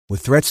With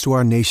threats to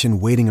our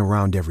nation waiting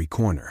around every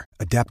corner,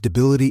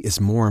 adaptability is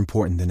more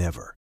important than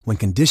ever. When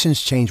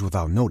conditions change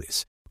without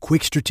notice,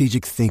 quick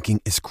strategic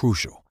thinking is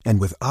crucial.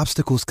 And with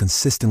obstacles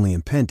consistently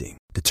impending,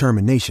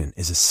 determination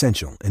is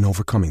essential in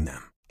overcoming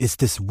them. It's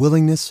this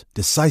willingness,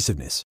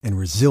 decisiveness, and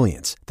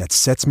resilience that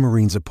sets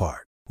Marines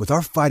apart. With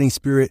our fighting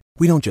spirit,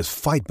 we don't just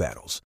fight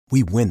battles,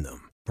 we win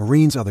them.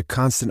 Marines are the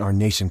constant our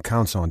nation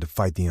counts on to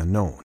fight the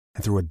unknown.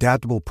 And through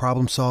adaptable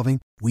problem solving,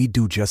 we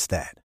do just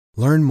that.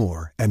 Learn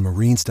more at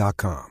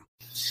marines.com.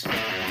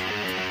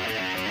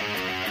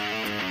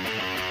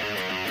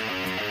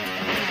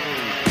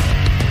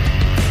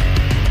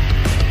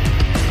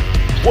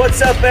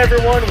 What's up,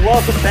 everyone?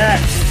 Welcome back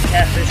to the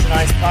Catfish and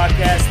Ice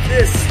podcast.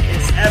 This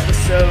is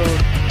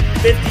episode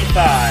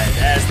 55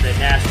 as the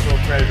Nashville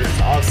Predators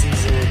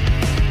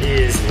offseason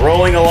is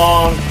rolling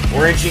along.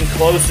 We're inching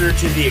closer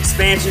to the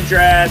expansion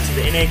draft, to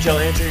the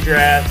NHL entry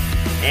draft,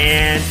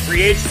 and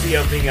free agency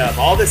opening up.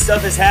 All this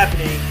stuff is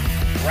happening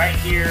right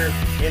here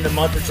in the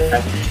month of July.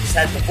 We just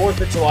had the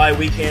 4th of July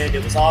weekend.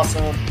 It was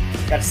awesome.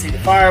 Got to see the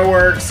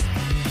fireworks.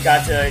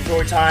 Got to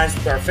enjoy times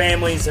with our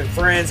families and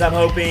friends, I'm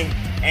hoping.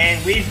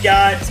 And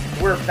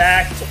we're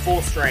back to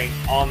full strength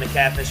on the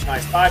Catfish and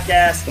Ice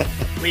podcast.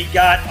 We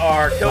got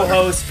our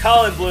co-host,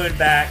 Colin Bluen,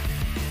 back.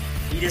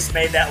 He just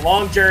made that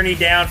long journey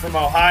down from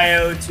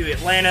Ohio to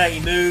Atlanta. He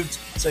moved,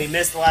 so he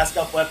missed the last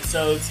couple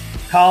episodes.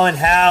 Colin,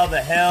 how the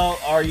hell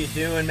are you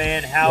doing,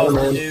 man? How's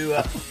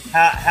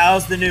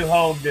the new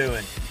home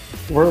doing?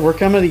 We're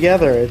coming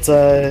together. It's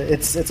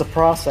a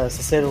process,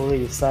 to say the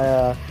least.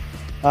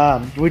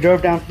 We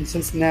drove down from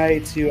Cincinnati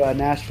to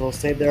Nashville,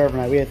 stayed there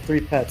overnight. We had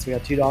 3 pets. We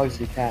got 2 dogs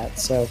and a cat.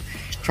 So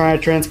trying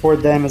to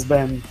transport them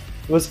it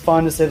was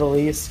fun, to say the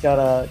least. Got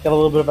a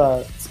little bit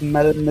of some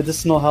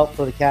medicinal help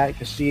for the cat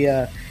because she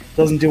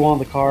doesn't do well in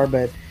the car.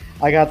 But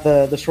I got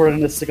the short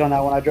end of the stick on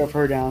that one. I drove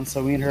her down.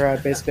 So me and her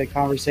had basically a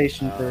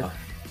conversation for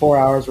 4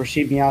 hours where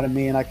she'd meow at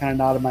me and I kind of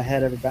nodded my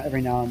head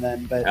every now and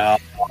then.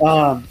 But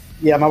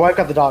yeah, my wife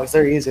got the dogs.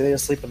 They're easy. They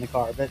just sleep in the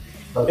car. But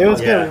it was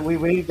good. We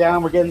went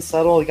down. We're getting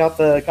settled. Got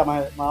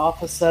my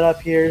office set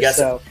up here. You got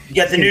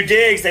the new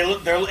digs.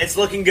 It's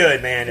looking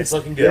good, man. It's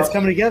looking good. It's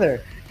coming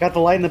together. Got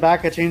the light in the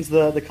back. I changed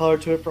the color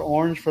to it for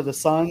orange for the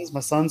Suns. My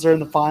Suns are in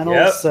the finals.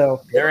 Yep.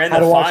 So they're in the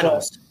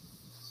finals.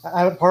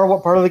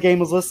 Part of the game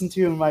was listened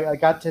to, and I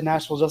got to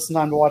Nashville just in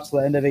time to watch the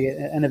end of it.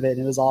 And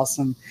it was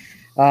awesome.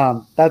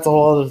 That's a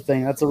whole other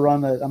thing. That's a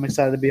run that I'm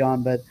excited to be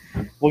on, but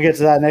we'll get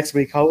to that next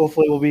week.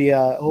 Hopefully we'll be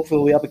up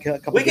a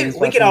couple games.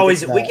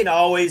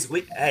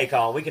 Hey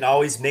Colin, we can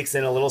always mix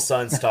in a little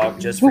Suns talk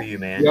just for you,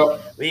 man.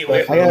 Yep. We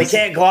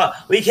can't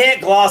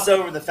gloss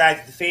over the fact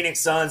that the Phoenix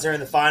Suns are in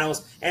the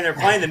finals and they're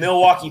playing the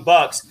Milwaukee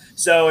Bucks.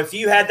 So if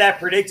you had that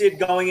predicted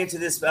going into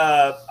the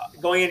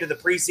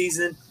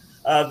preseason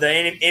of the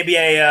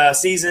NBA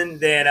season,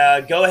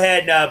 then go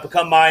ahead and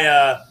become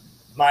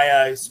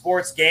my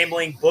sports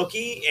gambling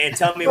bookie and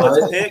tell me what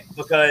to pick,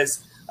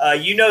 because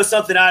you know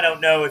something I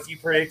don't know if you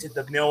predicted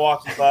the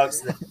Milwaukee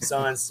Bucks and the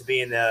Suns to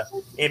be in the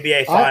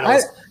NBA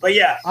Finals. But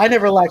yeah, I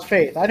never lacked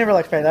faith. I didn't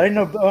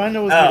know it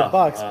was the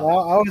Bucks. But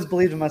I always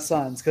believed in my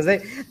Suns because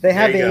they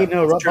had the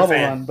 8-0 bubble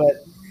run.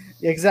 But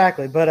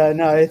exactly. But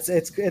no,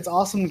 it's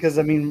awesome because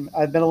I mean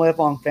I've been a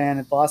lifelong fan.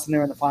 And the last time they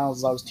were in the finals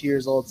was I was 2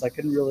 years old, so I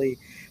couldn't really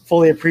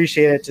fully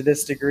appreciate it to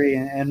this degree.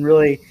 And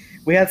really,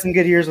 we had some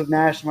good years with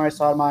Nash, Murray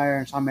Stoudemire,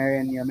 and Sean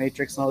Marion,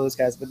 Matrix, and all those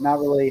guys, but not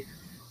really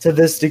to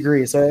this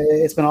degree. So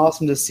it's been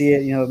awesome to see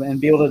it,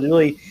 and be able to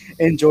really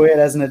enjoy it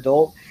as an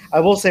adult. I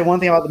will say one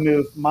thing about the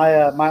move.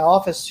 My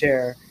office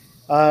chair,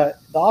 the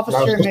office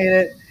chair made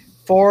it.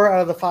 4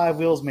 out of the 5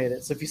 wheels made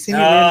it. So if you see me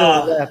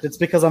leaning to the left, it's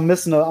because I'm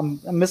missing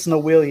a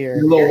wheel here.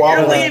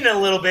 You're leaning a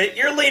little bit.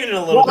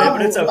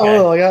 But it's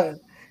okay.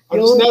 I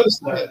just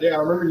noticed that. Yeah, I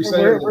remember you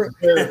saying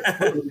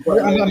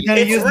I'm kind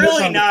of using this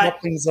to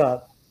pop things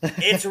up.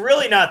 It's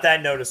really not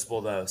that noticeable,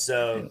 though,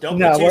 so don't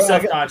be too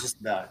self-conscious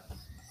about it.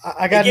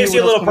 It gives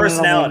you a little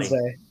personality.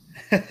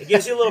 It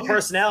gives you a little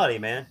personality,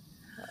 man.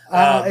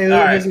 It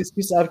was an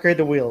excuse to upgrade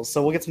the wheels,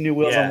 so we'll get some new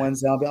wheels on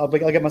Wednesday. I'll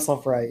get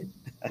myself right.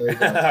 All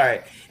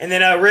right. And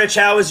then, Rich,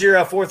 how was your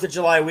 4th of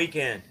July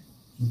weekend?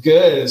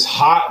 Good. It's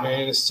hot,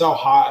 man. It's so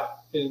hot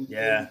in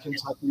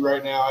Kentucky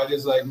right now. It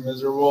is,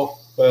 miserable.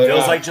 But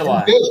feels like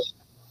July. Good.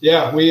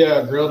 Yeah, we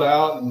grilled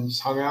out and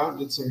just hung out and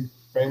did some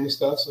family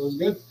stuff, so it was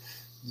good.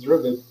 It was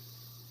real good.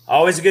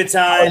 Always a good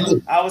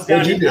time. I was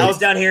down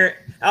here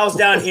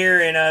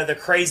in the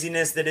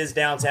craziness that is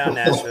downtown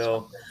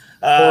Nashville.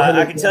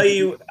 I can tell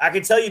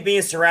you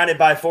being surrounded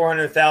by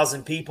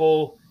 400,000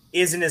 people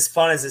isn't as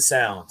fun as it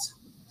sounds.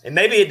 And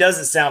maybe it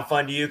doesn't sound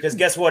fun to you because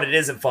guess what? It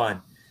isn't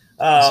fun.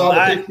 I saw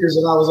the pictures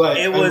and I was like,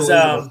 it was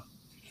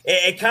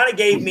it kind of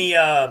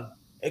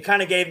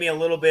gave me a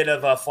little bit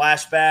of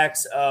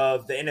flashbacks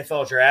of the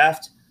NFL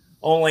draft.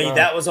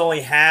 That was only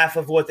half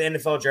of what the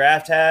NFL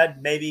draft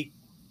had, maybe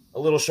a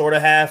little short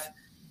of half.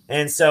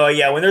 And so,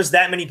 when there's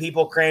that many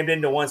people crammed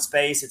into one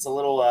space, it's a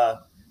little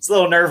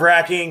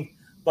nerve-wracking.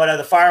 But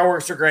the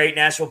fireworks are great.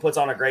 Nashville puts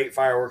on a great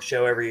fireworks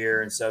show every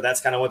year, and so that's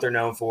kind of what they're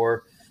known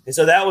for. And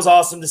so that was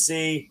awesome to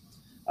see.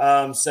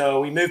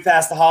 So we moved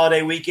past the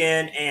holiday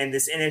weekend, and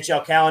this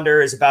NHL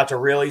calendar is about to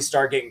really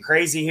start getting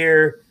crazy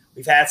here.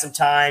 We've had some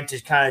time to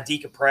kind of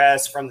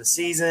decompress from the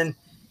season.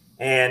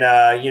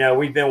 And,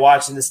 we've been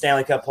watching the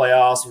Stanley Cup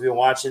playoffs. We've been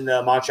watching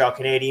the Montreal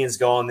Canadiens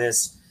go on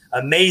this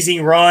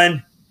amazing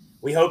run.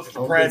 We hope that the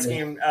Preds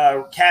can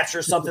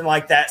capture something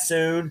like that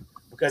soon,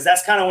 because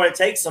that's kind of what it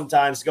takes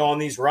sometimes to go on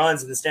these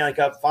runs in the Stanley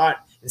Cup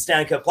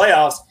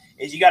playoffs,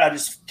 is you got to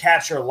just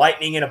capture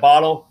lightning in a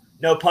bottle.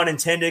 No pun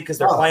intended, because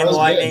they're playing the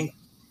Lightning. Good.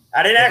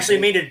 I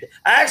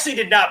actually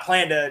did not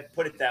plan to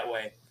put it that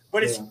way,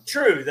 but it's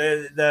true.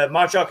 The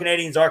Montreal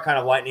Canadiens are kind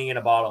of lightning in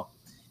a bottle,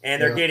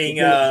 and they're getting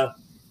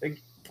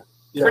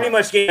pretty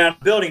much getting out of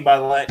the building by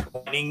the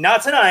Lightning.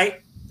 Not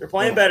tonight. They're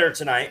playing better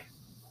tonight.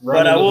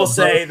 But I will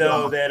say,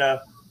 though,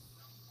 that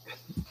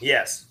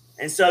yes.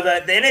 And so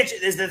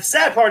the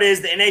sad part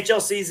is the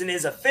NHL season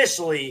is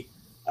officially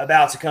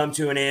about to come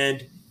to an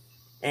end.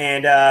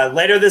 And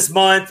later this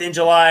month in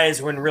July is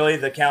when really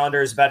the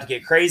calendar is about to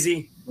get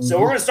crazy. Mm-hmm. So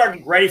we're going to start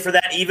getting ready for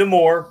that even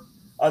more.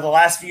 The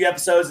last few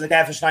episodes of the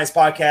Catfish Nice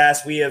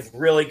podcast, we have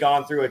really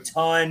gone through a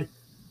ton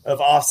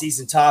of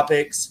off-season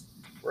topics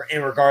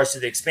in regards to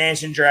the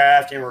expansion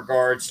draft, in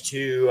regards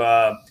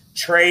to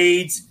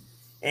trades,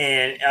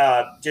 and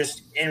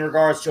just in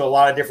regards to a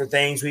lot of different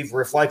things. We've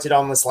reflected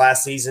on this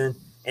last season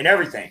and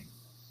everything.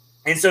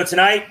 And so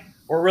tonight,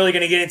 we're really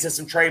going to get into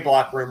some trade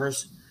block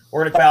rumors.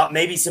 We're going to talk about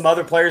maybe some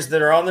other players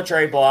that are on the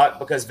trade block,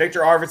 because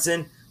Victor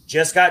Arvidsson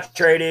just got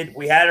traded.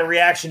 We had a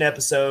reaction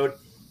episode.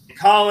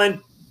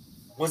 Colin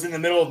was in the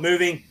middle of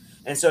moving,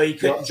 and so he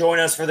couldn't join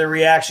us for the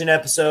reaction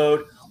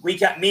episode.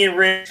 Me and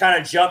Rick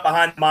kind of jumped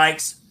behind the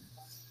mics.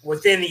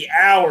 Within the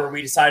hour,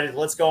 we decided,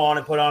 let's go on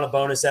and put on a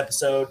bonus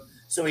episode.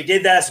 So we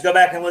did that. So go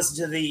back and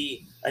listen to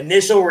the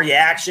initial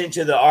reaction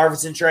to the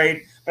Arvidsson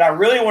trade. But I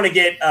really want to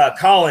get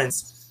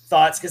Colin's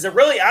thoughts, because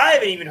I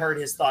haven't even heard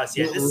his thoughts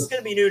yet. This is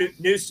going to be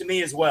news to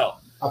me as well.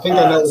 I think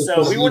I know.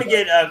 So we want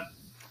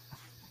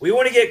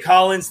to get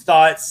Colin's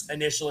thoughts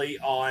initially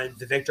on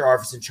the Victor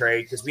Arvidsson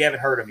trade, because we haven't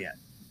heard him yet.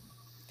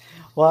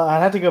 Well,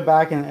 I'd have to go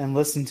back and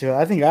listen to it.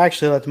 I think I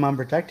actually left him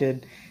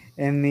unprotected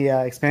in the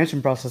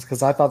expansion process,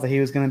 because I thought that he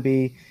was going to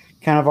be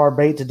kind of our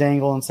bait to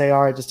dangle and say,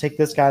 all right, just take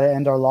this guy to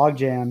end our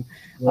logjam.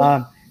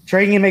 Yeah.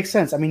 Trading it makes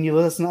sense. I mean, I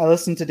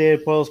listened to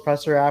David Poile's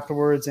presser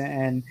afterwards,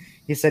 and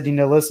he said,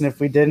 listen, if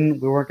we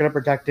weren't going to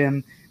protect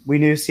him. We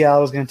knew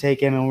Seattle was going to take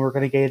him, and we weren't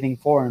going to get anything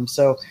for him.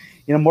 So,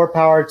 more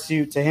power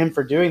to him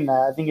for doing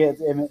that. I think it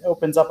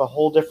opens up a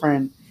whole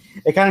different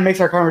 – it kind of makes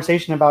our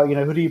conversation about,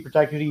 who do you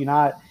protect, who do you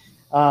not,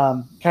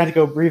 kind of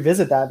go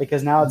revisit that,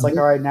 because now it's like,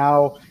 all right,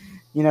 now –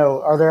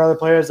 are there other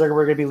players that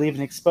we're going to be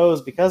leaving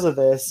exposed because of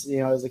this?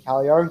 Is the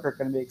Calle Yardenkirk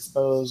going to be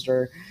exposed,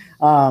 or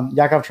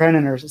Yakov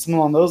Trenin, or something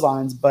along those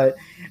lines? But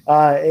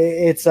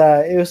it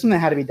was something that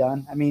had to be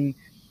done. I mean,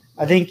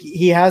 I think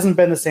he hasn't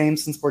been the same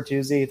since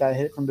Bertuzzi, that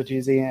hit from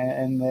Bertuzzi,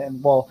 and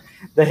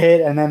the hit,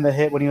 and then the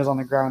hit when he was on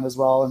the ground as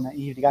well, and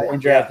he got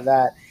injured after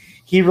that.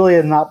 He really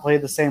has not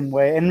played the same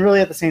way, and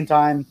really at the same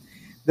time,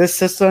 this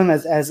system,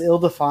 as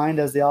ill-defined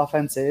as the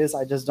offense is,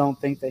 I just don't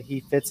think that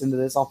he fits into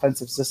this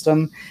offensive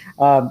system.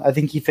 I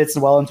think he fits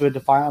well into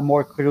a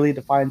more clearly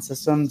defined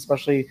system,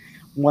 especially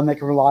one that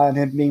can rely on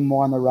him being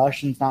more on the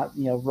rush and not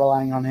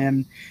relying on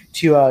him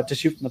to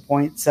shoot from the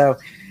point. So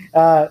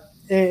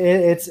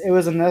it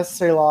was a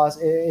necessary loss.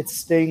 It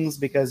stings,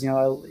 because we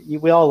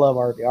all love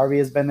RV. RV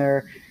has been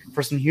there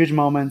for some huge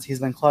moments. He's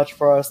been clutch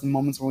for us in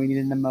moments when we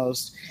needed him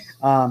most.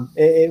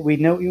 We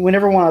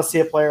never want to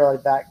see a player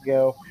like that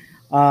go.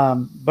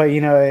 But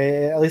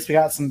at least we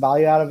got some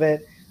value out of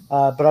it.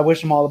 But I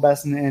wish him all the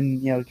best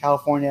in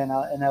California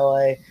and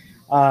LA.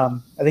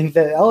 I think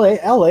that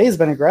LA has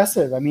been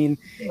aggressive. I mean,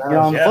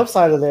 on the flip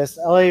side of this,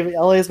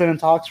 LA has been in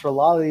talks for a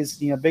lot of these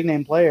big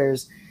name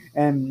players.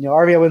 And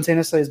RV, I wouldn't say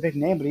necessarily his big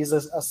name, but he's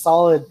a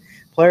solid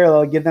player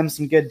that'll give them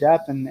some good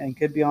depth and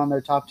could be on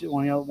their top two,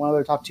 one of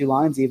their top two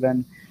lines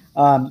even.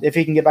 If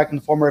he can get back in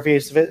the form, or if he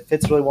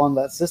fits really well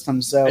into that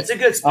system. So it's a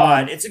good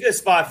spot. It's a good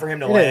spot for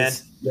him to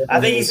land. I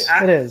think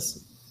it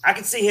is. I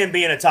can see him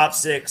being a top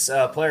 6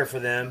 player for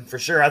them, for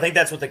sure. I think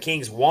that's what the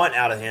Kings want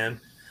out of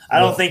him. I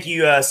don't think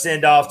you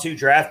send off 2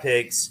 draft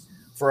picks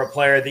for a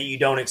player that you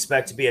don't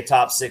expect to be a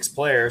top 6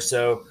 player.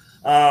 So,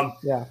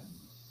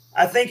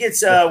 I think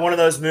it's one of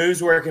those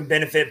moves where it can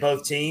benefit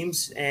both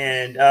teams.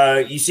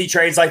 And you see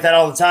trades like that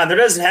all the time. There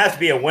doesn't have to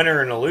be a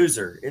winner and a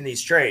loser in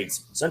these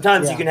trades.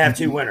 Sometimes you can have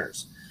 2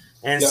 winners.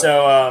 And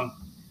so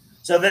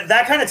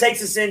that kind of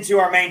takes us into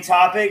our main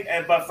topic.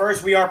 But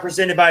first, we are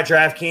presented by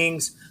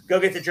DraftKings. Go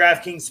get the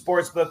DraftKings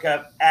Sportsbook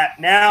app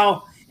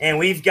now. And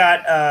we've got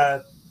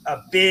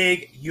a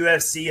big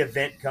UFC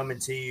event coming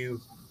to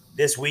you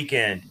this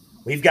weekend.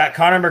 We've got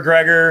Conor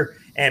McGregor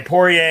and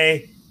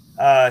Poirier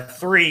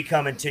 3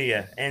 coming to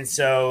you. And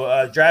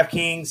so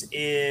DraftKings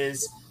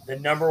is the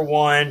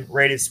 #1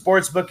 rated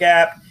sportsbook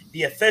app,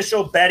 the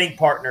official betting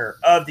partner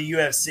of the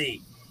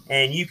UFC.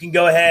 And you can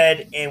go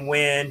ahead and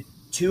win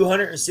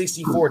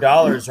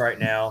 $264 right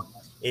now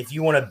if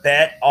you want to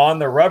bet on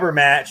the rubber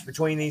match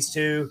between these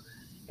two.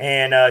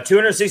 And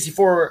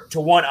 264 to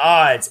 1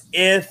 odds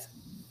if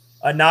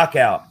a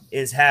knockout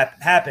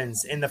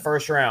happens in the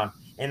first round.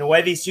 And the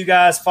way these two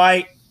guys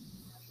fight,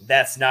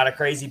 that's not a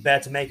crazy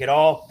bet to make at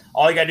all.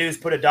 All you got to do is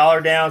put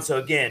 $1 down. So,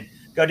 again,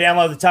 go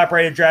download the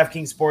top-rated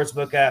DraftKings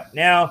Sportsbook app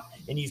now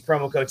and use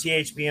promo code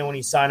THPN when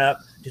you sign up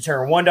to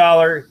turn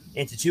 $1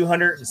 into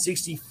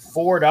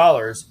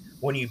 $264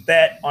 when you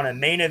bet on a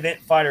main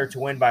event fighter to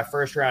win by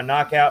first-round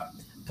knockout.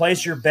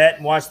 Place your bet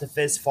and watch the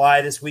fists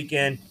fly this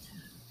weekend.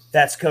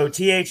 That's code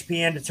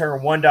THPN to turn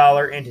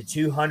 $1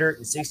 into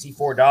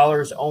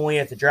 $264 only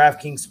at the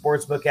DraftKings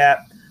Sportsbook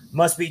app.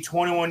 Must be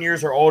 21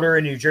 years or older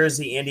in New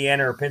Jersey,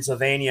 Indiana, or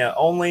Pennsylvania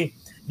only.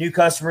 New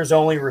customers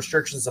only.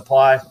 Restrictions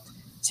apply.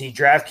 See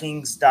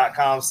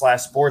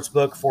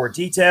DraftKings.com/sportsbook for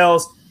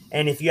details.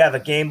 And if you have a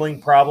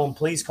gambling problem,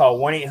 please call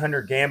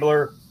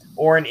 1-800-GAMBLER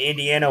or in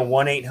Indiana,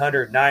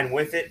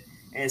 1-800-9-WITH-IT.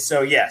 And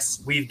so,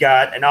 yes, we've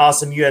got an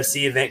awesome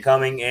UFC event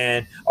coming,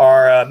 and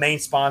our main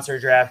sponsor,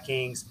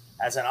 DraftKings,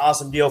 has an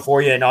awesome deal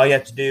for you. And all you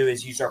have to do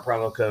is use our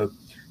promo code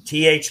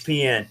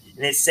THPN.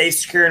 And it's safe,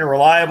 secure, and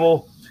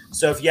reliable.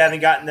 So if you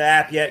haven't gotten the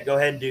app yet, go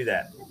ahead and do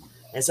that.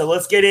 And so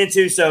let's get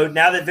into, so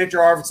now that Victor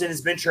Arvidsson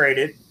has been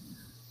traded,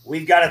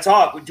 we've got to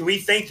talk. Do we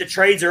think the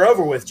trades are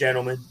over with,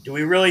 gentlemen? Do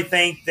we really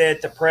think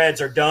that the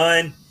Preds are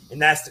done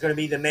and that's going to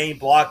be the main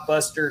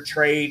blockbuster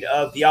trade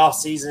of the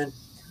offseason?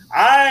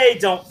 I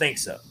don't think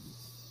so.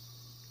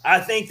 I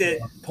think that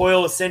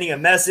Poyle is sending a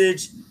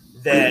message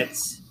that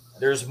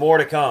there's more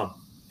to come.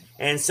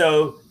 And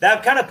so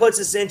that kind of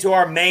puts us into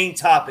our main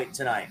topic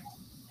tonight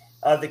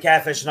of the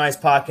Catfish and Ice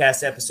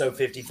podcast, episode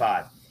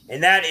 55.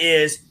 And that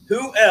is,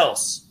 who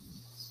else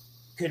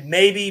could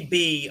maybe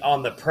be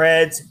on the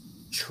Preds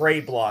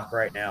trade block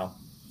right now?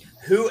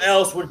 Who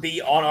else would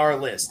be on our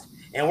list?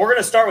 And we're going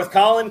to start with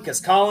Colin,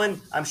 because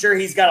Colin, I'm sure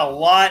he's got a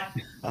lot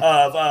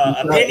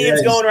of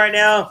opinions going right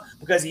now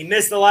because he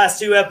missed the last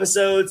two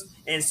episodes.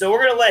 And so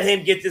we're going to let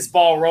him get this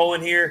ball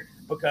rolling here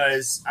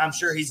because I'm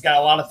sure he's got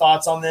a lot of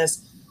thoughts on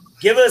this.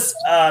 Give us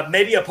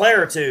maybe a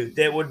player or two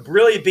that would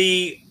really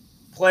be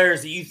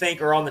players that you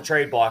think are on the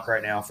trade block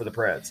right now for the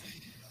Preds.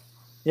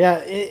 Yeah,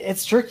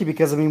 it's tricky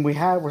because, I mean,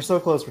 we're so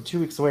close. We're 2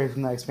 weeks away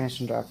from that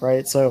expansion draft,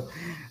 right? So,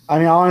 I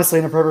mean, honestly,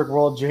 in a perfect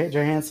world,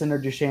 Johansson or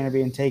Duchesne are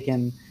being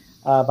taken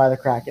by the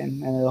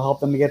Kraken, and it'll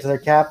help them to get to their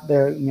cap,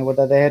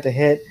 what they had to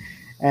hit,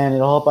 and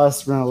it'll help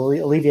us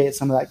alleviate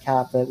some of that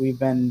cap that we've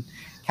been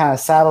kind of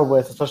saddled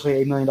with, especially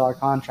 $8 million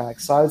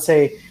contracts. So I would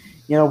say,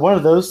 one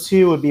of those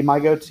two would be my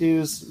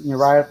go-tos,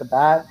 right at the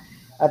bat.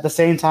 At the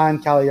same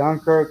time, Calle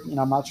Jarnkrok,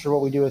 I'm not sure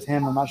what we do with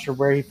him. I'm not sure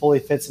where he fully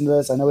fits into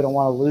this. I know we don't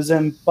want to lose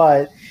him,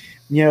 but,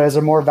 is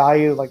there more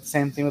value, like the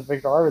same thing with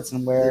Victor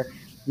Arvidsson, where,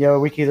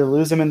 we can either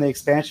lose him in the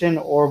expansion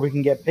or we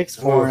can get picks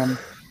for him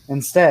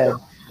instead.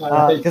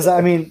 Because,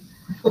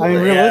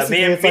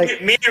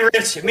 realistically, me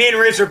and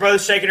Rich are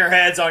both shaking our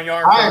heads on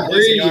Jarnkrok. I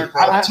agree.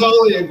 I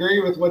totally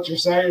agree with what you're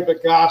saying,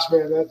 but gosh,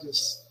 man, that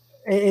just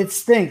 – it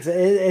stinks.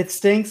 It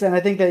stinks, and I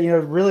think that,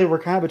 really we're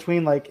kind of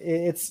between,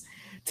 it's –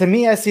 to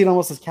me, I see it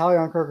almost as Calle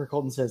Jarnkrok or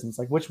Colton Sissons.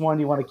 Like, which one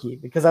do you want to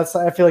keep? Because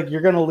I feel like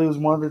you're going to lose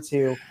one of the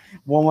two,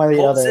 one way or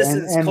the other.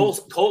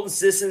 Colton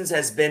Sissons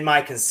has been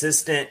my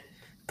consistent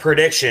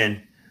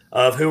prediction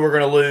of who we're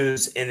going to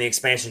lose in the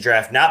expansion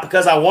draft. Not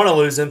because I want to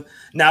lose him,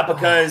 not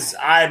because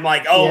I'm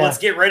like, let's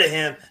get rid of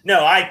him.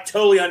 No, I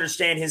totally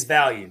understand his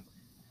value.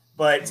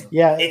 But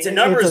it's a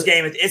numbers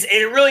game.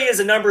 It really is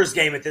a numbers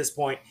game at this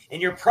point.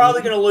 And you're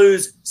probably going to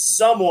lose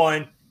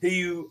someone who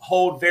you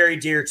hold very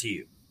dear to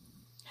you.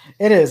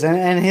 It is,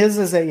 and his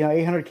is at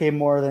 $800K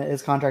more than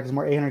his contract is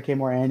more $800K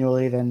more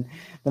annually than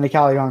the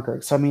Calle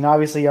Jarnkrok. So I mean,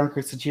 obviously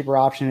Jarnkrok's a cheaper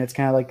option. It's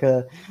kind of like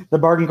the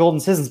bargain Colton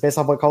Sissons based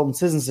off what Colton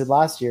Sissons did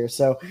last year.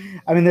 So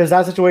I mean, there's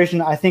that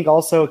situation. I think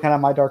also kind of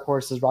my dark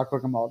horse is Rocco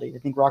Grimaldi. I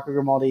think Rocco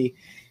Grimaldi,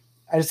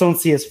 I just don't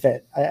see his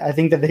fit. I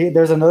think that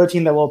there's another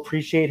team that will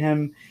appreciate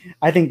him.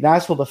 I think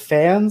Nashville, the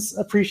fans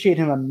appreciate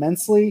him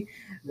immensely.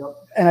 Yep.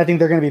 And I think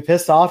they're going to be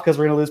pissed off because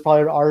we're going to lose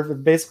probably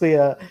basically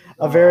a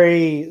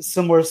very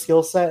similar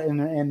skill set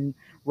in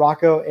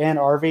Rocco and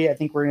Arvi. I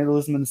think we're going to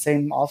lose them in the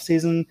same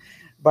offseason.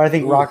 But I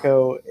think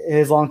Rocco,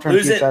 his long-term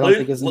future, I don't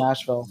think is in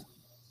Nashville.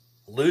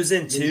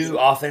 Losing two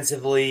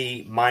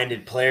offensively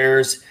minded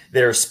players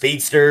that are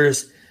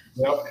speedsters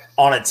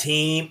on a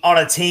team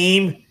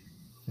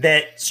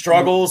that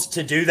struggles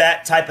to do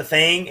that type of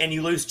thing, and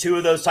you lose two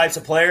of those types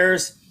of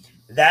players,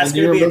 that's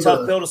going to be a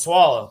tough pill to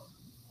swallow.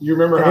 You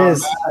remember how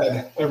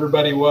mad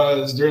everybody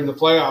was during the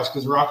playoffs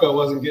because Rocco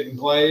wasn't getting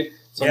played.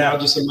 So now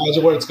just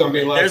imagine what it's going to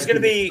be like. There's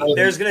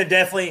going to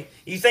definitely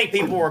 – you think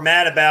people were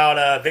mad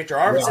about Victor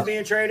Arvidsson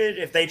being traded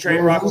if they trade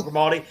Rocco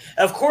Grimaldi?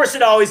 Of course,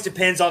 it always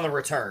depends on the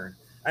return.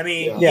 I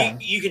mean,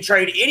 you can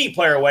trade any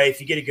player away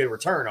if you get a good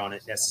return on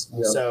it.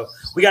 So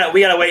we got to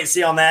wait and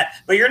see on that.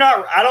 But you're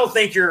not – I don't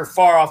think you're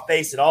far off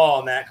base at all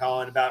on that,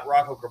 Colin, about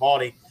Rocco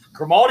Grimaldi.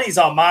 Grimaldi's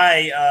on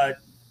my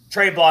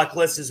trade block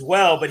list as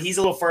well, but he's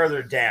a little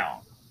further down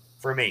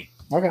for me.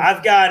 Okay.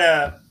 I've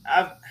got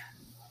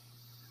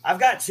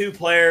two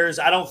players.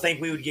 I don't think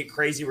we would get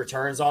crazy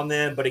returns on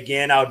them, but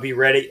again, I would be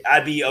ready.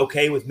 I'd be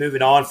okay with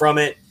moving on from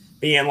it,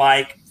 being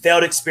like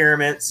failed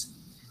experiments,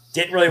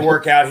 didn't really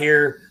work out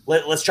here.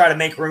 let's try to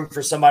make room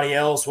for somebody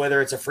else,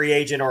 whether it's a free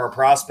agent or a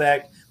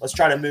prospect. Let's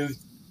try to move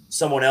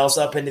someone else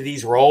up into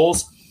these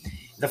roles.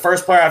 The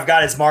first player I've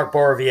got is Mark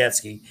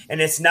Borowiecki,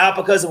 and it's not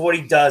because of what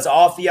he does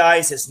off the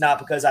ice. It's not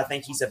because I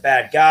think he's a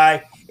bad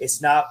guy.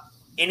 It's not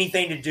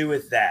anything to do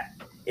with that.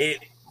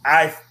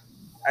 I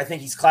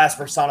think he's class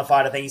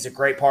personified. I think he's a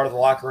great part of the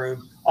locker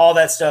room. All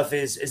that stuff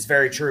is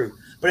very true.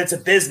 But it's a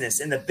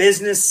business. And the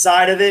business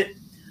side of it,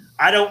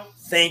 I don't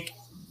think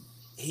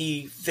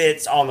he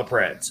fits on the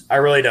Preds. I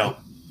really don't.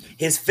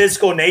 His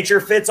physical nature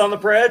fits on the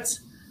Preds,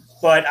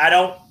 but I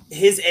don't.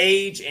 His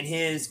age and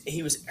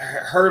he was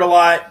hurt a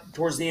lot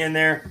towards the end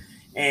there.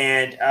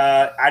 And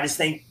I just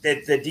think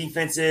that the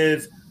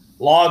defensive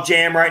log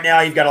jam right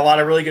now, you've got a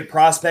lot of really good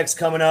prospects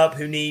coming up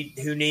who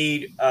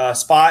need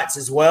spots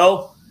as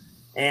well.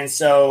 And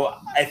so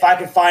if I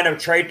could find a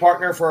trade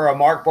partner for a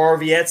Mark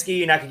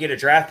Borowiecki and I could get a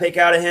draft pick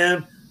out of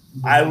him,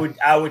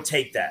 I would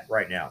take that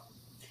right now.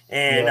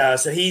 And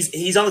so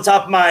he's on the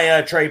top of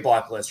my trade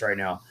block list right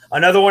now.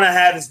 Another one I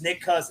have is Nick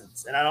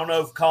Cousins, and I don't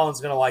know if Colin's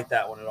going to like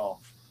that one at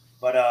all.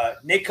 But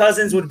Nick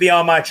Cousins would be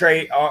on my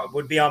trade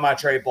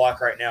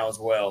block right now as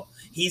well.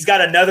 He's got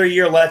another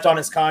year left on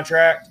his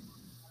contract,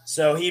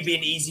 so he'd be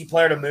an easy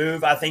player to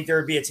move. I think there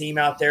would be a team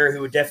out there who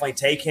would definitely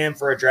take him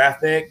for a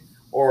draft pick.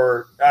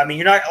 Or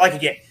you're not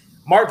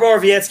Mark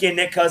Borowiecki and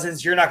Nick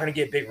Cousins. You're not going to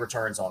get big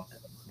returns on them.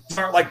 These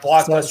aren't like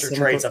blockbuster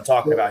trades I'm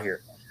talking about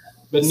here.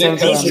 But Nick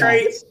these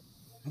trades,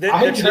 the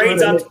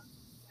trades I'm.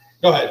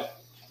 Go ahead.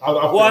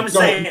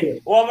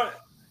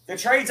 The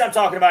trades I'm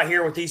talking about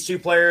here with these two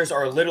players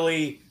are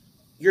literally.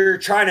 You're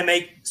trying to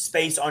make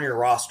space on your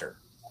roster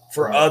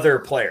for other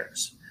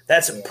players.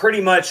 That's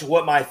pretty much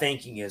what my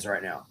thinking is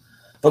right now,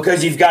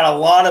 because you've got a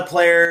lot of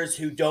players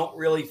who don't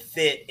really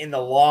fit in the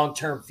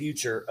long-term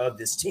future of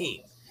this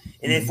team.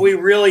 And if we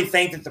really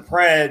think that the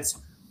Preds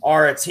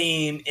are a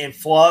team in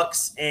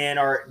flux and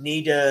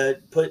need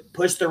to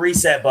push the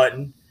reset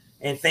button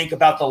and think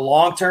about the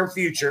long-term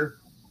future,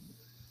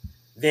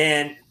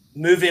 then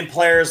moving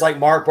players like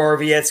Mark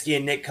Borowiecki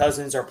and Nick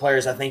Cousins are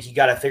players I think you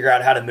got to figure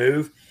out how to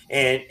move.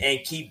 And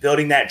keep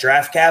building that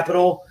draft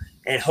capital,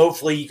 and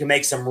hopefully you can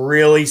make some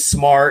really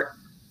smart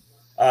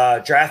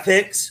draft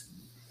picks,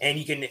 and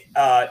you can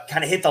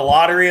kind of hit the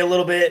lottery a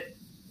little bit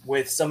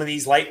with some of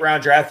these late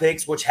round draft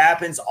picks, which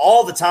happens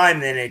all the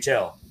time in the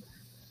NHL.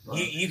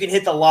 Right. You can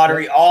hit the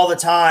lottery all the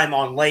time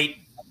on late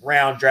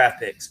round draft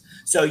picks.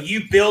 So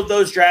you build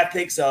those draft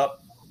picks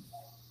up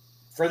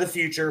for the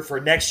future,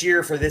 for next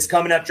year, for this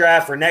coming up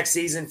draft, for next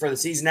season, for the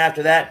season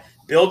after that.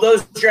 Build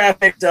those draft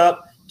picks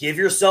up. Give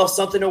yourself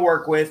something to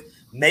work with.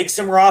 Make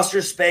some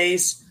roster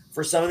space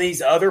for some of these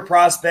other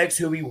prospects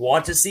who we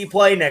want to see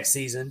play next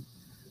season.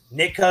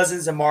 Nick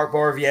Cousins and Mark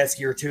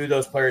Borowiecki are two of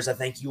those players I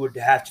think you would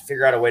have to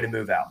figure out a way to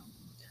move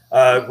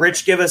out.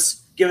 Rich, give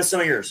us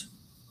some of yours.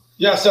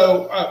 Yeah,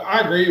 so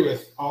I agree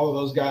with all of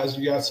those guys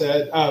you guys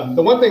said.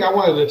 The one thing I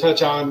wanted to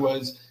touch on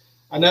was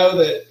I know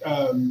that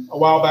a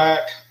while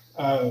back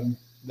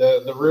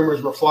the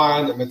rumors were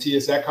flying that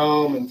Matthias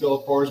Ekholm and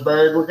Philip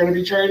Forsberg were going to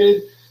be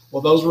traded.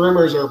 Well, those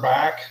rumors are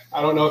back.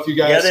 I don't know if you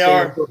guys. Yeah, they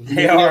are.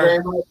 They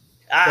are.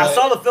 I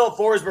saw the Phil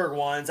Forsberg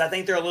ones. I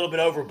think they're a little bit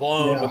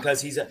overblown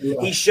because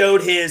he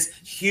showed his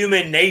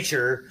human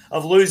nature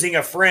of losing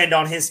a friend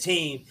on his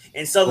team,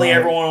 and suddenly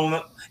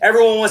everyone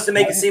wants to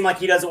make it seem like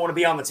he doesn't want to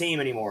be on the team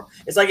anymore.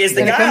 It's like, is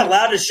the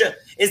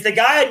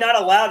guy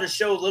not allowed to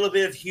show a little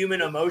bit of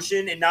human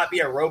emotion and not be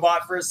a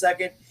robot for a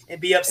second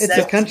and be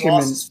upset because he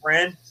lost his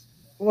friend?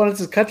 Well, it's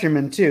his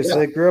countrymen, too. So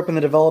they grew up in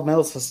the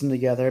developmental system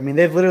together. I mean,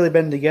 they've literally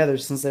been together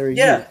since they were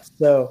youth.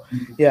 So,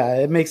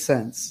 it makes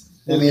sense.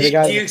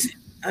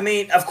 I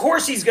mean, of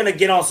course he's going to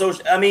get on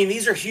social. I mean,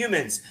 these are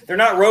humans. They're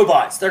not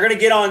robots. They're going to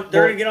get on.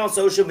 They're going to get on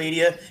social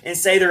media and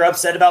say they're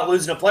upset about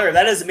losing a player.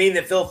 That doesn't mean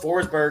that Phil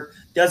Forsberg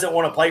doesn't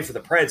want to play for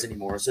the Preds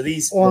anymore. So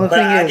these. Well, the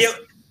thing is,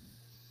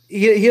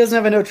 he doesn't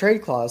have a no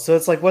trade clause. So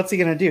it's like, what's he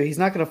going to do? He's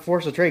not going to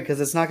force a trade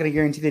because it's not going to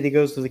guarantee that he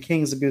goes to the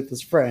Kings to be with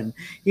his friend.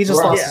 He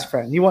just lost his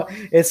friend.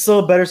 It's still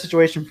a better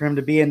situation for him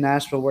to be in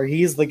Nashville where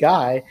he's the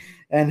guy,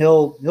 and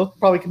he'll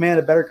probably command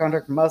a better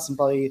contract from us and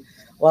probably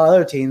a lot of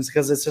other teams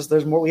because it's just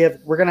there's more.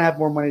 We're going to have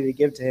more money to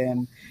give to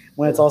him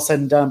when it's all said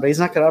and done. But he's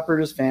not going to uproot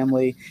his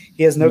family.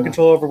 He has no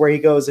control over where he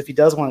goes if he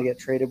does want to get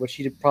traded, which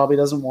he probably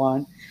doesn't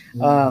want.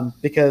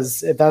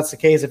 Because if that's the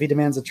case, if he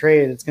demands a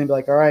trade, it's going to be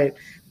like, all right,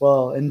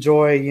 well,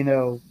 enjoy,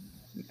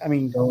 I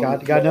mean,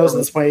 God knows at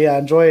this point. Yeah,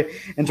 enjoy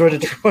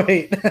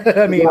Detroit.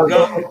 I mean,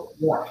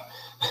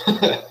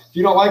 if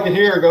you don't like it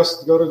here, go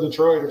to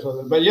Detroit or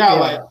something. But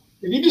like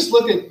if you just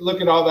look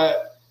at all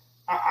that,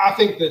 I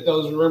think that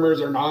those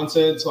rumors are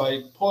nonsense.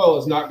 Like Poyle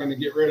is not going to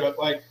get rid of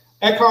like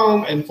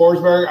Ekholm and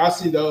Forsberg. I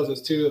see those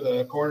as two of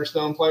the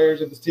cornerstone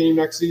players of the team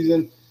next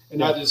season,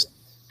 and I just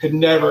could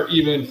never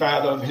even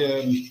fathom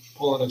him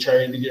pulling a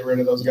trade to get rid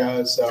of those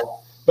guys. So,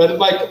 but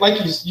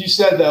like you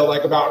said though,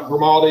 like about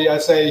Grimaldi, I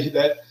say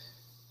that.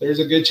 There's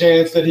a good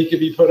chance that he could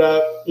be put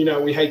up.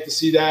 We hate to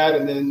see that.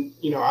 And then,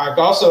 I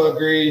also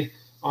agree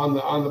on the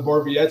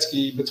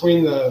Borowiecki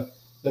between the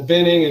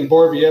Benning and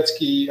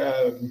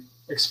Borowiecki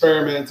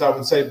experiments. I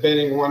would say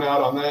Benning one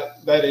out on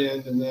that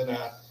end, and then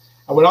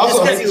I would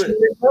also hate to see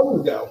Nick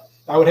Cousins go.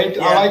 I would hate to.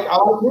 Yeah. I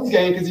like his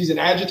game because he's an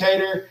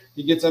agitator.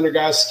 He gets under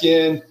guys'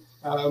 skin.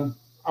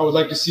 I would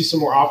like to see some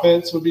more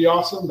offense. Would be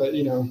awesome, but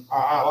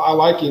I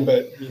like him,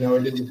 but it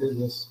is a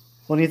business.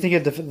 When you think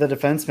of the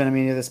defenseman, I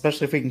mean,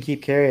 especially if we can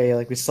keep Carrier,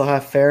 like we still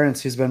have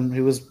Ferentz,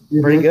 who was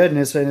pretty good in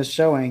his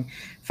showing.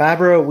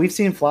 Fabro, we've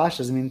seen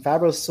flashes. I mean,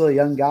 Fabro's still a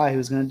young guy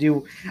who's going to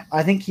do.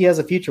 I think he has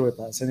a future with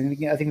us,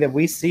 and I think that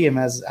we see him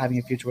as having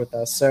a future with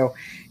us. So,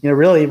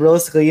 really,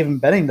 realistically, even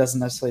Benning doesn't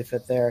necessarily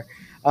fit there.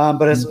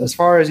 But as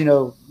far as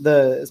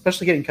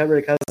especially getting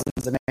rid of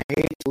Cousins, and I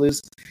hate to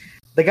lose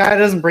the guy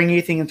doesn't bring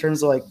anything in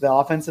terms of like the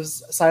offensive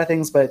side of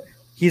things, but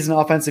he's an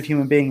offensive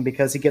human being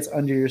because he gets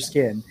under your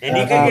skin. And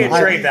he can get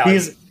trade value.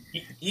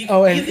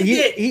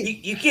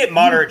 You get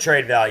moderate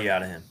trade value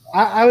out of him.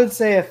 I would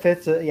say a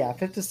fifth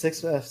to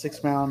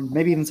sixth round,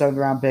 maybe even seventh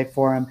round pick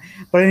for him.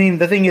 But I mean,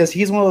 the thing is,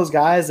 he's one of those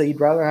guys that you'd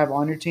rather have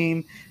on your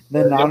team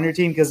than not on your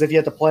team because if you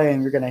have to play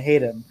him, you're going to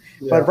hate him.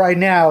 Yeah. But right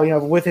now,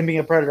 with him being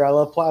a Predator, I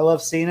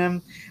love seeing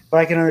him, but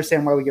I can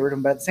understand why we get rid of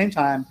him. But at the same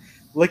time,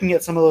 looking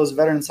at some of those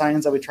veteran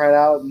signings that we tried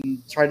out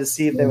and tried to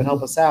see if they would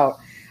help us out,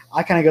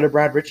 I kind of go to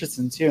Brad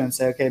Richardson too and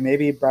say, okay,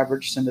 maybe Brad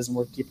Richardson isn't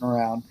worth keeping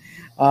around.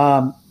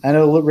 I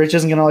know Rich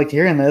isn't going to like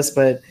hearing this,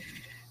 but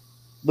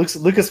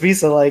Lucas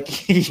Visa,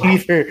 like you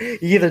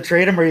either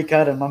trade him or you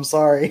cut him. I'm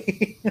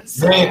sorry.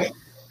 Waiting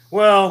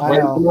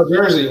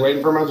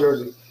for my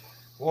jersey.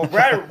 Well,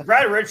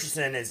 Brad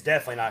Richardson is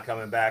definitely not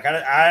coming back.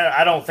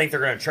 I don't think they're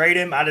going to trade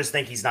him. I just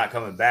think he's not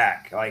coming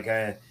back.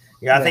 I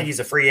think he's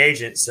a free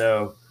agent.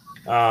 So.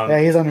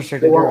 He's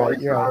unrestricted. You're right.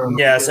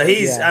 Yeah, so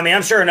he's. Yeah. I mean,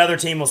 I'm sure another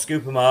team will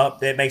scoop him up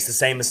that makes the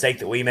same mistake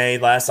that we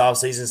made last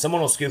offseason.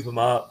 Someone will scoop him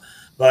up,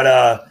 but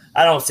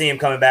I don't see him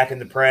coming back in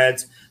the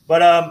Preds.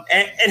 But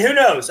and who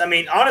knows? I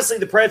mean, honestly,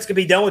 the Preds could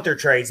be done with their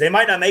trades. They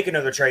might not make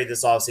another trade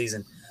this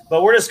offseason.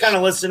 But we're just kind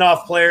of listing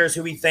off players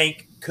who we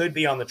think could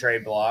be on the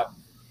trade block,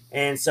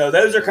 and so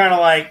those are kind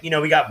of like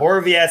we got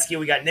Borowiecki,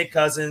 we got Nick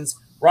Cousins,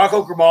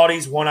 Rocco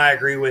Grimaldi's one I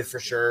agree with for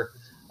sure.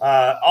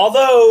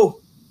 Although.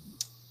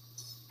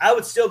 I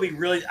would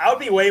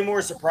be way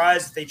more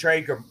surprised if they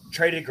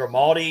traded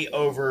Grimaldi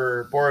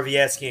over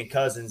Borowiecki and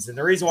Cousins. And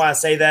the reason why I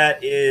say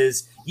that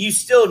is you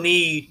still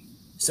need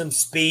some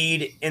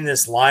speed in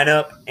this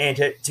lineup. And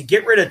to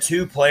get rid of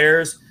two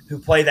players who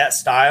play that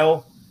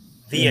style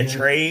via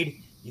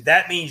trade,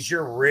 that means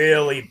you're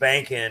really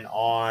banking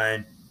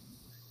on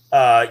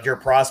your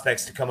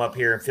prospects to come up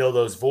here and fill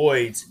those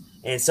voids.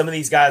 And some of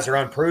these guys are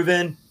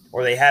unproven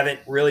or they haven't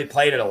really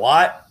played it a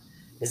lot.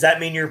 Does that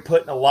mean you're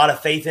putting a lot of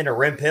faith into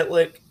Rem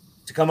Pitlick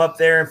to come up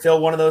there and fill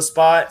one of those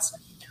spots?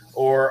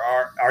 Or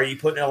are you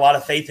putting a lot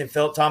of faith in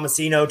Philip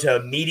Tomasino to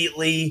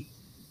immediately,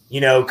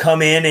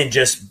 come in and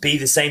just be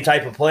the same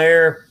type of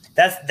player?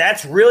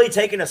 That's really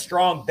taking a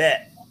strong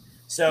bet.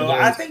 So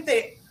I think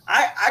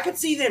I could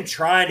see them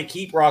trying to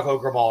keep Rocco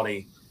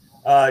Grimaldi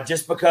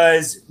just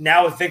because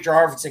now with Victor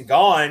Arvidsson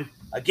gone,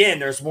 again,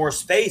 there's more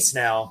space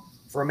now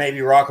for maybe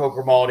Rocco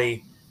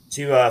Grimaldi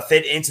to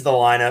fit into the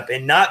lineup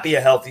and not be a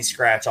healthy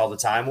scratch all the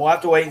time. We'll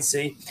have to wait and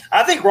see.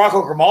 I think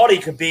Rocco Grimaldi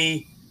could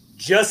be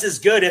just as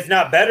good, if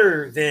not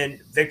better, than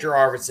Victor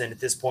Arvidsson at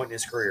this point in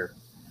his career.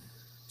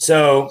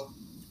 So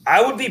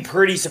I would be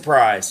pretty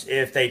surprised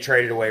if they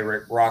traded away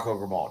Rocco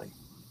Grimaldi.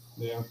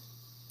 Yeah.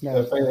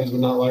 The fans would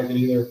not like it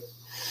either.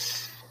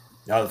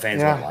 No, the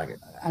fans won't like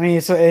it. I mean,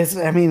 it's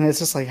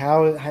just like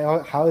how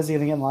is he going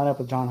to get in line up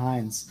with John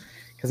Hines?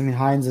 Because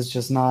Hines is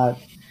just not.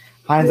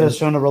 Hines has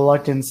shown a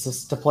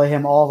reluctance to play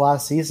him all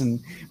last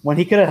season when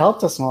he could have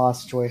helped us in a lot of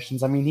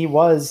situations. I mean, he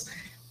was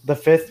the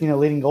fifth,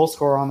 leading goal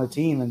scorer on the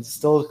team and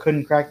still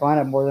couldn't crack the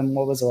lineup more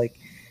than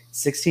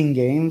 16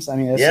 games. I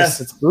mean,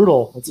 it's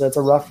brutal. It's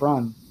a rough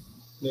run.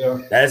 Yeah,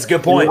 that's a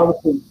good point.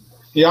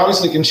 He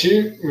obviously can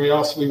shoot. We've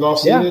all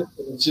seen it.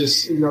 It's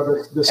just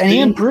the speed.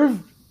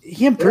 And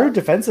he improved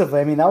defensively.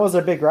 I mean, that was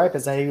a big gripe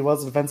is that he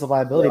was a defensive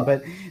liability. Yeah.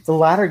 But the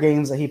latter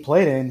games that he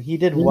played in, he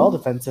did well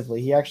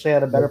defensively. He actually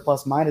had a better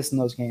plus minus in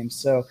those games.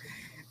 So,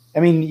 I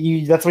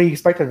mean, that's what you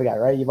expect of the guy,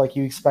 right?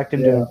 You expect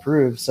him to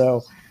improve.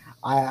 So,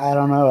 I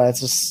don't know. It's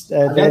just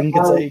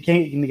you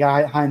can't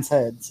get Hines'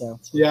 head. So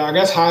yeah, I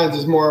guess Hines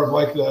is more of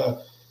like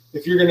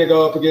if you're going to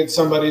go up against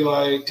somebody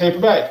like Tampa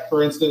Bay,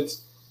 for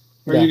instance,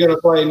 are you going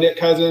to play Nick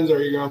Cousins or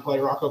are you going to play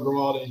Rocco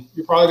Grimaldi?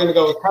 You're probably going to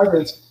go with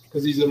Cousins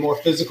because he's a more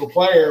physical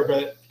player,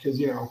 but because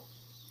the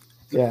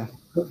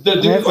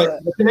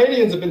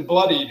Canadians have been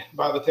bloodied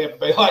by the Tampa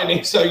Bay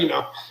Lightning, so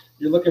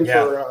you're looking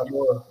for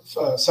more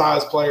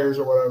size players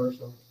or whatever.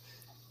 So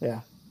yeah.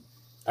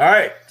 All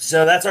right,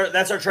 so that's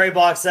our trade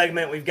block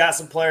segment. We've got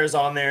some players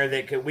on there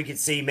that we could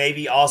see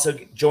maybe also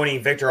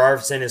joining Victor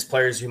Arvidsson as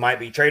players who might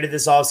be traded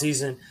this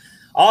offseason.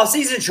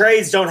 Off-season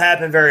trades don't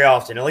happen very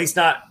often, at least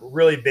not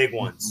really big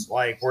ones,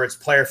 like where it's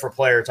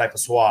player-for-player type of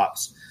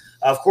swaps.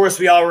 Of course,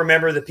 we all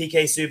remember the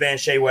PK Subban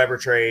Shea Weber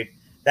trade.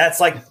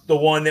 That's like the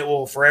one that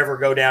will forever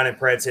go down in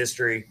Preds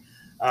history.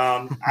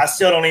 I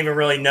still don't even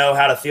really know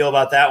how to feel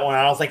about that one.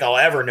 I don't think I'll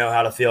ever know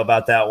how to feel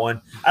about that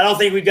one. I don't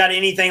think we've got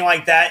anything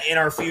like that in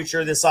our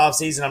future this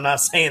offseason. I'm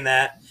not saying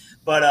that,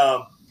 but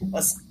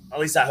at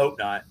least I hope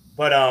not.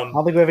 But I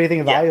don't think we have anything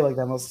of value like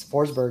that unless it's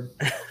Forsberg.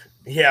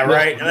 Yeah,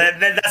 right.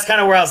 That's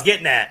kind of where I was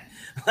getting at.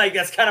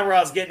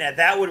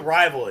 That would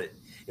rival it.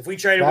 If we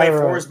traded away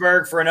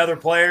Forsberg for another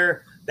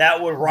player,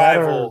 that would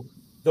rival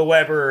the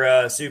Weber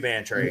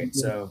Subban trade.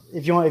 So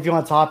if you want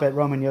to top it,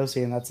 Roman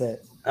Josi, and that's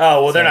it.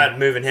 Oh, well, they're not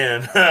moving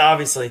him,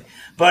 obviously.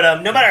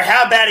 But no matter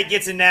how bad it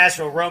gets in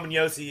Nashville, Roman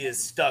Josi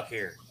is stuck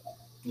here.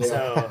 Yeah.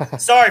 So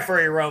sorry for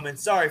you, Roman.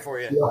 Sorry for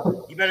you. Yeah.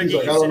 You better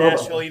get used to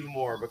Nashville even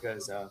more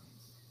because all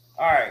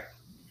right.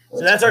 So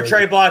that's our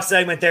trade block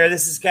segment there.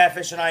 This is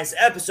Catfish and Ice,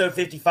 episode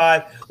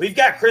 55. We've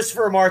got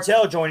Christopher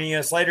Martell joining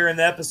us later in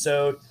the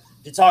episode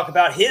to talk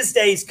about his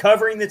days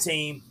covering the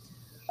team,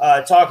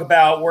 talk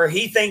about where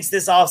he thinks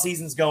this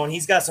offseason's going.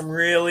 He's got some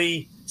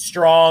really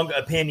strong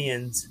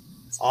opinions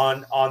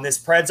on this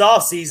Preds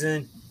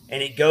offseason,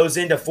 and it goes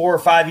into 4 or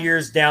 5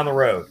 years down the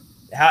road.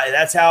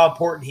 That's how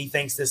important he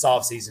thinks this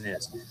offseason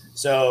is.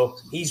 So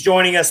he's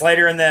joining us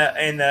later in the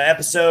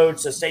episode,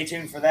 so stay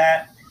tuned for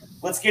that.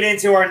 Let's get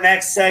into our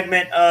next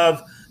segment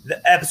of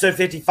the episode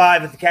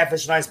 55 of the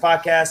Catfish and Ice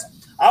podcast.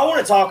 I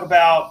want to talk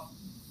about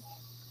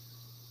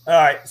 – all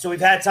right, so we've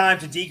had time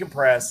to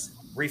decompress,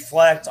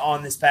 reflect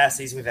on this past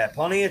season. We've had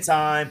plenty of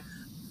time.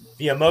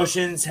 The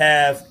emotions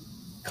have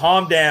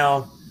calmed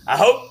down. I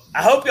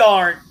hope y'all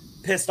aren't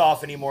pissed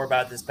off anymore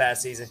about this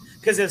past season,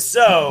 because if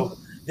so,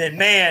 then,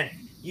 man,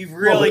 you've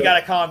really got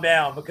to calm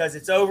down because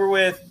it's over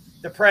with.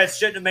 The Preds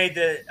shouldn't have made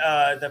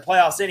the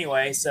playoffs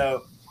anyway,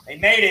 so they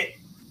made it.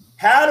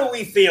 How do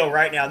we feel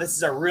right now? This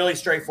is a really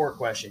straightforward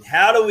question.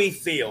 How do we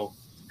feel?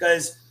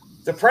 Because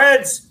the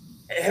Preds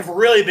have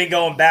really been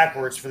going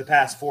backwards for the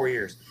past 4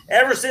 years.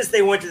 Ever since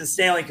they went to the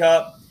Stanley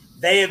Cup,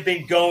 they have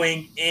been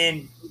going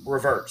in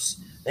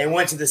reverse. They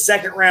went to the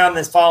second round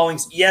this following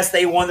 – yes,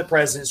 they won the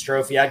President's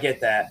Trophy. I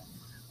get that.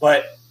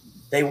 But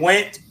they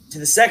went to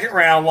the second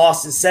round,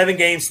 lost in 7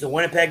 games to the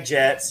Winnipeg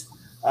Jets.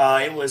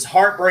 It was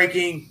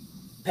heartbreaking.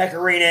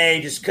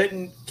 Pecorine just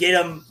couldn't get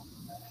them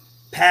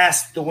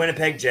past the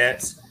Winnipeg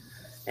Jets.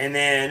 And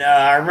then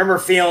I remember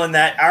feeling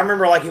that – I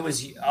remember like it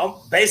was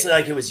basically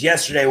like it was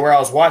yesterday where I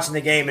was watching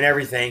the game and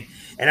everything.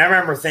 And I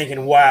remember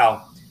thinking,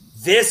 wow,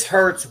 this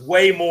hurts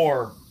way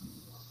more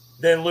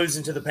than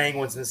losing to the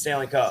Penguins in the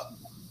Stanley Cup.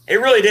 It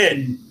really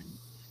did,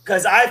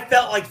 because I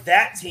felt like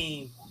that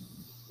team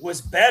was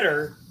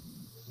better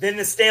than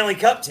the Stanley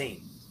Cup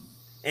team.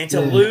 And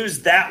to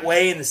lose that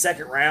way in the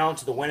second round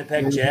to the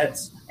Winnipeg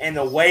Jets and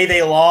the way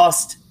they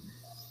lost,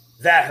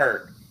 that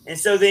hurt. And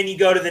so then you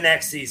go to the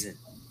next season.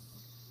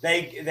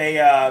 They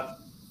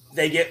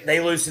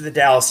lose to the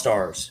Dallas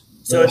Stars.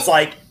 So it's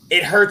like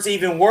it hurts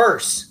even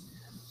worse,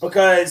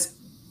 because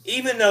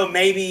even though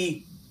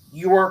maybe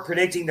you weren't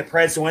predicting the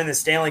Preds to win the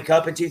Stanley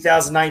Cup in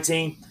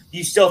 2019,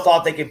 you still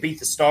thought they could beat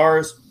the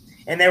Stars,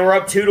 and they were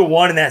up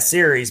 2-1 in that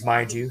series,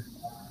 mind you.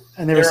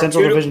 And they were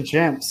Central Division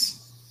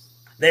champs.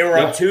 They were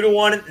up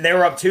 2-1. They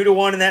were up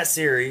 2-1 in that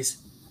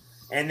series,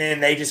 and then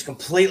they just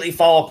completely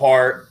fall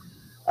apart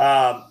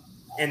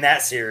in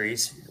that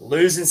series,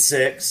 losing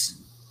 6.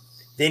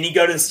 Then you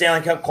go to the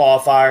Stanley Cup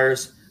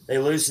qualifiers. They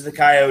lose to the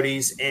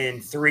Coyotes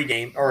in 3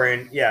 games,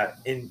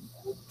 in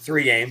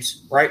 3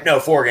 games, right? No,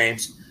 4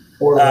 games.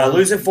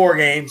 Losing 4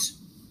 games.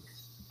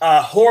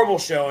 Horrible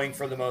showing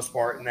for the most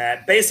part in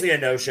that. Basically a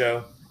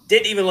no-show.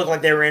 Didn't even look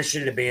like they were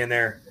interested in being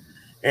there.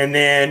 And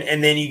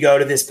then you go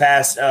to this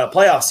past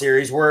playoff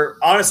series where,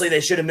 honestly,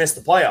 they should have missed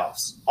the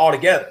playoffs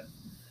altogether.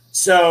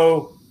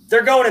 So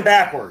they're going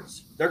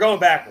backwards.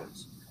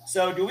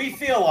 So do we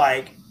feel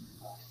like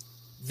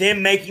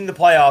them making the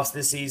playoffs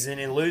this season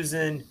and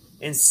losing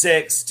in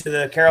 6 to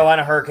the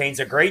Carolina Hurricanes,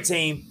 a great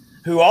team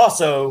who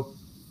also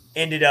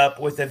ended up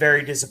with a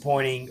very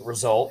disappointing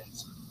result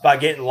by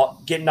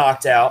getting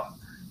knocked out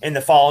in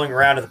the following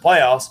round of the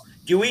playoffs,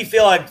 do we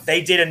feel like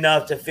they did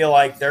enough to feel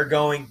like they're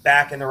going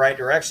back in the right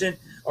direction,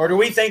 or do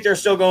we think they're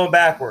still going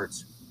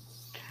backwards?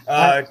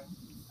 Go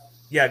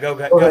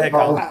ahead,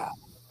 Colin.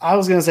 I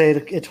was going to say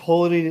it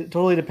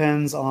totally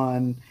depends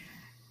on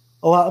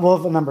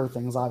a number of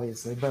things,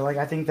 obviously, but like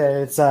I think that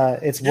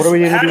it's what are we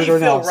going to do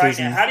during the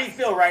offseason? How do you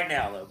feel right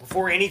now, though?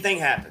 Before anything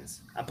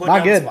happens, I'm putting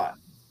you on the spot.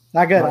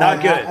 Not good.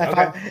 Not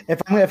good.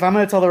 If I'm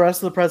going to tell the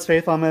rest of the Preds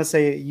faithful, I'm going to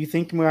say, you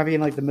think we might be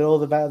in like the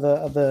middle of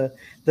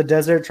the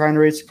desert trying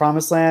to reach the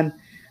promised land?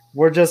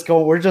 We're just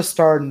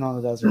starting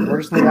on the desert.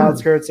 We're just in the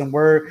outskirts, and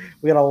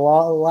we got a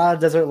lot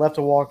of desert left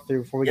to walk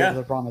through before we get to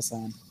the promised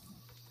land.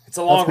 It's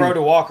a long road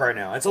to walk right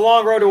now. It's a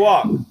long road to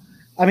walk.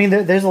 I mean,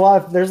 there's a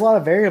lot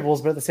of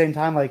variables, but at the same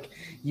time, like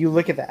you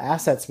look at the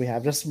assets we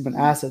have, just from an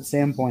asset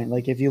standpoint.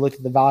 Like if you look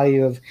at the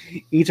value of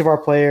each of our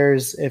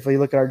players, if we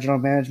look at our general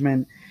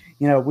management.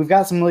 You know, we've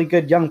got some really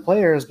good young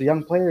players, but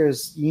young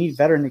players, you need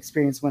veteran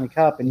experience to win a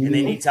cup, and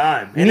they need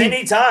time. They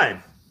need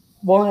time.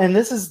 Well, and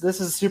this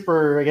is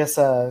super, I guess,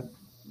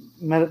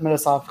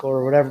 metaphysical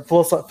or whatever,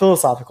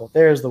 philosophical.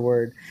 There's the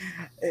word.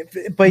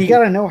 But you got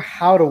to know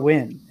how to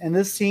win. And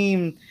this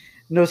team,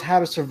 knows how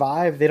to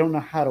survive. They don't know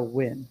how to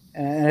win.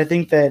 And I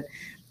think that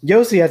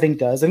Yossi,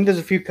 does. I think there's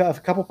a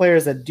couple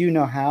players that do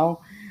know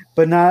how,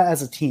 but not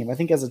as a team. I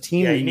think as a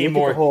team, you need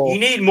more. You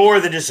need more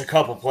than just a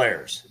couple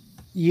players.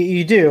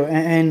 You do,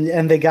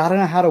 and they got to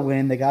know how to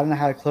win. They got to know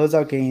how to close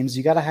out games.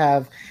 You got to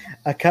have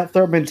a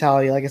cutthroat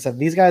mentality. Like I said,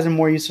 these guys are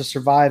more used to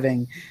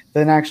surviving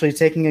than actually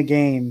taking a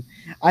game.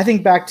 I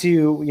think back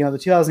to the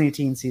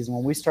 2018 season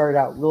when we started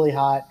out really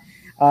hot.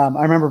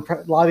 I remember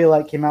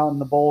Laviolette came out in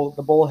the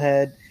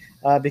bullhead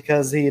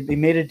because he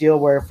made a deal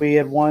where if we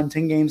had won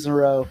 10 games in a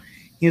row,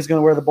 he was going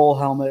to wear the bull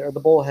helmet or the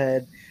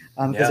bullhead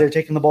because they were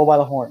taking the bull by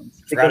the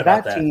horns. Because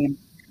that team,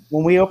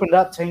 when we opened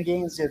up 10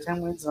 games,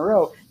 10 wins in a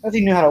row, that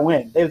team knew how to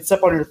win. They would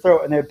step on your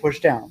throat and they would push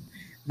down.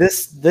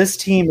 This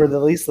team, or at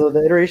least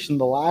the iteration,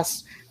 the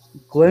last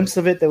glimpse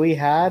of it that we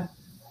had,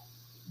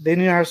 they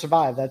knew how to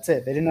survive. That's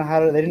it. They didn't know how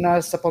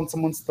to step on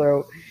someone's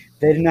throat.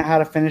 They didn't know how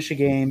to finish a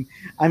game.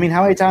 I mean,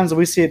 how many times do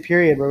we see a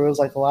period where it was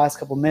like the last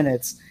couple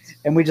minutes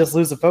and we just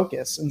lose the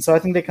focus? And so I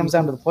think that comes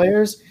down to the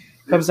players.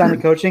 Comes down to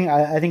coaching.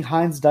 I think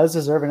Hines does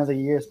deserve another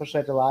year, especially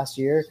after last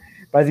year.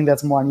 But I think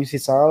that's more on UC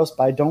Saros.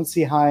 But I don't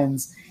see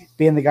Hines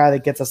being the guy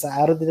that gets us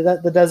out of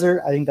the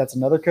desert. I think that's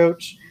another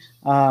coach.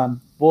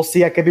 We'll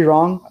see. I could be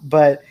wrong,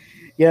 but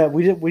yeah,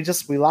 we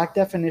lack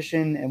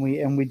definition, and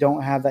we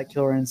don't have that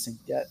killer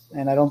instinct yet.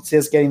 And I don't see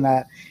us getting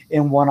that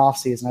in one off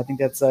season. I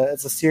think it's a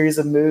series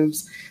of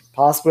moves,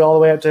 possibly all the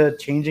way up to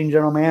changing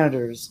general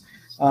managers.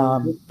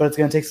 But it's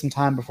going to take some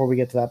time before we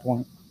get to that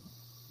point.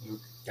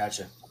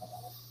 Gotcha.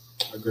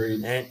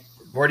 Agreed. And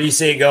where do you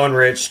see it going,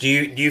 Rich? Do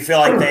you feel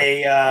like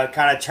they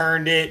kind of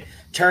turned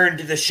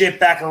the ship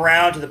back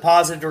around to the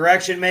positive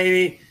direction,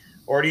 maybe,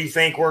 or do you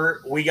think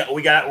we're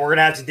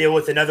gonna have to deal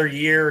with another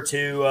year or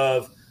two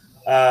of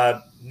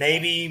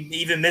maybe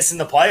even missing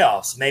the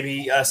playoffs,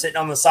 maybe sitting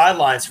on the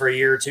sidelines for a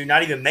year or two,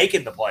 not even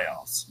making the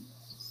playoffs?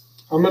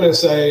 I'm gonna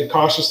say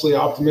cautiously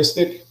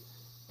optimistic.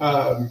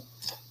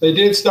 They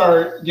did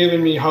start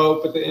giving me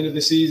hope at the end of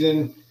the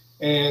season,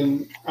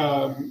 and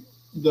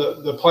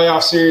the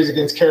playoff series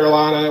against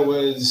Carolina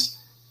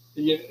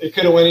it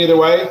could have went either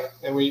way,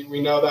 and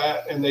we know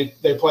that. And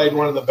they played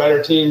one of the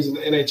better teams in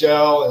the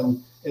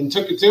NHL and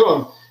took it to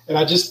them. And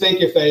I just think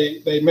if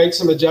they make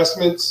some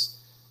adjustments,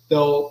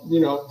 they'll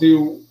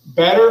do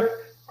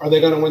better. Are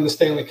they going to win the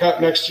Stanley Cup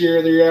next year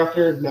or the year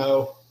after?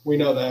 No, we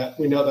know that.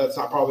 We know that's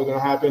not probably going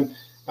to happen.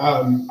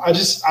 I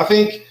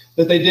think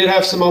that they did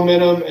have some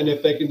momentum, and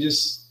if they can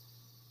just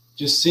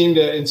seem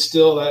to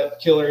instill that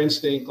killer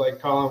instinct like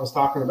Colin was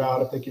talking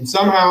about, if they can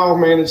somehow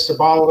manage to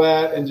bottle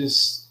that and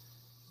just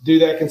do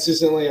that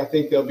consistently, I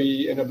think they'll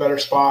be in a better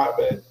spot.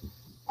 But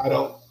I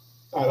don't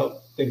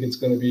think it's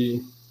going to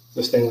be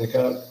the Stanley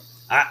Cup.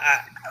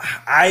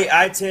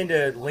 I tend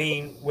to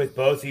lean with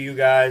both of you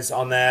guys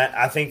on that.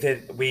 I think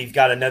that we've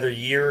got another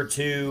year or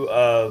two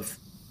of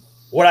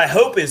what I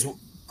hope is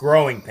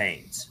growing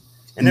pains.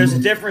 And there's a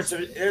difference.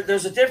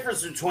 There's a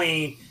difference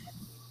between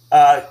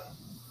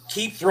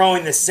keep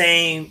throwing the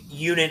same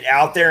unit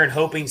out there and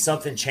hoping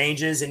something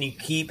changes, and you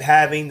keep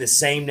having the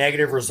same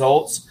negative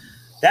results.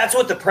 That's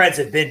what the Preds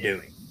have been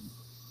doing.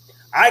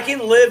 I can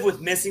live with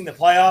missing the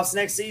playoffs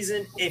next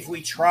season if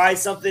we try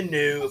something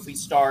new, if we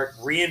start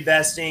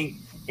reinvesting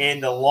in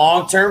the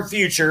long-term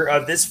future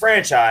of this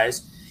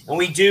franchise, and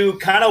we do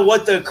kind of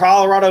what the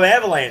Colorado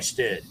Avalanche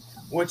did,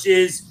 which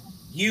is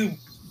you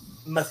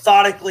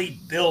methodically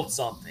build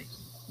something.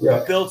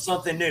 Yeah. Build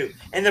something new.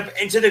 And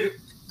to the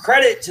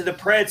credit to the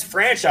Preds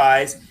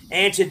franchise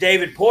and to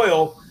David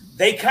Poile,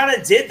 they kind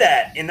of did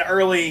that in the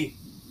early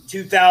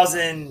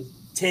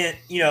 2010,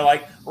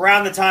 like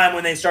around the time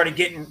when they started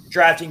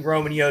drafting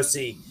Roman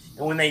Josi,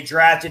 and when they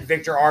drafted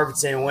Victor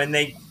Arvidsson, when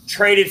they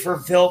traded for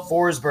Philip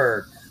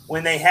Forsberg,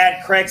 when they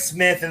had Craig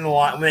Smith in the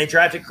line, when they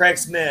drafted Craig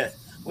Smith,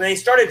 when they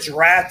started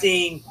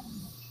drafting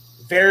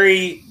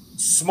very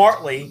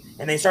smartly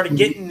and they started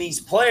getting these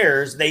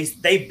players,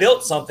 they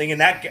built something,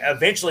 and that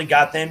eventually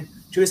got them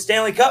to a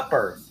Stanley Cup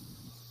berth.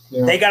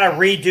 Yeah. They got to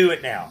redo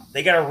it now.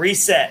 They got to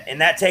reset, and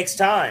that takes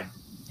time.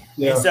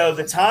 Yeah. And so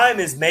the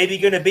time is maybe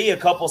going to be a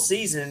couple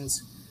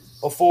seasons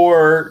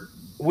before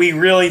we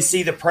really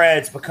see the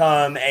Preds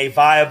become a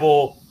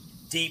viable,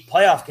 deep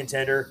playoff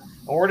contender,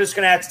 and we're just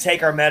going to have to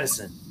take our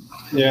medicine.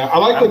 Yeah, I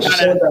like what you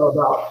said though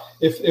about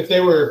if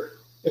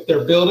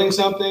they're building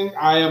something,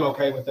 I am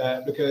okay with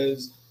that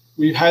because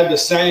we've had the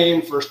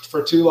same for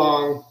too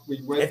long.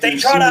 If they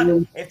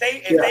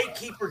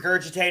keep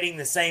regurgitating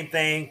the same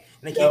thing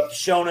and they keep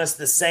showing us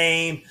the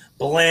same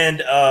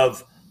blend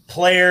of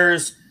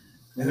players,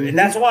 and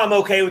that's why I'm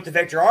okay with the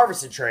Victor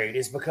Arvidsson trade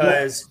is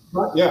because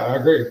I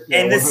agree.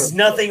 And this is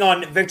nothing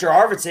on Victor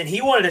Arvidsson.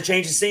 He wanted to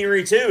change the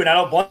scenery too, and I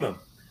don't blame him.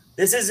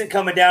 This isn't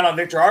coming down on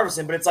Victor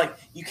Arvidsson, but it's like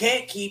you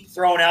can't keep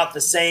throwing out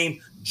the same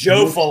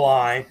Jofa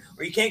line,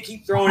 or you can't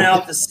keep throwing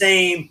out the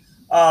same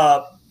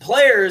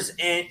players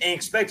and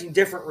expecting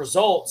different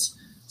results.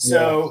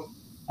 So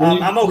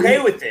I'm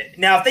okay with it.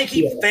 Now, if they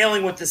keep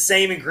failing with the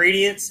same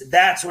ingredients,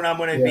 that's when I'm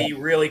going to be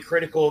really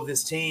critical of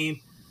this team.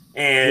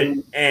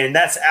 And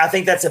I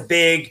think that's a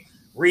big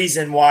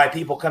reason why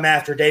people come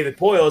after David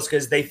Poyle is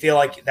because they feel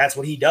like that's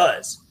what he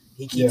does.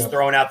 He keeps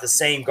throwing out the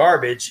same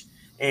garbage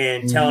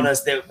and telling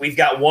us that we've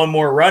got one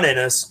more run in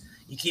us.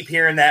 You keep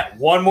hearing that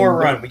one more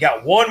run. We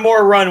got one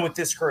more run with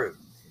this crew.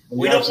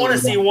 We don't want to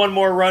see one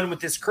more run with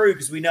this crew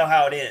because we know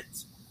how it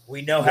ends.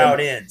 We know how it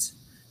ends.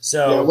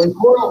 So when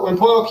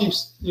Poyle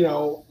keeps,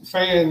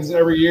 fans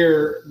every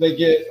year, they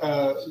get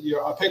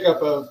a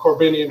pickup of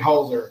Corbinian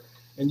Holzer,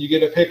 and you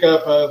get a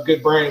pickup of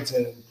Good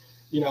Branson,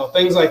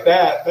 things like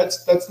that.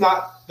 That's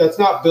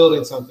not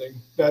building something.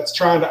 That's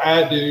trying to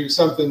add to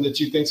something that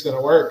you think's going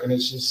to work, and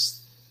it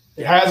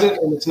hasn't,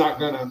 and it's not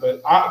gonna.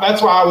 But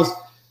that's why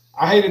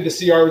I hated to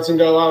see Arvidsson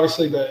go,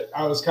 obviously, but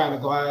I was kind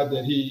of glad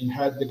that he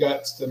had the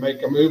guts to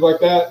make a move like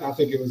that, and I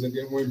think it was a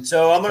good win.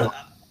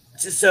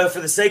 So for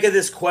the sake of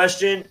this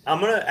question, I'm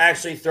going to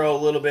actually throw a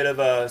little bit of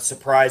a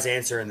surprise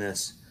answer in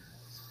this.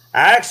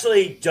 I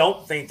actually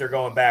don't think they're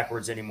going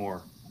backwards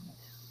anymore.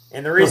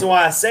 And the reason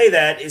why I say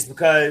that is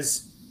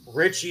because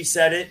Rich, you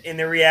said it in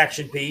the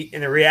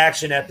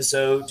reaction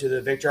episode to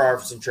the Victor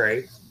Arvidsson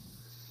trade.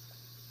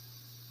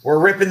 We're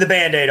ripping the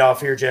Band-Aid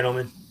off here,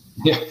 gentlemen.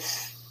 Yeah.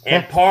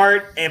 And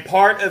part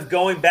of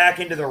going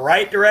back into the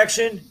right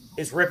direction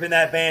is ripping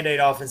that Band-Aid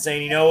off and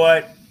saying, you know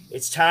what?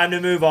 It's time to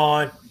move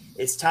on.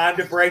 It's time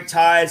to break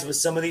ties with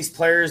some of these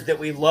players that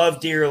we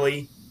love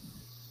dearly,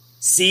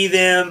 see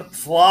them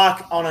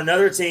flock on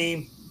another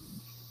team,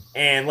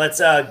 and let's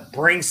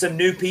bring some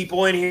new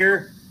people in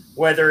here,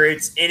 whether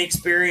it's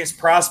inexperienced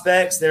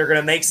prospects that are going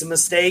to make some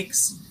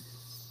mistakes,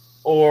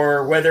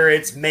 or whether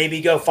it's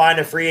maybe go find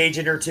a free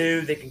agent or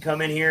two that can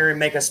come in here and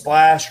make a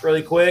splash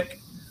really quick.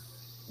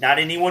 Not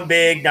anyone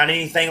big, not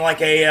anything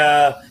like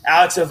a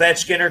Alex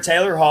Ovechkin or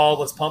Taylor Hall.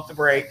 Let's pump the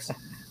brakes.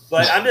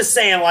 But I'm just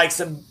saying, like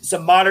some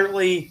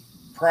moderately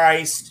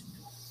priced,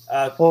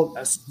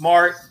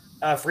 smart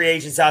free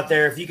agents out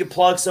there. If you could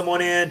plug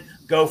someone in,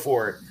 go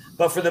for it.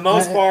 But for the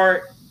most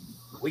part,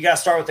 we got to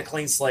start with a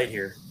clean slate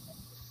here.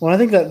 Well, I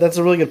think that's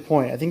a really good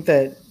point. I think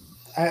that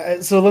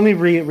so let me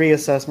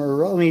reassess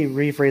let me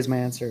rephrase my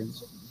answer.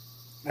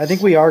 I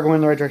think we are going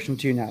in the right direction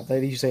too now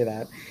that you say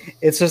that.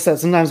 It's just that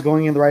sometimes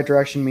going in the right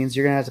direction means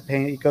you're going to have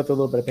to go through a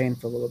little bit of pain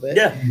for a little bit.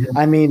 Yeah.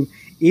 I mean,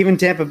 even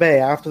Tampa Bay,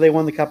 after they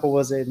won the Cup,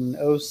 was it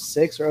in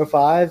 06 or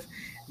 05?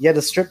 You had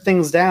to strip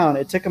things down.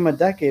 It took them a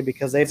decade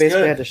because they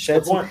basically had to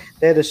shed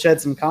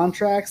some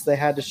contracts. They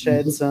had to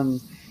shed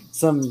some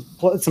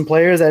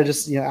players that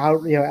just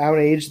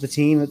outaged the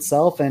team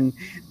itself, and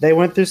they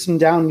went through some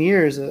down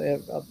years,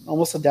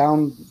 almost a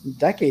down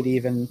decade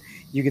even,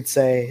 you could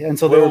say,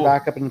 until they were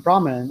back up in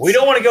prominence. We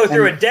don't want to go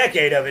through a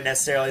decade of it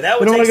necessarily. That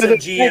would take some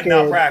GM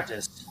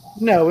malpractice.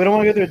 No, we don't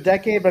want to go through a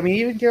decade. But I mean,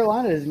 even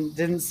Carolina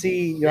didn't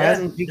see,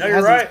 hasn't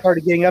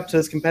started getting up to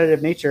this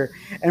competitive nature.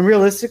 And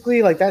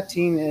realistically, like that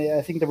team,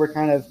 I think that we're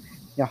kind of,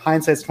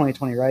 hindsight's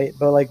 20/20, right?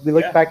 But like we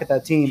look back at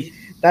that team.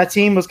 That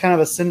team was kind of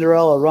a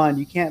Cinderella run.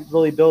 You can't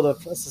really build a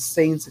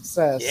sustained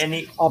success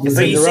off of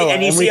Cinderella.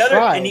 And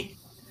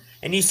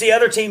you see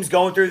other teams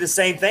going through the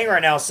same thing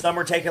right now. Some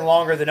are taking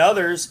longer than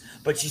others,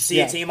 but you see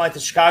a team like the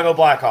Chicago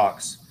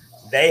Blackhawks.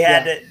 They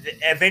had to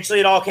 – eventually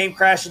it all came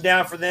crashing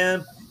down for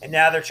them, and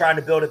now they're trying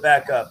to build it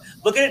back up.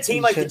 Look at a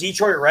team like the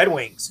Detroit Red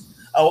Wings,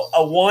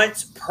 a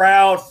once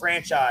proud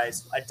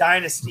franchise, a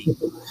dynasty,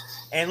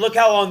 and look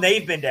how long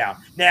they've been down.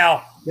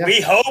 Now,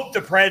 we hope the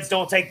Preds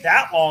don't take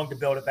that long to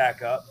build it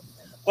back up.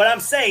 But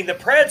I'm saying the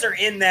Preds are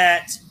in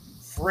that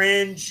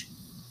fringe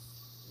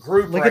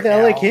group Look at the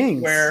LA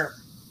Kings. Where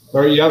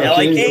LA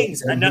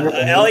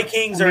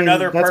Kings are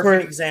another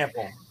perfect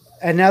example.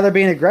 And now they're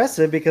being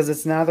aggressive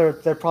because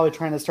they're probably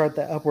trying to start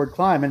the upward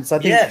climb. And so I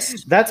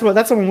think that's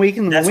when we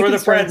can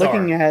start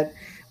looking at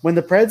when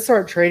the Preds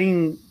start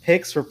trading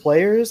picks for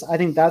players. I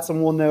think that's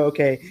when we'll know,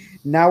 okay,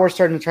 now we're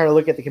starting to try to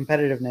look at the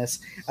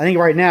competitiveness. I think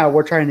right now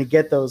we're trying to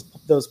get those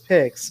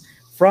picks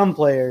from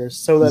players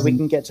so that we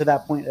can get to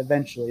that point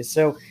eventually.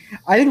 So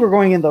I think we're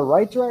going in the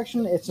right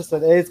direction. It's just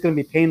that it's going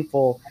to be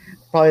painful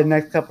probably the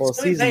next couple of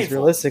seasons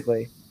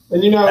realistically.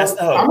 And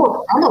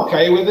I'm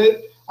okay with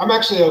it. I'm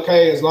actually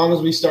okay as long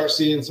as we start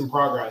seeing some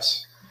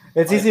progress.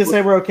 It's easy to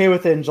say we're okay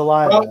with it in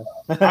July. Well,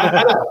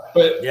 I know,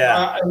 but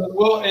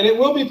and it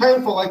will be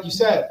painful, like you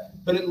said.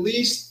 But at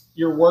least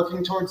you're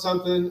working towards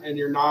something, and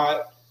you're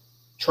not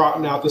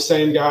trotting out the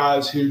same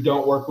guys who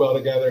don't work well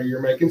together. You're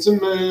making some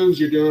moves.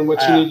 You're doing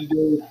what you need to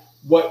do.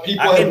 What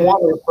people have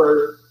wanted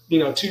for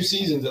 2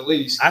 seasons at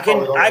least. I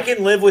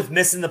can live with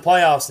missing the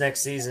playoffs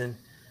next season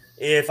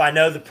if I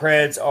know the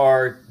Preds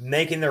are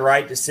making the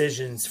right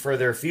decisions for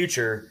their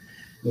future.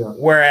 Yeah.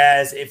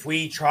 Whereas if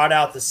we trot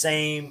out the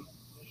same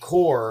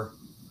core,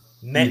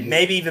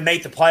 maybe even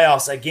make the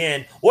playoffs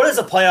again, what does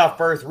a playoff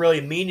berth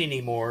really mean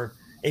anymore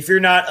if you're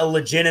not a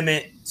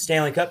legitimate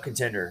Stanley Cup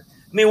contender?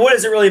 I mean, what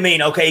does it really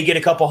mean? Okay, you get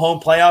a couple home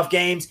playoff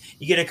games,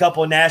 you get a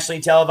couple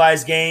nationally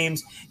televised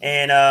games,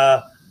 and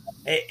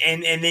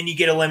then you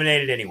get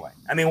eliminated anyway.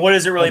 I mean, what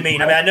does it really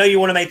mean? I mean, I know you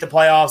want to make the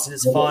playoffs and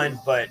it's fun,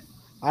 but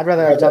I'd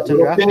rather have a top 10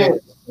 draft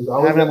pick.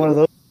 Having one of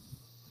those.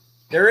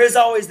 There is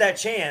always that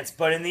chance,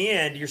 but in the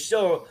end, you're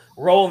still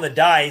rolling the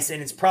dice,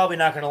 and it's probably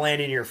not going to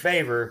land in your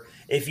favor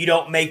if you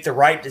don't make the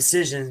right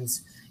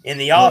decisions in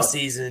the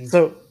offseason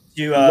to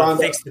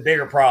fix the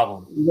bigger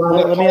problem.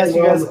 Let me ask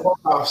you guys the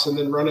playoffs and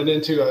then run it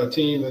into a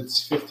team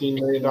that's $15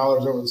 million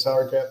over the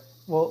salary cap.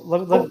 Well,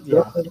 let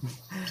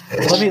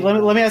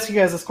me ask you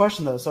guys this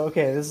question though. So,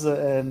 okay, this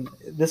is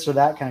this or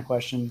that kind of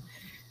question.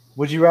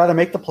 Would you rather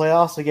make the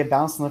playoffs to get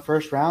bounced in the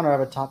first round or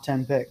have a top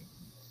 10 pick?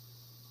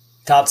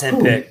 Top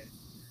 10 pick.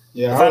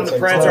 Yeah, if I'm the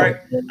Preds, right?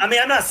 I mean,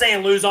 I'm not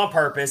saying lose on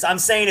purpose. I'm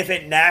saying if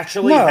it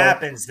naturally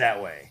happens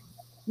that way.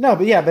 No,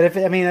 but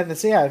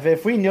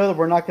if we know that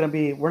we're not going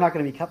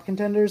to be cup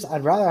contenders,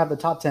 I'd rather have the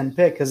top 10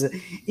 pick because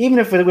even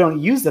if we don't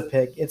use the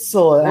pick, it's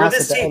still an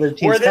asset that other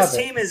teams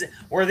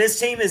where this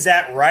team is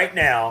at right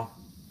now,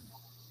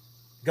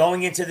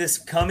 going into this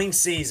coming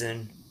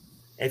season.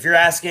 If you're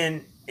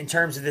asking in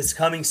terms of this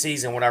coming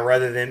season, would I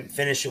rather them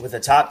finish it with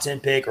a top 10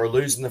 pick or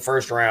lose in the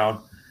first round?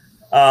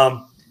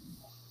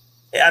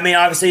 I mean,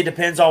 obviously it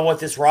depends on what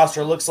this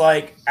roster looks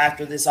like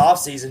after this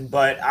offseason,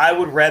 but I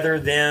would rather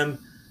them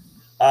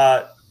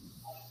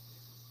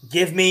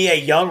give me a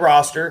young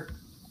roster,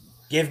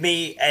 give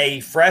me a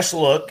fresh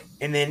look,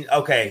 and then,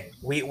 okay,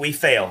 we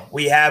fail.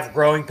 We have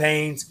growing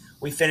pains.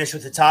 We finish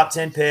with the top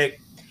 10 pick,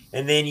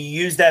 and then you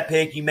use that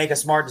pick, you make a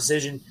smart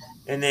decision,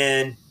 and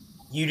then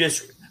you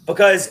just –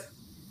 because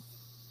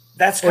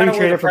that's kind of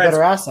where the Preds –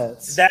 better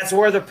assets. That's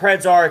where the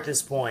Preds are at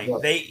this point. Yeah.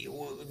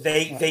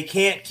 They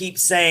can't keep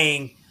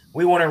saying –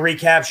 we want to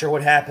recapture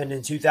what happened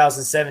in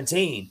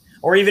 2017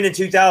 or even in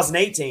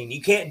 2018. You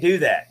can't do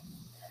that.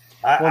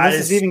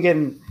 This is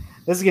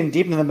getting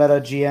deep into the meta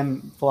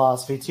GM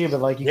philosophy too. But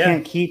like you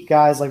can't keep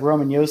guys like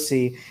Roman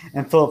Josi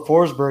and Philip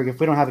Forsberg if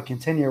we don't have a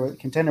contender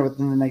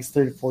within the next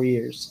 3 to 4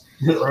 years.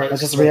 Right.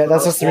 That's just the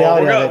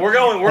reality. We're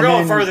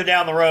going further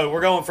down the road.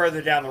 We're going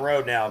further down the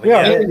road now. But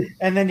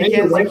and then you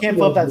can't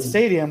fill up that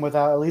stadium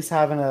without at least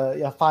having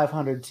a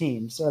 500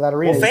 team. So that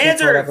arena. Well,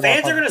 fans are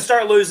going to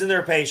start losing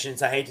their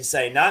patience. I hate to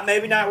say,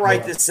 maybe not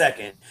right this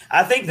second.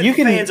 I think the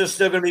fans are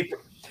still going to be.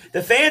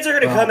 The fans are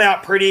going to come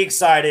out pretty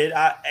excited,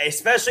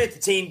 especially if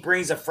the team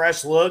brings a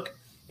fresh look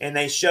and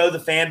they show the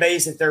fan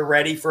base that they're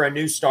ready for a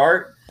new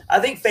start. I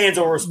think fans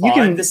will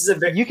respond.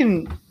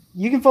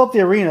 You can fill up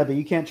the arena, but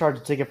you can't charge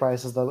the ticket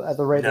prices at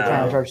the rate they're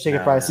trying to charge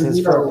ticket prices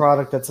for a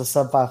product that's a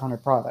sub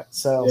 500 product.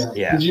 So,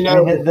 Did you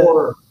know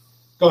before?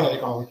 Go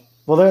ahead, Colin.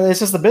 Well, it's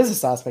just the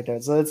business aspect of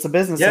it. So it's the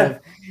business of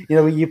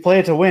you play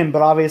it to win,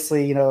 but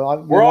obviously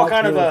we're all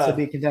kind of to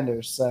be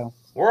contenders. So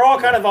we're all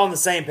kind of on the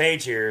same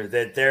page here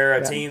that they're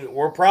a team.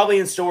 We're probably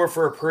in store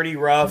for a pretty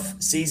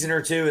rough season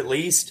or two at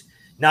least.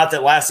 Not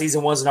that last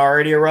season wasn't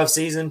already a rough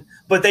season,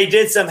 but they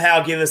did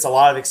somehow give us a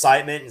lot of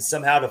excitement and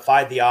somehow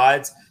defied the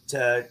odds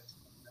to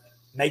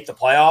make the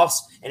playoffs,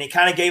 and it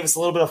kind of gave us a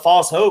little bit of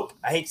false hope.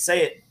 I hate to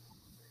say it.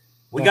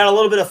 We got a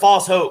little bit of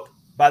false hope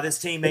by this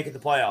team making the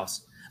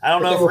playoffs. I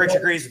don't know if Rich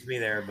agrees with me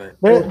there, but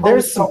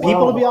there's some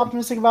people to be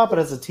optimistic about, but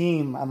as a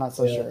team, I'm not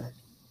so sure.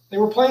 They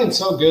were playing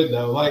so good,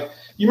 though. Like,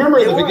 you remember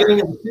at the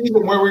beginning of the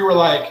season where we were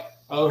like,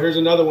 oh, here's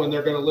another one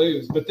they're going to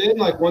lose. But then,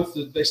 like, once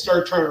they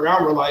started turning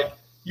around, we're like,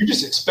 you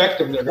just expect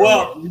them. They're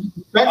going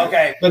to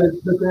okay. But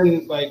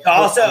then, like.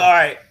 Also, all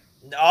right.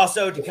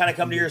 Also, to kind of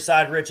come to your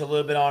side, Rich, a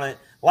little bit on it.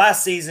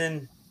 Last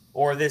season,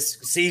 or this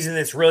season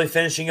that's really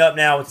finishing up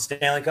now with the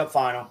Stanley Cup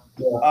Final,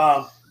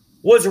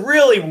 was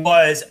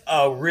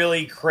a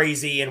really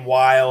crazy and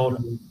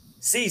wild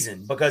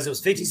season because it was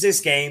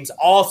 56 games,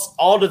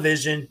 all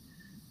division,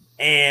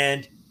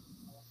 and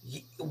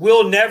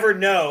we'll never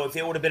know if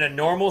it would have been a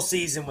normal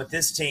season with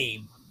this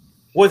team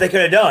what they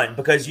could have done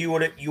because you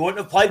wouldn't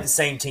have played the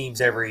same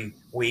teams every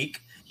week.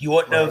 You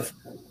wouldn't have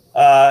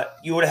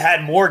you would have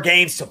had more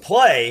games to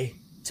play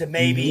to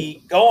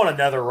maybe go on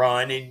another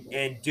run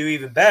and do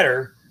even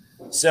better.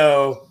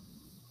 So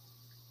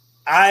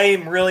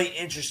I'm really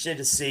interested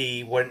to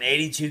see what an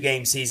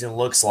 82-game season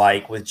looks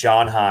like with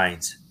John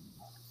Hines.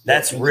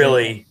 That's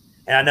really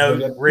 – and I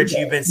know, Rich,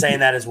 you've been saying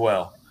that as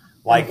well.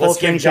 Like, let's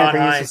give John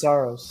Hines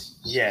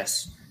 –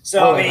 yes.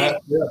 So,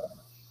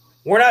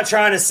 we're not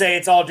trying to say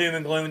it's all doom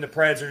and gloom. The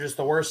Preds are just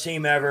the worst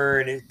team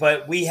ever.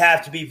 But we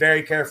have to be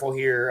very careful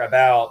here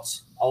about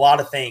a lot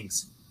of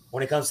things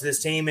when it comes to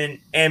this team.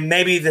 And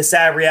maybe the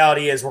sad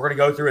reality is we're going to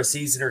go through a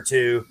season or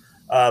two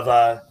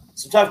of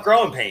some tough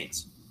growing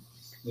pains.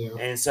 Yeah.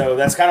 And so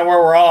that's kind of where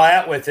we're all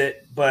at with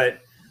it. But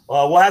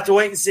we'll have to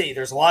wait and see.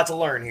 There's a lot to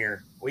learn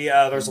here.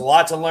 There's a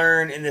lot to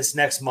learn in this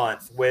next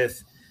month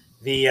with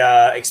the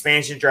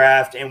expansion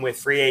draft and with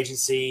free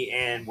agency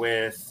and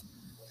with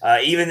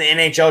even the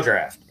NHL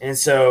draft. And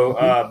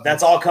so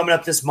that's all coming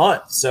up this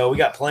month. So we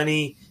got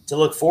plenty to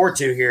look forward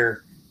to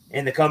here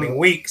in the coming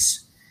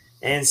weeks.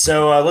 And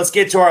so let's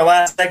get to our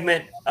last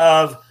segment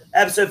of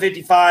episode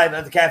 55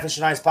 of the Catfish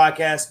and Ice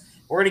podcast.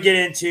 We're going to get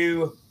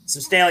into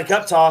some Stanley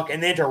Cup talk,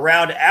 and then to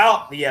round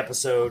out the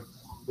episode,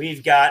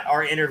 we've got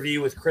our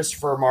interview with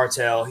Christopher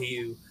Martel,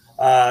 who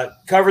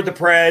covered the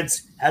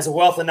Preds, has a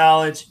wealth of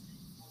knowledge,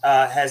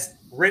 has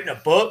written a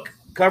book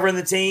covering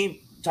the team,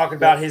 talking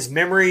about his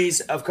memories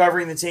of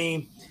covering the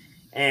team.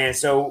 And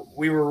so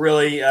we were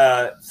really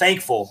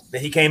thankful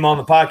that he came on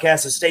the podcast,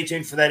 so stay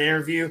tuned for that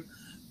interview.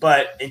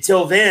 But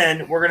until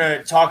then, we're going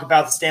to talk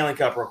about the Stanley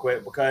Cup real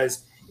quick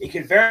because it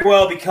could very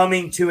well be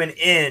coming to an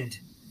end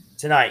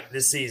tonight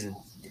this season.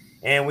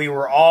 And we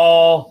were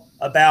all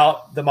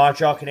about the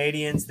Montreal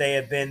Canadiens. They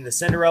have been the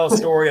Cinderella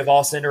story of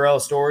all Cinderella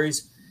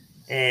stories.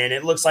 And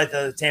it looks like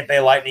the Tampa Bay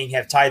Lightning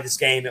have tied this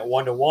game at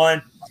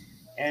 1-1.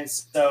 And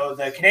so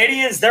the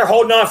Canadiens, they're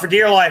holding on for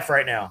dear life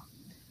right now.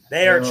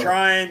 They are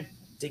trying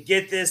to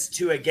get this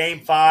to a Game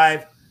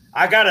 5.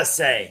 I got to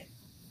say,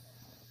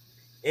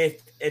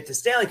 if the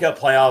Stanley Cup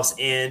playoffs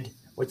end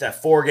with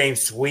that 4-game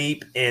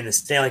sweep in the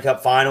Stanley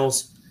Cup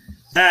Finals,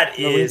 that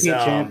is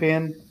repeat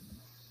champion.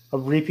 A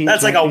repeat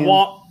that's champion. Like a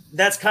womp.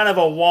 That's kind of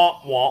a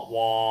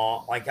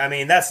womp. Like, I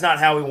mean, that's not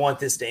how we want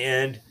this to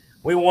end.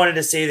 We wanted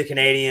to see the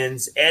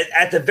Canadiens.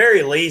 At the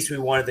very least, we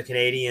wanted the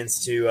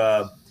Canadiens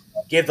to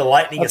give the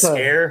Lightning a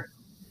scare.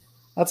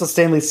 That's a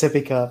Stanley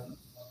Sippy Cup.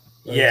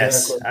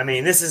 Yes. Exactly. I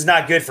mean, this is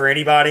not good for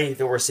anybody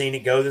that we're seeing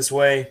it go this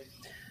way.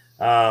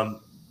 I'm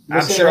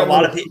sure a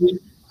lot of people –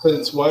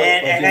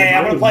 and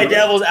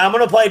I'm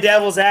going to play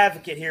devil's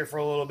advocate here for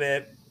a little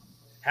bit.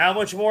 How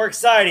much more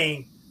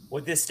exciting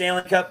would this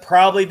Stanley Cup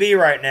probably be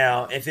right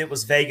now if it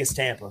was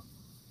Vegas-Tampa?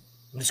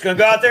 I'm just going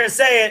to go out there and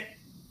say it.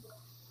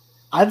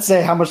 I'd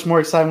say how much more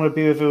exciting would it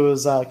be if it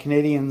was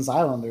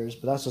Canadiens-Islanders,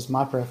 but that's just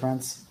my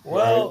preference.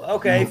 Well,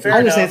 okay,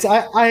 fair enough.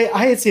 I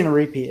hate seeing a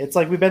repeat. It's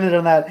like we've been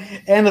in that,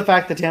 and the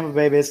fact that Tampa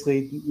Bay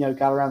basically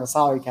got around the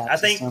salary cap. I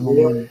think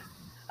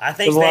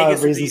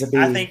Vegas would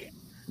be.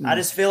 I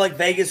just feel like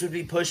Vegas would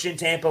be pushing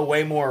Tampa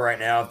way more right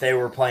now if they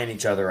were playing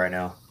each other right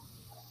now.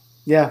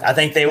 Yeah, I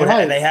think they would.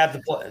 They have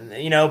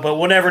the, but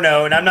we'll never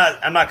know. And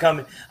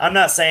I'm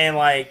not saying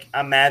like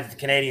I'm mad that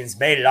the Canadiens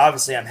made it.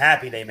 Obviously, I'm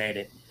happy they made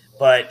it,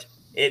 but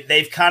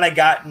they've kind of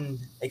gotten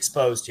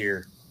exposed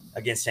here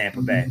against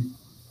Tampa Bay.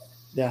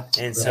 Yeah,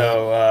 and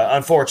so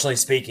unfortunately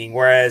speaking,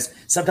 whereas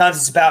sometimes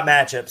it's about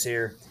matchups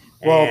here.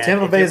 Well,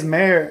 Tampa Bay's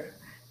mayor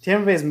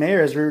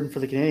is rooting for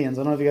the Canadiens. I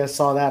don't know if you guys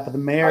saw that, but the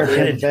mayor of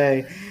Tampa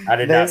Bay. I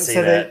did not see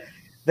that.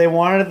 They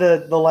wanted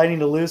the Lightning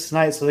to lose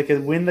tonight so they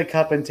could win the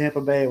Cup in Tampa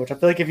Bay, which I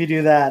feel like if you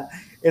do that,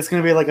 it's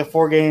going to be like a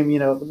 4-game,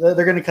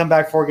 they're going to come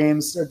back 4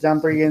 games or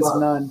down 3 games to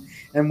none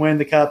and win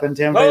the Cup, and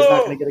Tampa Bay's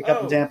not going to get a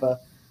Cup in Tampa.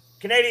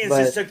 Canadiens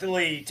just took the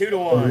lead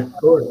 2-1.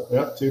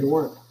 Yep,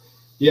 2-1.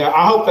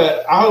 Yeah,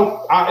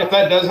 if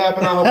that does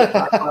happen, I hope it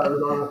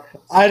backfires on it.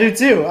 I do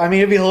too. I mean,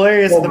 it'd be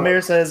hilarious if the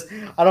mayor says,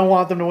 I don't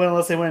want them to win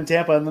unless they win in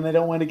Tampa, and then they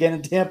don't win again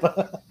in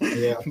Tampa.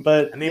 Yeah.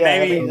 But, I mean,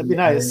 maybe it'd be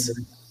nice.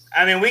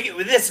 I mean,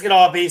 this could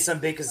all be some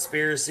big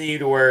conspiracy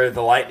to where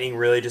the Lightning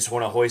really just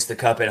want to hoist the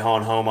cup at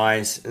home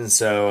ice. And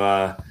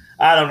so,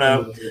 I don't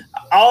know.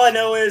 All I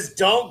know is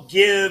don't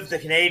give the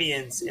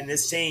Canadiens in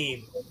this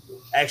team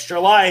extra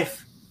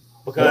life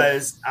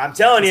because I'm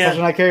telling you.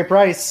 Especially not Carey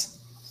Price.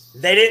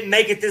 They didn't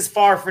make it this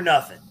far for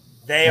nothing.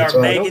 They are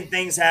making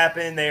things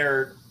happen.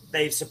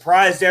 They've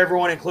surprised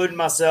everyone, including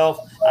myself.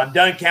 I'm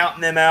done counting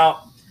them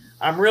out.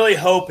 I'm really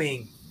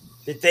hoping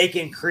that they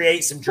can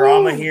create some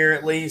drama here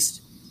at least.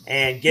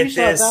 And get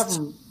this.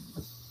 I'm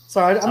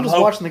just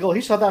watching the goal.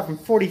 He shot that from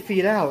 40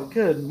 feet out.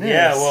 Goodness.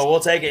 Yeah, well, we'll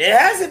take it. It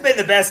hasn't been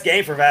the best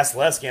game for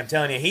Vasilevsky, I'm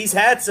telling you. He's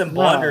had some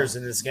blunders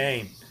in this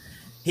game.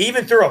 He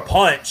even threw a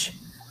punch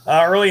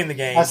early in the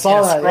game. I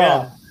saw that,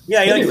 scrum.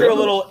 Yeah, he threw a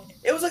little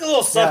 – it was like a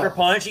little sucker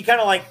punch. He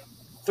kind of like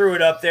threw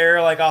it up there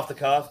like off the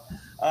cuff.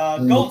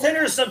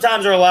 Goaltenders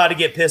sometimes are allowed to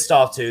get pissed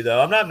off too,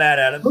 though. I'm not mad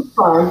at him.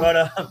 But I'm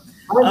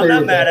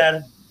not mad at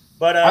him.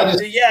 But that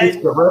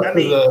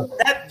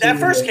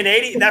first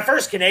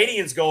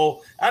Canadiens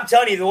goal, I'm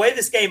telling you, the way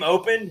this game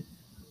opened,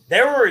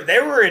 they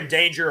were in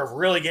danger of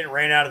really getting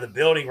ran out of the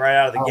building right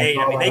out of the gate.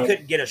 I mean, they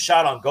couldn't get a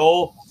shot on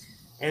goal,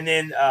 and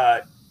then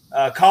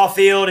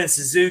Caulfield and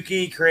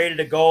Suzuki created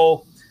a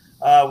goal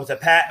with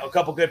a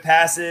couple good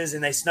passes,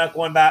 and they snuck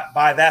one by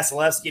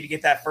Vasilevsky to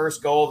get that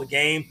first goal of the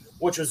game,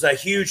 which was a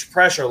huge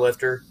pressure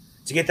lifter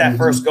to get that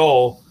first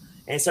goal.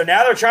 And so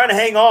now they're trying to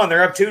hang on.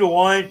 They're up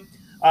 2-1.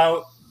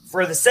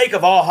 For the sake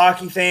of all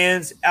hockey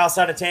fans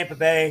outside of Tampa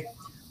Bay,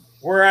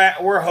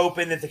 we're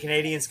hoping that the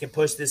Canadiens can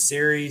push this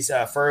series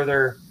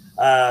further,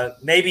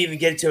 maybe even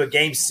get it to a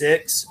Game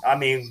 6. I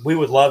mean, we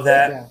would love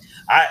that. Yeah.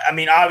 I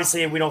mean,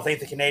 obviously, we don't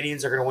think the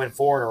Canadiens are going to win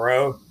 4 in a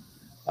row,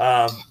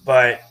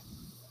 but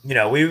we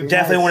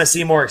definitely want to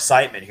see more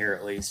excitement here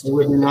at least. It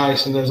would be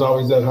nice, and there's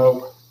always that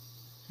hope.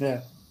 Yeah,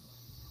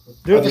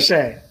 do it for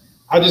Shay.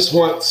 I just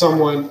want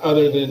someone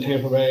other than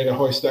Tampa Bay to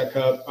hoist that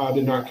cup. I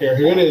do not care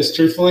who it is,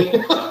 truthfully.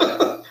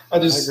 I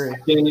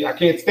agree. I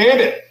can't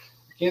stand it.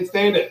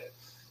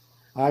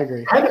 I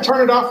agree. I had to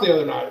turn it off the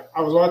other night.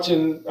 I was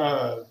watching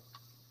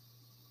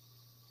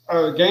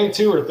game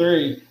 2 or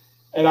 3,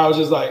 and I was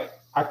just like,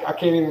 I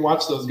can't even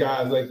watch those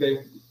guys. Like, they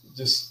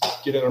just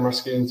get under my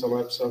skin so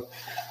much. So,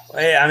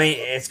 hey, I mean,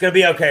 it's going to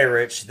be okay,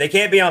 Rich. They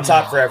can't be on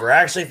top forever.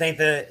 I actually think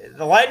that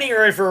the Lightning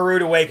are in for a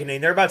rude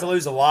awakening. They're about to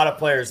lose a lot of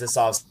players this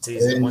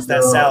offseason once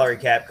that salary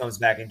cap comes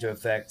back into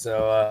effect.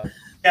 So,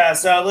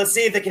 so let's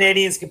see if the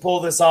Canadiens can pull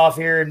this off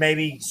here and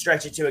maybe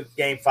stretch it to a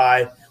Game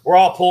 5. We're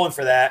all pulling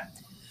for that.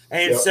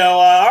 And so,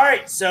 all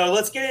right, so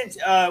let's get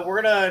into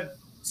we're going to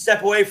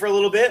step away for a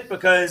little bit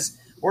because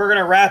we're going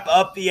to wrap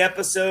up the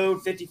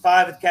episode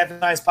 55 of the Catfish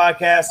and Ice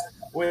podcast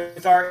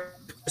with our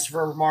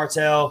Christopher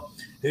Martell,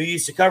 who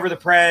used to cover the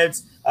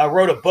Preds,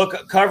 wrote a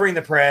book covering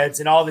the Preds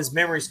and all of his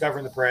memories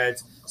covering the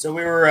Preds. So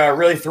we were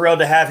really thrilled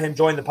to have him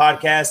join the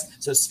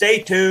podcast. So stay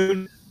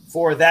tuned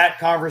for that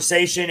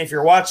conversation. If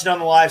you're watching on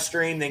the live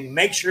stream, then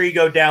make sure you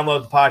go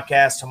download the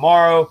podcast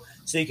tomorrow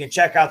so you can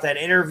check out that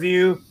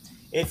interview.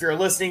 If you're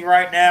listening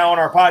right now on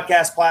our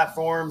podcast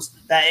platforms,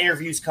 that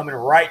interview is coming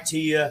right to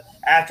you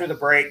after the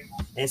break.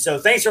 And so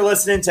thanks for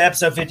listening to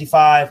episode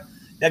 55.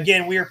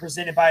 Again, we are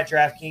presented by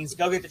DraftKings.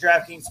 Go get the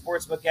DraftKings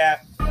Sportsbook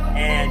app.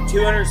 And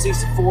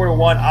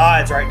 264-1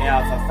 odds right now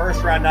if a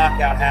first-round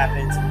knockout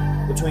happens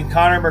between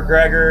Conor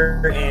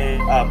McGregor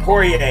and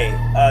Poirier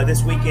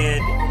this weekend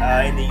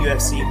in the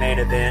UFC main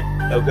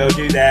event. So go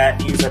do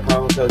that. Use our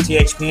promo code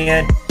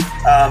THPN.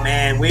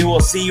 And we will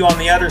see you on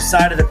the other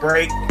side of the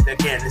break.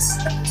 Again, this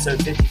is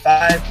episode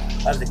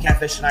 55 of the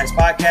Catfish and Ice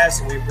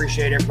podcast, and we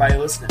appreciate everybody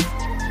listening.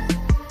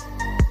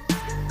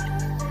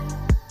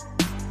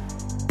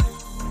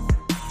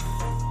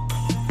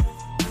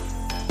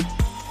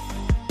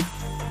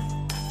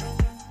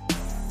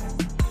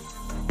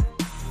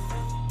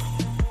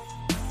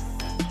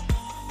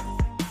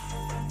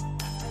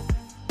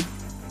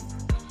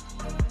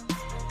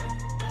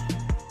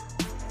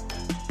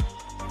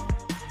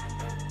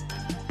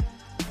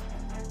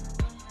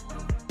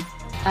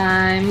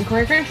 I'm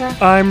Corey Crenshaw.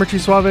 I'm Richie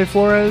Suave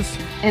Flores.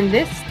 And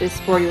this is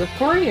Sporty with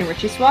Corey and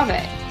Richie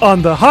Suave.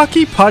 On the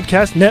Hockey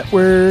Podcast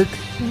Network.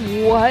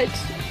 What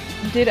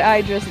did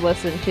I just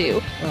listen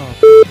to?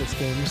 Oh, this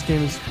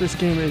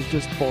game is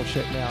just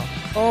bullshit now.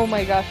 Oh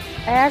my gosh.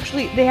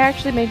 They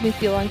actually made me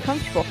feel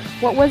uncomfortable.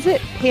 What was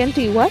it?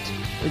 Panty what?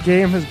 The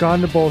game has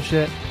gone to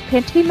bullshit.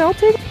 Panty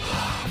melted?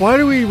 Why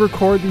do we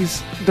record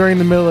these during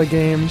the middle of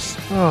games?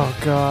 Oh,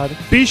 God.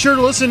 Be sure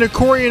to listen to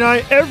Corey and I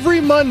every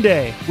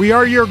Monday. We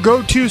are your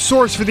go-to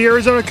source for the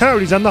Arizona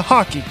Coyotes on the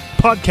Hockey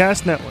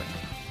Podcast Network.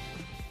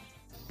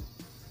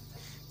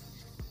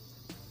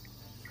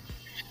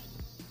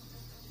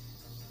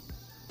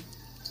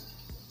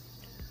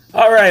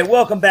 All right,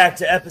 welcome back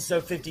to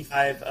episode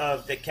 55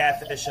 of the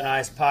Catfish and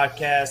Ice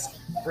podcast,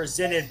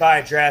 presented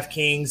by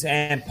DraftKings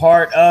and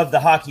part of the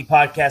Hockey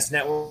Podcast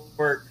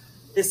Network.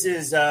 This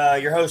is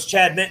your host,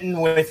 Chad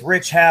Minton, with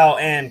Rich Howe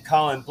and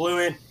Colin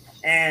Bluen.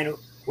 And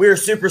we're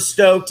super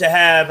stoked to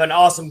have an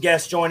awesome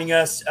guest joining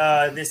us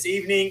this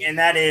evening, and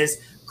that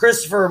is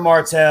Christopher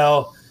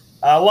Martell.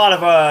 A lot of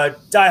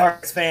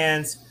diehard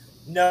fans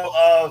know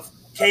of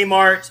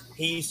Kmart.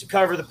 He used to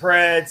cover the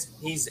Preds.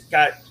 He's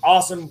got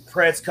awesome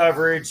Preds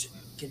coverage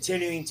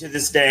continuing to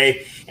this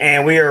day,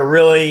 and we are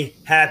really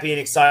happy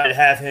and excited to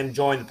have him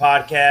join the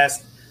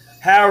podcast.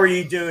 How are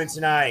you doing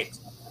tonight?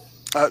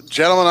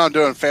 Gentlemen, I'm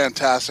doing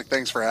fantastic.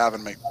 Thanks for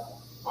having me.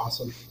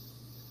 Awesome.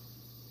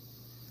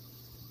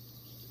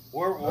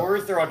 We're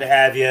thrilled to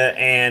have you,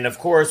 and of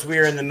course,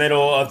 we're in the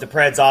middle of the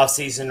Preds off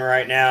season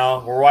right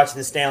now. We're watching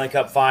the Stanley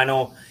Cup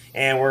final,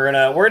 and we're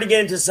gonna get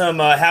into some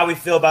how we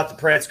feel about the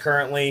Preds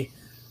currently.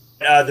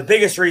 The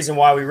biggest reason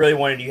why we really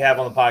wanted you to have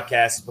on the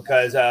podcast is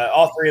because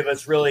all three of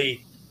us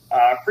really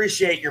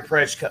appreciate your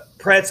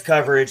Preds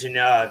coverage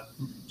and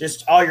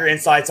just all your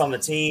insights on the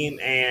team,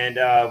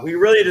 and we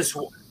really just.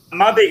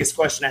 My biggest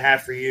question I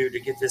have for you to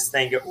get this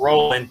thing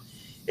rolling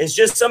is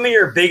just some of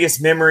your biggest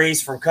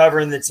memories from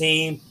covering the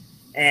team,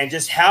 and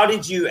just how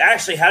did you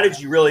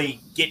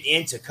really get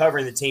into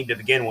covering the team to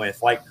begin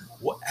with? Like,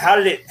 how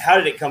did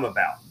it come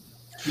about?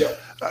 Yeah,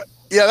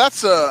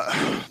 that's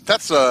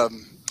a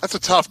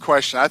tough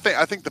question. I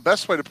think the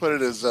best way to put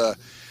it is,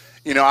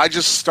 I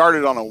just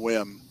started on a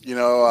whim.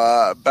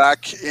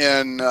 Back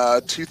in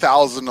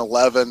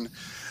 2011.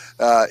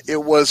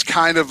 It was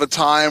kind of a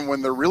time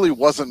when there really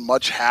wasn't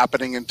much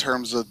happening in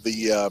terms of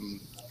the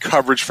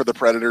coverage for the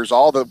Predators.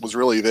 All that was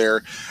really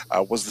there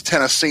was the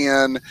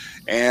Tennessean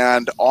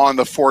and on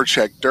the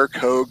forecheck. Dirk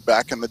Hogue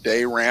back in the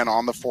day ran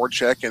on the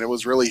forecheck, and it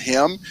was really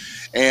him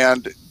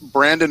and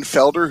Brandon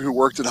Felder, who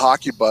worked at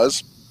Hockey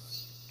Buzz,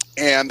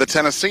 and the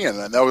Tennessean.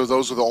 And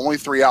those were the only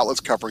three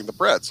outlets covering the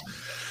Preds.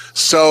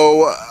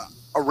 So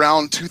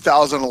around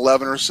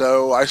 2011 or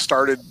so, I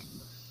started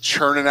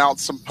churning out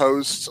some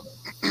posts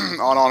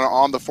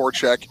on the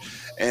forecheck,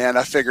 and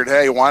I figured,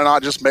 hey, why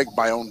not just make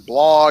my own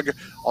blog?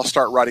 I'll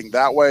start writing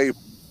that way.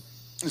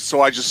 So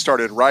I just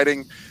started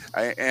writing,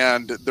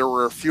 and there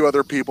were a few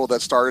other people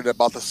that started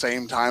about the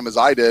same time as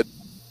I did.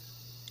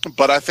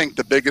 But I think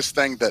the biggest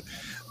thing that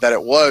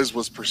it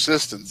was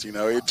persistence.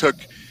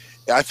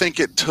 I think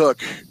it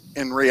took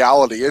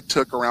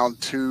around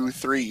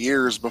 2-3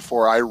 years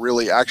before I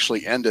really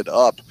actually ended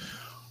up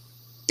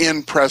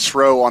in press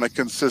row on a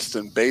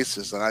consistent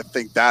basis. And I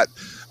think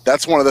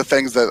that's one of the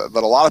things that a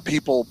lot of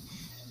people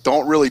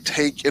don't really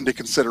take into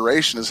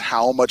consideration is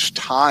how much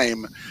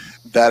time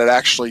that it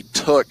actually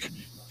took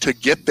to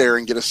get there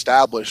and get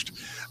established.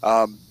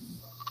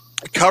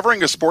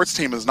 Covering a sports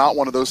team is not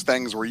one of those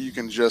things where you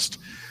can just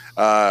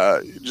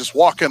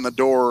walk in the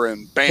door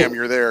and bam,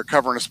 you're there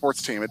covering a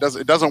sports team. It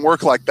doesn't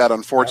work like that,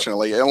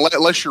 unfortunately.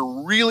 Unless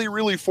you're really,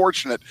 really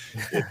fortunate,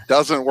 it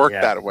doesn't work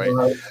that way.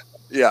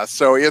 Yeah.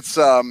 So it's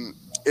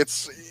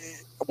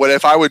what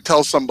if I would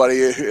tell somebody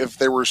if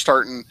they were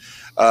starting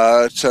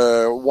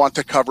to want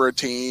to cover a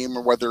team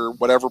or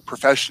whatever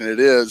profession it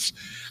is,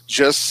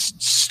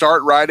 just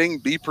start writing,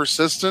 be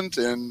persistent,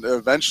 and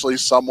eventually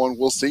someone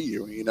will see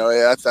you. You know,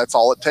 that's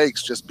all it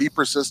takes. Just be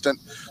persistent,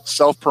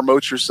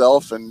 self-promote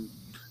yourself, and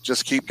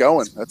just keep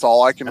going. That's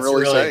all I can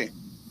really say.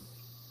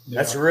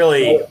 That's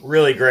really,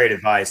 really great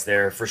advice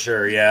there for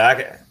sure.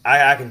 Yeah,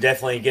 I can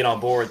definitely get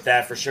on board with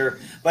that for sure.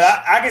 But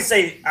I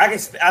think I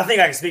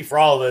can speak for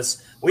all of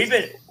us. We've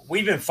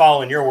been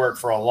following your work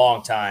for a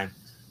long time.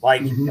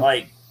 Like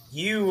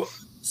you,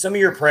 some of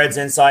your Preds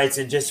insights,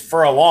 and just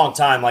for a long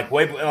time, like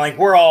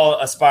we're all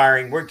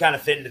aspiring. We're kind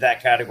of fit into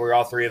that category.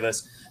 All three of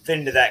us fit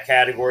into that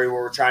category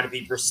where we're trying to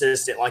be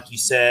persistent, like you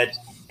said,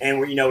 and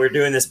we're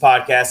doing this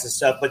podcast and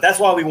stuff. But that's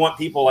why we want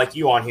people like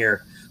you on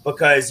here,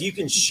 because you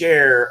can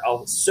share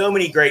so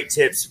many great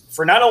tips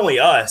for not only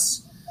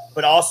us,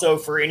 but also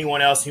for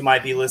anyone else who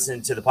might be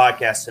listening to the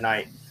podcast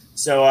tonight.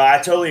 So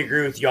I totally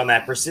agree with you on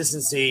that.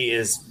 Persistency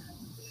is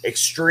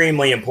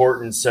extremely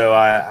important. So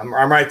I'm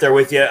right there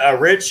with you.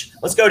 Rich,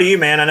 let's go to you,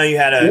 man. I know you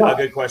had a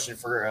good question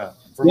for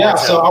Martel.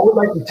 So I would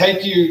like to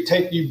take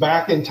you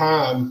back in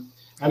time,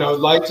 and I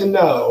would like to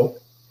know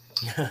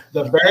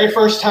the very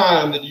first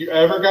time that you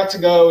ever got to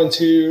go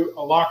into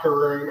a locker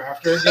room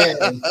after a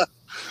game.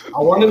 I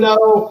want to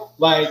know,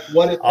 like,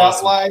 what it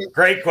felt like.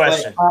 Great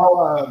question.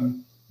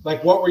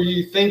 Like, how, what were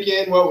you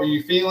thinking? What were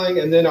you feeling?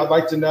 And then I'd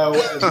like to know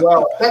as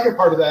well, second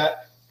part of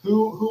that,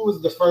 who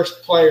was the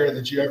first player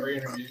that you ever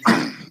interviewed?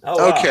 Oh,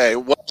 wow. Okay.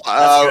 Well,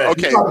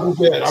 okay.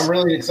 Good. I'm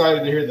really excited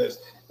to hear this.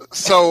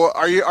 So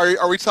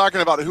are we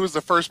talking about who was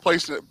the first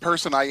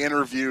person I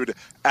interviewed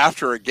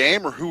after a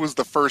game, or who was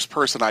the first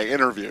person I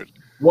interviewed?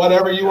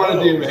 Whatever you want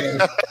to do,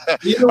 man.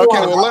 Either one.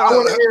 Well, I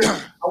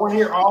want to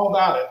hear all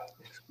about it.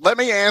 Let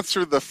me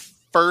answer the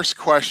first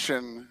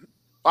question.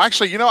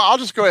 Actually, I'll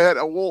just go ahead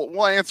and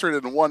we'll answer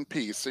it in one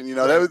piece. And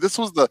this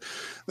was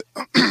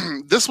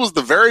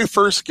the very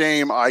first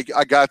game I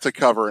got to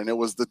cover, and it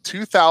was the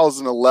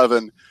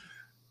 2011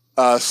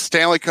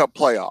 Stanley Cup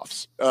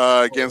playoffs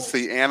against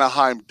the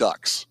Anaheim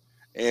Ducks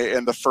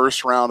in the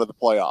first round of the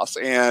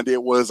playoffs. And I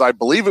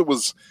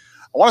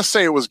want to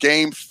say it was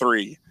game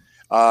 3.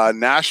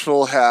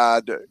 Nashville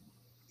had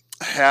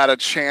a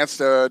chance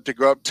to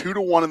go up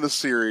 2-1 in the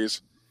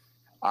series,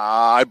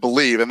 I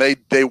believe, and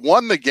they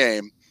won the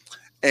game.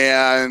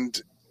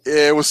 And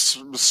it was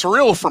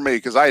surreal for me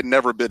because I had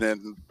never been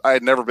in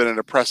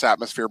a press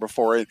atmosphere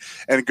before,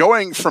 and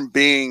going from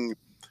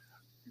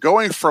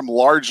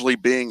largely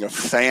being a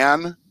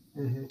fan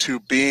to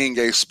being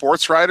a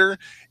sports writer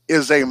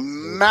is a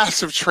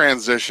massive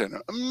transition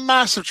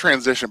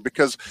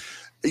because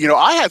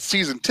I had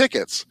season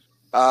tickets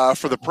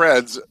for the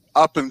Preds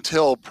up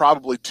until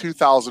probably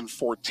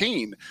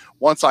 2014.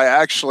 Once I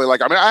actually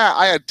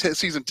I had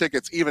season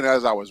tickets even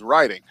as I was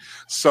writing.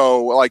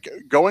 So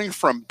going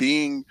from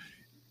being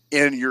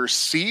in your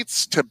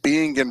seats to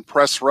being in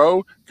press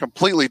row,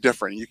 completely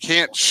different. You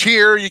can't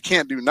cheer, you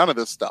can't do none of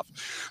this stuff.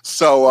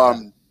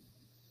 So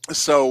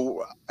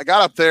so I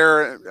got up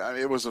there.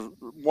 It was a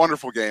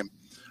wonderful game.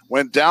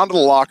 Went down to the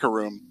locker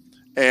room,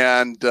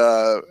 and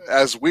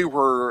as we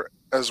were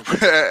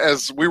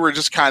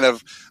just kind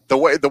of the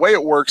way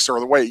it works, or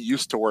the way it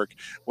used to work,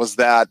 was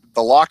that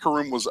the locker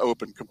room was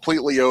open,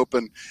 completely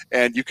open,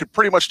 and you could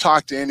pretty much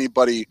talk to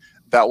anybody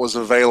that was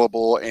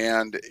available,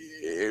 and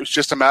it was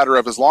just a matter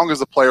of, as long as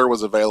the player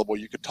was available,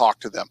 you could talk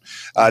to them.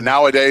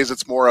 Nowadays,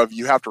 it's more of,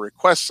 you have to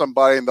request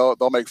somebody, and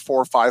they'll make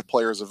 4 or 5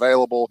 players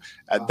available,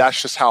 and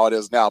that's just how it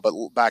is now. But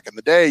back in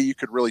the day, you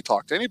could really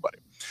talk to anybody.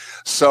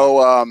 So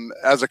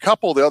as a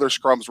couple of the other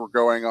scrums were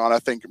going on, I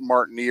think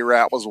Martin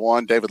Erat was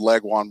one, David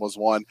Legwan was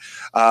one.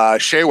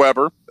 Shea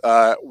Weber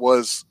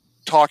was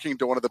talking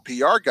to one of the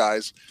PR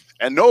guys,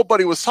 and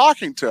nobody was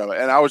talking to him.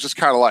 And I was just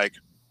kind of like,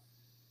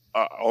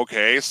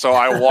 okay. So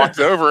I walked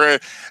over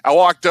and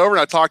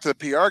I talked to the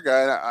PR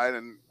guy,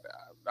 and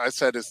I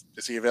said, is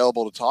he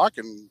available to talk?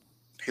 And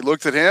he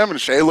looked at him,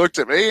 and Shea looked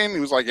at me, and he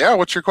was like, yeah,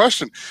 what's your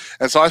question?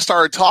 And so I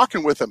started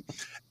talking with him.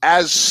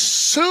 As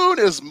soon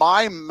as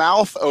my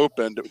mouth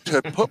opened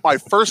to put my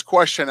first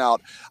question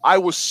out, I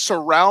was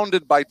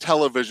surrounded by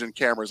television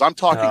cameras. I'm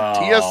talking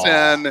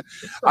TSN,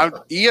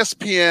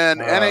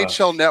 ESPN,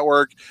 NHL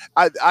Network.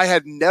 I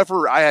had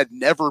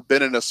never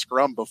been in a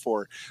scrum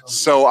before.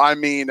 So,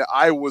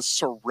 I was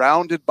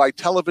surrounded by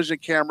television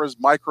cameras,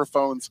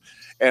 microphones,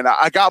 and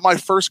I got my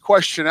first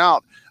question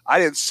out. I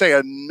didn't say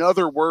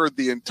another word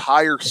the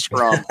entire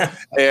scrum.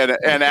 and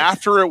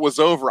after it was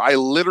over, I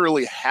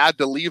literally had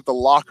to leave the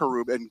locker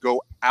room and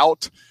go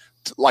out,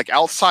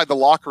 outside the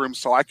locker room,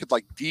 so I could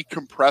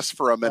decompress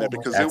for a minute,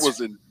 because it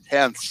was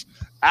intense,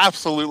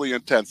 absolutely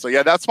intense. So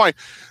yeah, that's my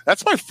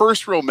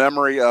first real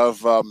memory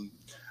of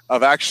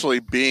actually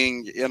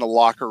being in a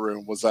locker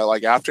room, was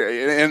that after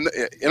in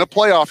a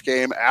playoff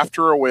game,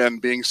 after a win,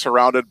 being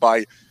surrounded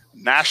by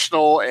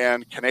national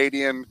and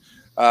Canadian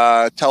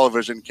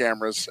television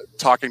cameras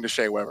talking to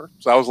Shea Weber.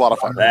 So that was a lot of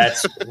fun.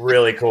 That's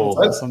really cool.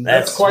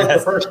 That's quite the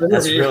first interview.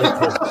 That's really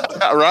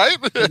cool. Right?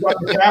 He's like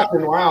the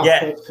captain. Wow.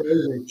 Yeah. That's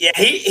crazy. Yeah,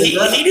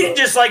 he didn't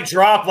just like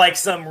drop like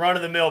some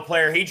run-of-the-mill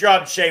player. He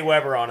dropped Shea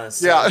Weber on us.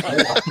 So, yeah.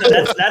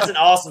 That's an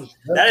awesome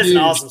 – that is an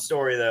awesome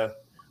story, though.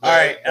 All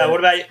right. What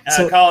about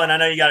Colin? I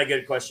know you got a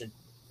good question.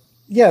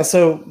 Yeah,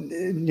 so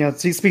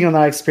speaking on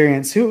that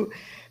experience, who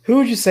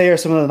would you say are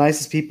some of the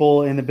nicest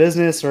people in the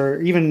business,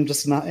 or even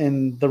just not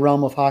in the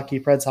realm of hockey,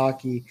 Preds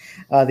hockey,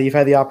 that you've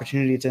had the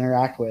opportunity to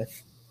interact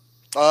with?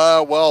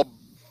 Well,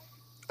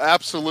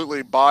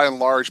 absolutely. By and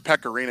large,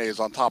 Pecorine is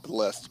on top of the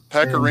list.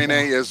 Pecorine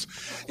is,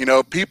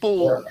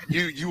 people.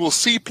 You will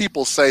see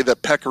people say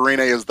that Pecorine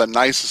is the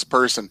nicest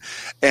person,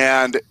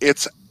 and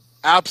it's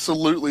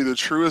absolutely the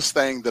truest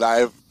thing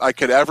that I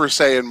could ever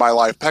say in my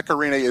life.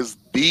 Pecorine is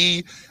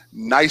the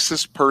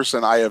nicest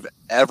person I have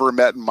ever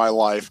met in my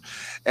life.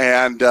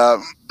 And,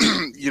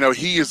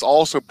 he is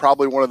also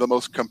probably one of the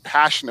most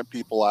compassionate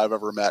people I've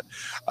ever met.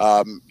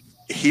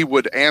 He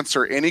would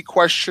answer any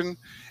question,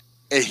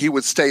 and he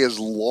would stay as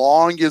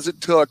long as it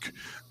took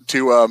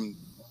to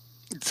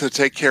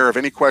take care of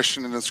any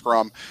question in the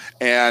scrum.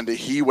 And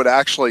he would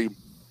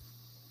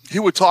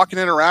talk and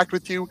interact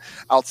with you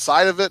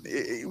outside of it.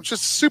 He was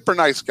just a super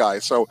nice guy.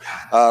 So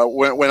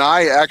when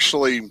I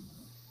actually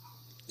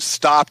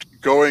stopped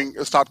covering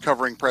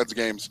Preds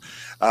games,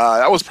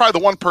 that was probably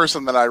the one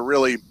person that I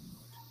really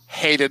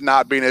hated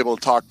not being able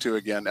to talk to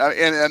again.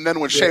 And then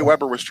when Shea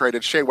Weber was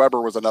traded, Shea Weber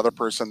was another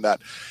person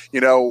that,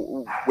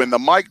 when the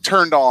mic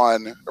turned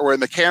on or when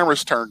the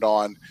cameras turned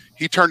on,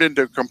 he turned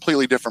into a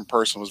completely different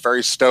person. Was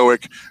very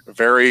stoic,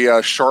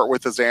 very short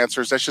with his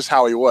answers. That's just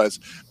how he was.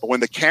 But when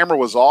the camera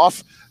was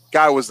off,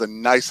 guy was the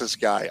nicest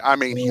guy. I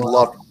mean, he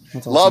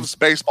loves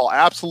baseball,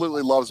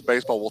 absolutely loves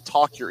baseball. Will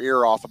talk your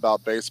ear off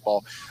about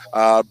baseball.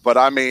 But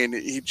I mean,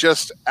 he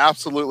just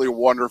absolutely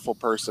wonderful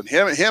person.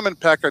 Him and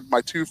Peck are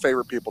my two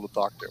favorite people to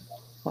talk to.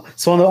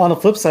 So on the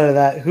flip side of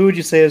that, who would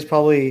you say is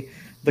probably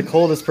the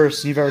coldest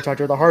person you've ever talked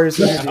to, or the hardest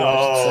interview?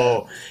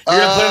 Oh, you're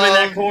gonna put him in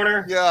that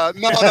corner? Yeah,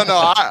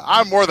 no.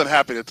 I'm more than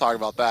happy to talk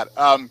about that.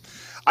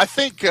 I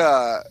think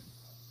the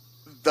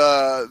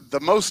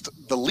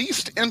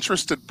least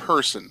interested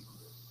person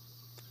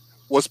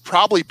was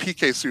probably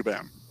PK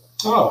Subban.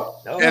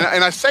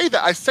 And I say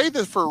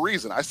that for a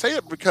reason. I say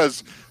it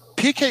because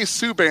PK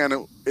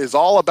Subban is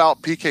all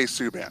about PK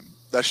Subban.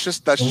 That's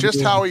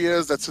just how he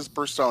is. That's his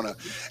persona.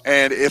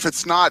 And if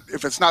it's not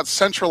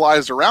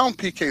centralized around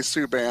PK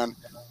Subban,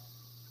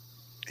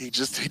 he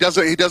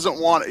doesn't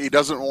want it.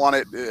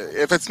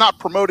 If it's not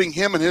promoting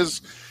him and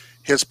his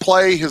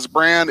play, his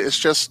brand, it's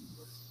just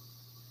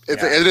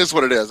it is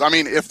what it is. I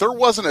mean, if there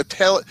wasn't a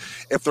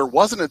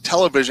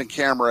television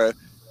camera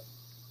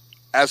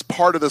as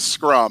part of the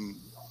scrum,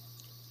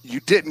 you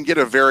didn't get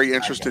a very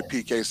interested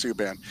PK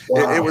Subban.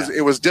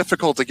 It was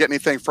difficult to get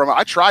anything from it.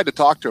 I tried to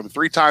talk to him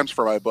 3 times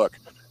for my book.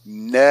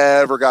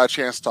 Never got a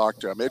chance to talk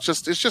to him. It's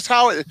just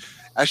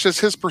that's just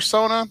his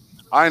persona.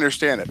 I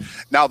understand it.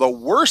 Now the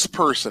worst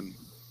person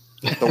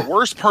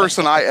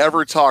I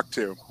ever talked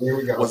to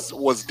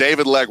was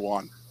David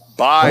Legwan.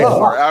 By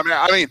far.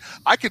 I mean,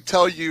 I could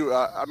tell you.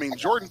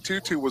 Jordan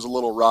Tutu was a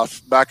little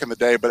rough back in the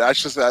day, but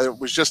it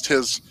was just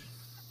his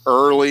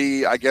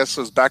early. I guess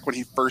it was back when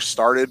he first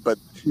started, but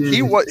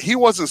he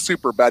wasn't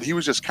super bad. He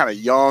was just kind of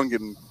young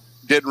and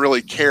didn't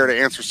really care to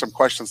answer some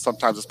questions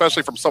sometimes,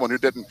 especially from someone who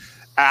didn't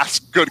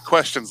ask good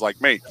questions like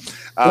me.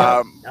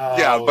 But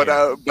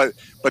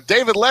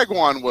David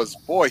Legwan was,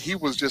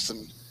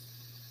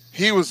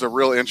 he was a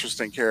real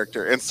interesting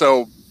character. And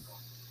so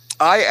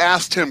I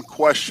asked him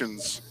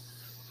questions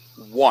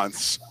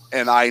once,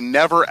 and I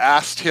never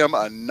asked him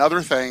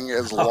another thing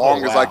as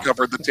long as I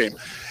covered the team.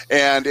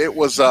 And it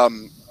was,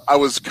 I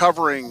was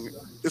covering,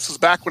 this was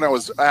back when I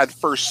had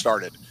first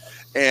started,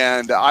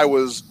 and I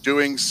was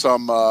doing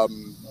some,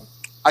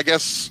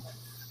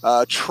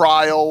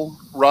 trial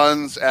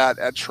runs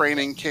at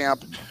training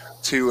camp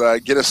to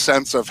get a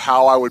sense of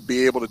how I would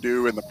be able to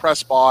do in the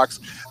press box.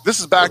 This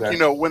is back,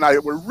 when I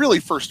really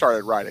first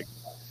started writing.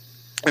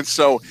 And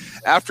so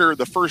after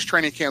the first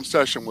training camp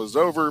session was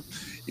over,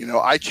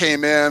 I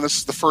came in.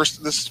 This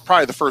is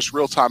probably the first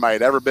real time I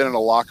had ever been in a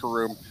locker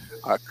room,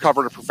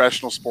 covered a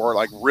professional sport,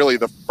 like really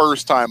the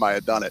first time I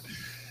had done it.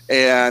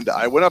 And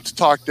I went up to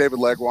talk to David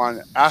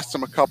Legwan, asked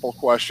him a couple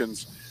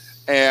questions,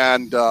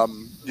 and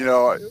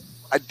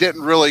I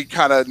didn't really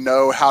kind of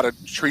know how to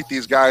treat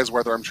these guys,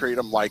 whether I'm treating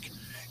them like,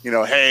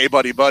 hey,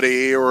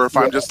 buddy, or if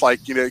I'm just like,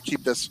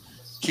 keep this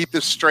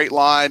straight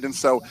lined. And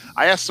so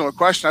I asked him a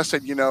question. I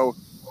said,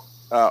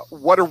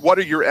 what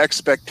are your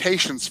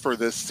expectations for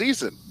this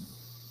season?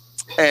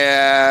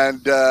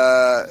 And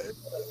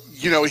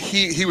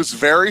he was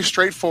very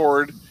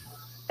straightforward,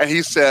 and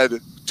he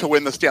said to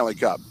win the Stanley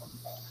Cup.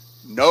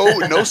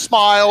 No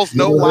smiles,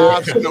 no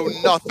laughs, no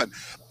nothing.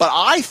 But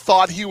I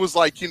thought he was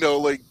like,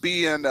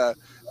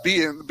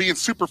 being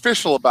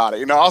superficial about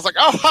it. I was like,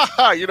 oh, ha,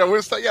 ha,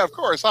 yeah, of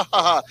course, ha,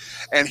 ha, ha.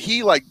 And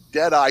he like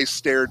dead eye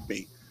stared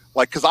me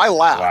Like, because I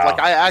laughed. Wow.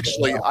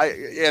 Like,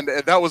 and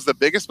that was the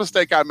biggest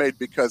mistake I made,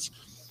 because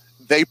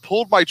they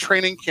pulled my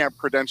training camp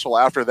credential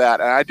after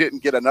that, and I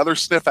didn't get another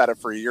sniff at it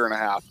for a year and a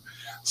half.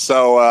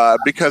 So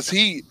because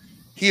he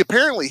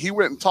apparently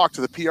went and talked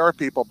to the PR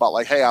people about,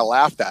 like, hey, I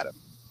laughed at him.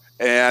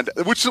 And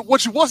which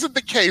wasn't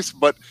the case,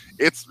 but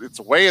it's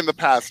way in the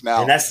past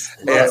now. And that's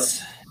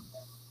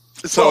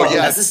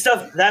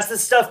the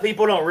stuff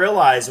people don't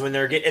realize when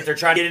if they're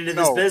trying to get into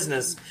this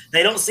business.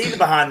 They don't see the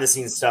behind the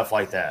scenes stuff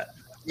like that.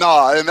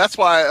 No, and that's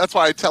why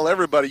I tell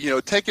everybody,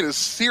 take it as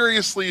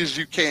seriously as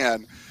you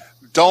can.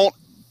 Don't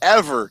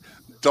ever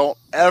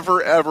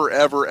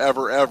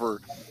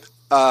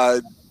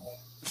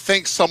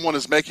think someone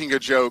is making a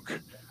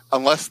joke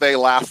unless they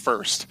laugh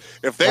first.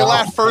 If they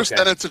laugh first,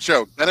 then it's a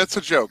joke.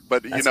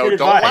 But don't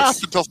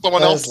laugh until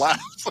someone else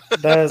laughs.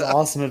 That is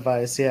awesome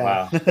advice. Yeah.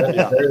 Wow. That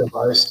is great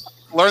advice.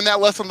 Learn that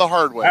lesson the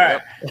hard way. All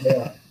right.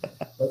 Yeah.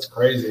 That's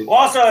crazy. Well,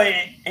 also,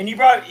 and you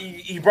brought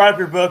up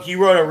your book.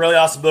 You wrote a really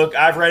awesome book.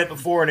 I've read it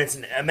before, and it's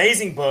an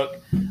amazing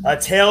book.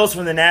 Tales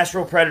from the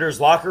Nashville Predators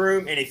Locker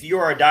Room. And if you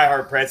are a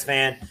diehard Preds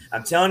fan,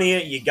 I'm telling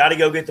you got to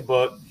go get the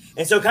book.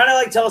 And so, kind of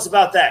like, tell us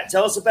about that.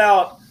 Tell us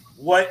about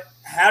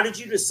how did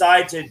you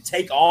decide to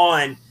take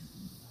on?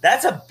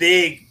 That's a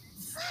big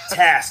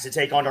task to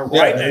take on, to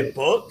write a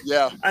book.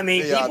 Yeah. I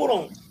mean, people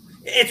don't.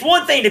 It's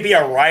one thing to be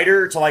a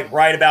writer, to like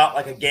write about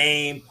like a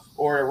game,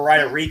 or write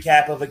a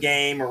recap of a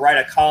game, or write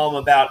a column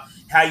about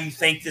how you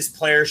think this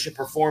player should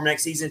perform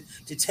next season.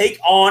 To take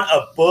on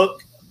a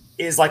book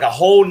is like a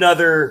whole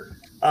nother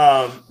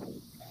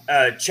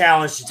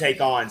challenge to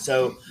take on.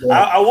 So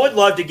I would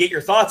love to get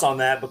your thoughts on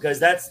that, because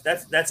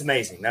that's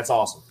amazing. That's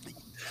awesome.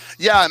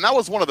 Yeah, and that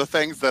was one of the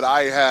things that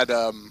I had.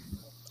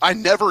 I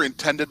never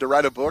intended to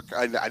write a book.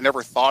 I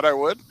never thought I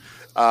would.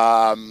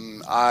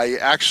 I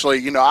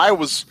actually, I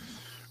was.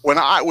 When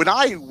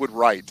I would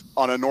write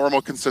on a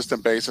normal,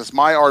 consistent basis,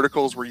 my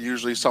articles were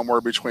usually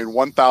somewhere between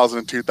 1,000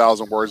 and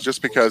 2,000 words,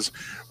 just because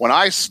when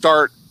I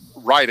start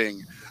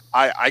writing,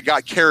 I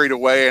got carried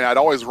away, and I'd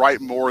always write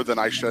more than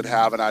I should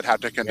have, and I'd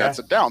have to condense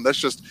it down. That's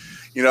just,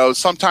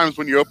 sometimes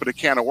when you open a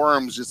can of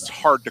worms, it's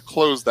hard to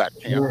close that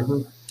can.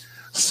 Mm-hmm.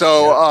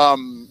 So,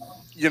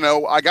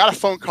 I got a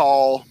phone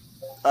call.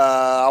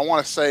 I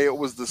want to say it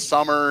was the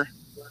summer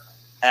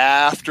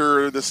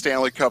after the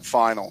Stanley Cup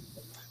final.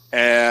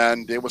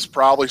 And it was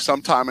probably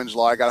sometime in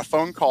July. I got a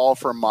phone call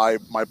from my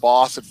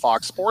boss at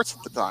Fox Sports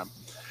at the time.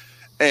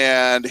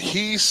 And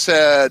he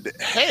said,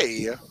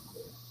 hey,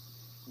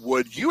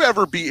 would you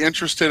ever be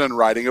interested in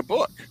writing a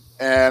book?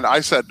 And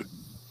I said,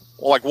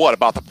 well, like what,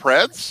 about the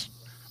Preds?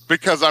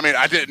 Because, I mean,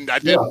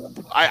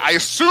 I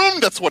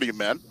assumed that's what he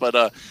meant. But,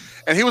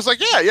 and he was like,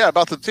 yeah,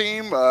 about the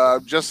team.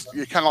 Just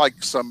kind of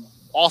like some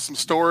awesome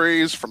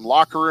stories from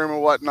locker room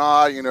and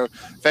whatnot,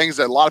 things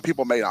that a lot of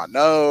people may not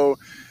know.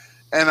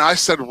 And I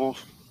said, well,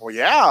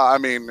 yeah. I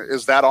mean,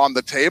 is that on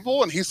the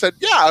table? And he said,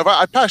 yeah.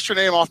 I passed your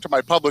name off to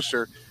my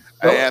publisher,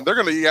 and they're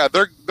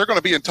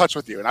gonna be in touch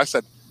with you. And I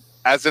said,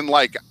 as in,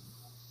 like,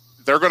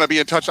 they're gonna be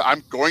in touch.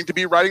 I'm going to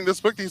be writing this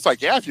book. He's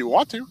like, yeah, if you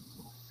want to.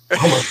 And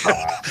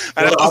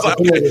I was like,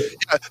 okay,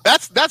 yeah,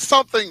 that's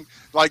something.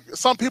 Like,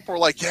 some people are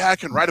like, yeah, I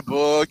can write a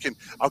book and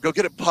I'll go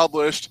get it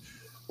published.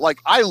 Like,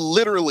 I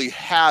literally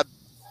had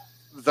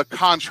the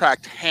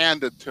contract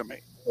handed to me.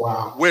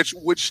 Wow.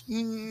 Which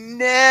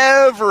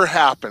never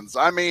happens.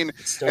 I mean,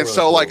 and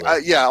so like,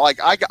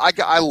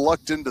 I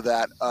lucked into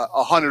that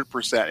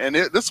 100%. And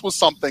this was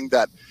something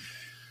that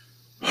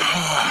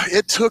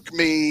it took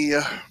me.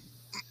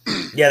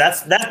 Yeah,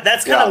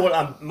 that's kind of what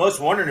I'm most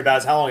wondering about,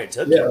 is how long it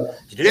took you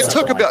to do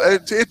something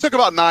it took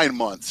about 9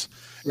 months.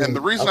 And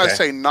the reason I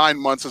say 9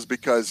 months is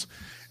because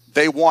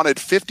they wanted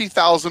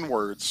 50,000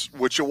 words,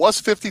 which it was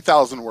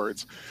 50,000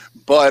 words,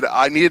 but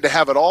I needed to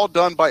have it all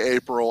done by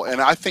April. And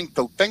I think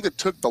the thing that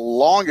took the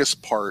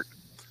longest part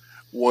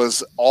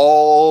was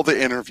all the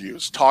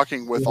interviews,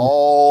 talking with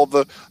all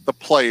the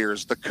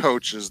players, the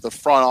coaches, the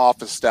front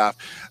office staff,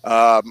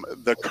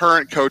 the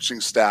current coaching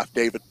staff,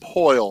 David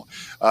Poyle,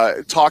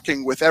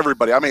 talking with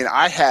everybody. I mean,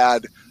 I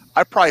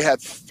probably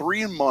had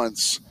 3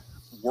 months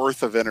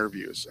worth of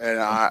interviews. And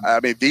I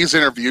mean, these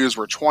interviews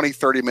were 20,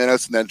 30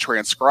 minutes, and then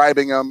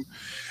transcribing them,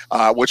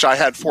 which I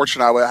had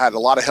a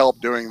lot of help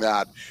doing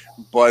that.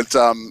 But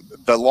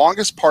the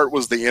longest part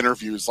was the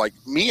interviews. Like,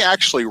 me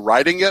actually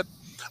writing it,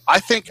 I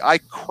think I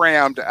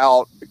crammed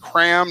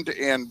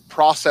and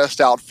processed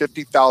out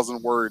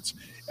 50,000 words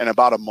in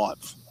about a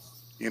month,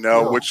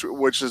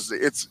 which is,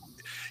 it's,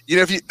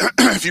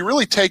 if you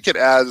really take it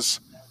as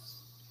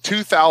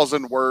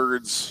 2,000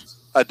 words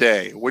a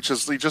day, which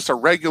is just a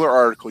regular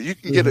article, you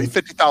can get a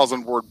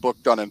 50,000 word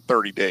book done in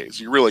 30 days.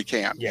 You really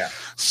can. Yeah.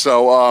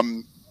 So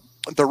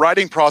the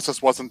writing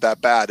process wasn't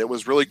that bad. It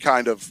was really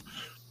kind of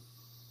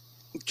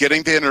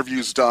getting the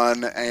interviews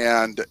done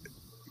and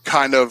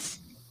kind of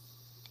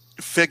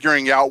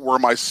figuring out where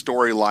my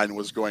storyline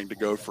was going to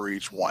go for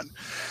each one.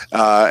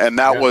 And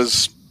that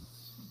was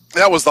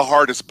the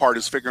hardest part,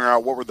 is figuring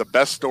out what were the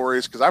best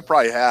stories. 'Cause I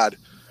probably had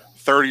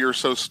 30 or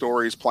so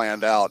stories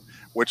planned out,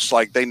 which,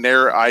 like,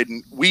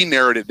 we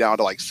narrowed it down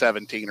to like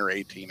 17 or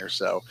 18 or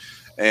so.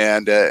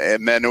 And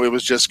then it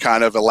was just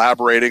kind of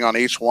elaborating on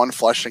each one,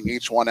 fleshing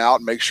each one out,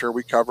 and make sure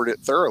we covered it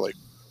thoroughly.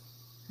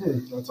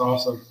 That's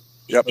awesome.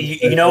 Yep.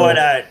 You know what?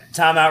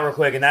 Time out real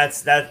quick, and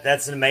that's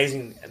an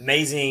amazing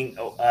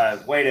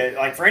way to,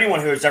 like, for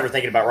anyone who's ever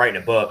thinking about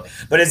writing a book.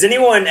 But has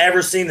anyone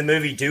ever seen the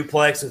movie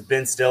Duplex with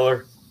Ben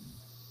Stiller?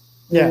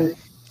 Yeah.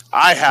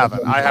 I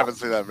haven't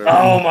seen that movie.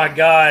 Oh my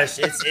gosh,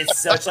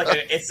 it's such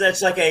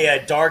like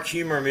a dark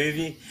humor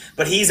movie.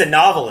 But he's a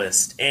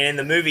novelist, and in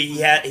the movie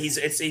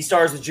he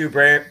stars with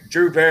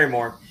Drew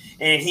Barrymore,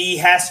 and he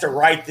has to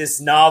write this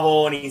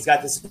novel, and he's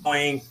got this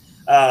annoying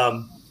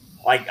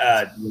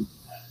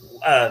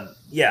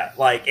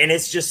and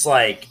it's just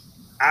like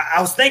I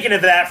was thinking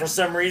of that for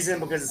some reason,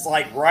 because it's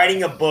like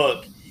writing a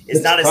book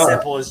is not as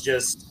simple as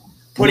just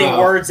putting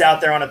words out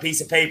there on a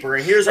piece of paper.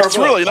 And here's our book.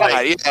 Really not.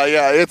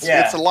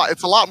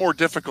 It's a lot more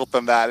difficult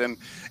than that. And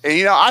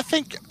I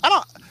think I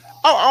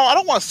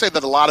don't want to say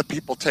that a lot of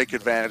people take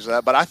advantage of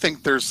that, but I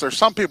think there's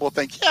some people who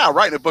think,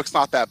 writing a book's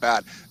not that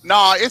bad.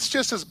 No, it's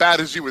just as bad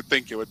as you would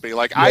think it would be.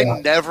 Like I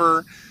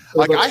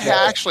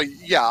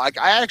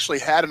actually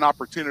had an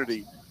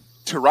opportunity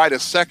to write a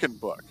second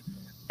book,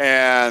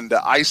 and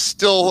I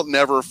still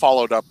never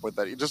followed up with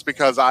it, just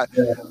because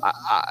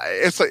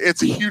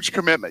it's a huge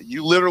commitment.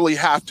 You literally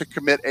have to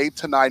commit 8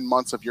 to 9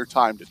 months of your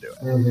time to do it.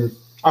 Mm-hmm.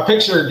 I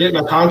picture getting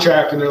a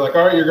contract, and they're like,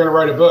 "All right, you're going to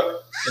write a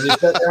book," and you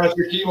sit down at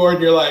your keyboard,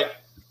 and you're like,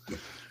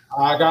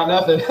 "I got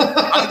nothing."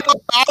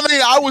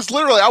 I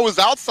was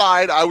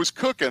outside, I was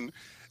cooking,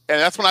 and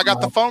that's when I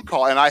got the phone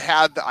call, and I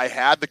had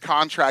the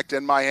contract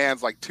in my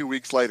hands like 2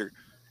 weeks later,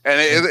 and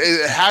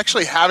it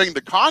actually having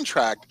the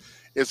contract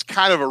is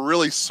kind of a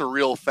really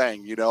surreal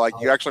thing, like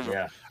you actually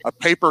have a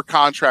paper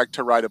contract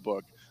to write a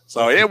book.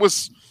 So it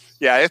was,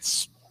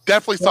 it's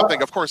definitely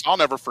something. Of course, I'll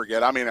never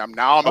forget. I mean, I'm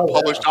a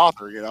published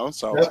author,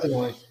 so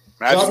definitely.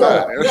 Imagine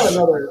that. We got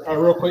another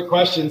real quick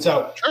question.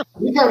 So sure.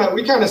 we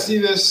kind of see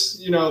this,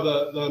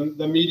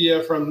 the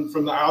media from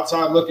the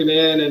outside looking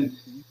in, and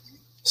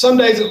some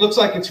days it looks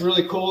like it's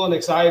really cool and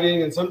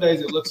exciting, and some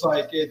days it looks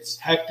like it's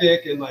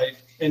hectic and like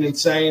an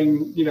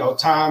insane,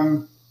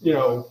 time,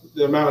 the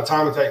amount of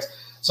time it takes.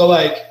 So,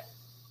 like,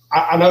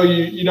 I know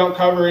you don't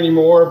cover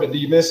anymore, but do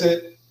you miss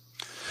it?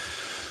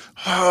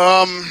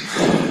 I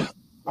know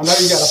you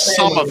got a family.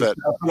 Some of it.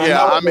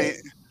 I mean,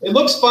 it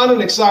looks fun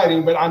and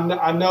exciting, but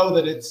I know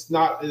that it's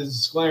not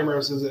as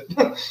glamorous as it,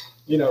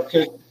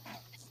 could.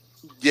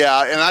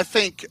 Yeah, and I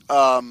think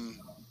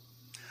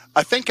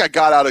I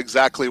got out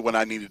exactly when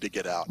I needed to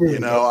get out.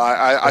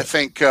 I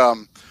think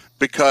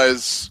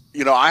because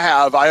I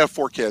have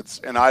 4 kids,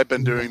 and I've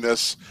been doing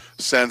this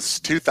since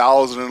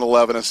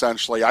 2011.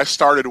 Essentially, I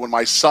started when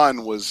my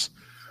son was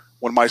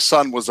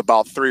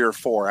about 3 or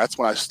 4. That's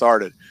when I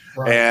started,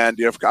 right. And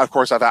of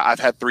course I've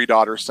had 3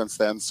 daughters since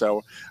then.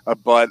 So,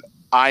 but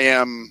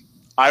I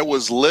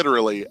was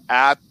literally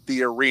at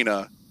the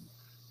arena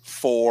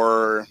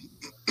for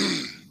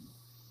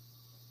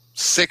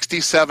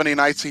 60, 70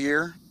 nights a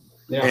year.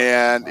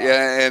 Yeah.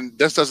 And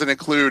this doesn't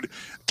include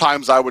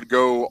times I would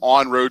go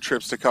on road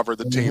trips to cover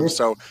the team.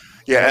 So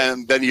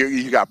and then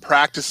you got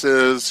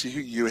practices,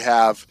 you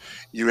have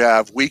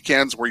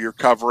weekends where you're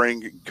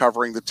covering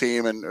the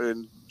team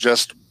and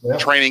just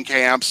training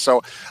camps.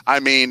 So I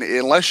mean,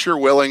 unless you're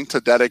willing to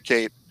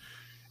dedicate,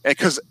 and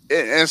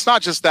it's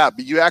not just that,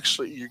 but you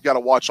got to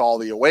watch all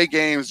the away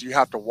games. You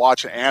have to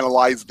watch and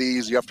analyze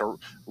these. You have to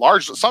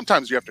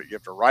sometimes you have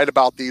to write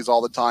about these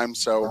all the time.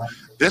 So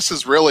this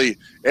is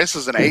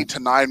an 8 to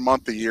 9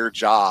 month a year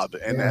job.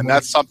 And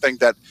that's something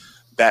that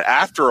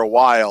after a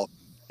while,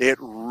 it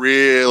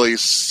really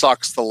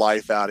sucks the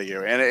life out of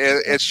you. And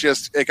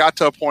it got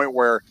to a point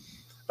where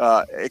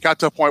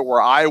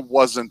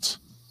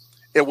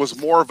it was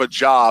more of a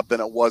job than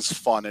it was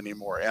fun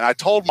anymore. And I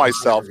told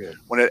myself,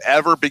 when it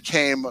ever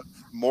became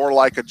more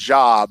like a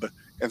job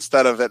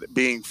instead of it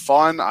being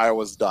fun, I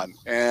was done.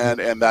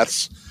 And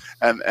that's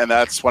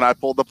when I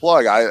pulled the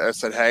plug. I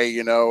said, hey,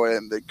 and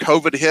the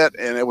COVID hit,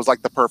 and it was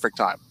like the perfect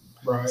time.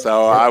 Right.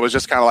 So I was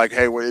just kind of like,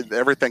 hey,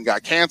 everything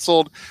got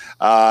canceled.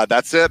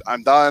 That's it.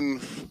 I'm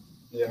done.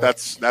 Yeah.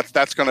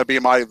 That's going to be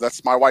my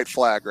white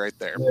flag right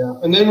there. Yeah.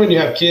 And then when you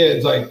have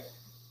kids, like,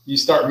 you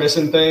start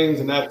missing things,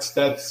 and that's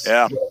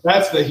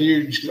the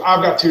huge.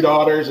 I've got 2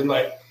 daughters, and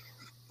like,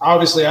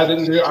 obviously I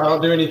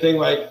don't do anything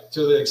like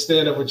to the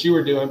extent of what you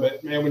were doing,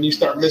 but man, when you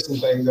start missing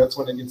things, that's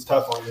when it gets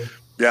tough on you.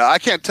 Yeah, I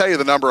can't tell you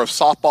the number of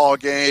softball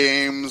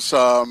games,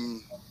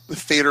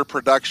 theater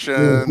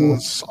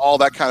productions, all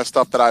that kind of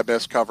stuff that I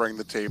miss covering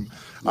the team,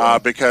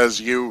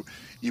 because you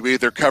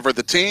either cover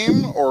the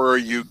team or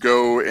you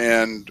go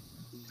and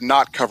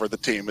not cover the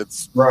team.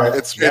 It's right.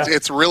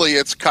 It's really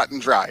cut and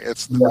dry.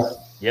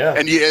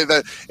 And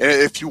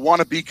if you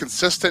want to be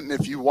consistent,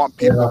 and if you want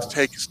people to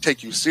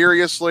take you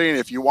seriously, and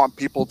if you want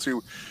people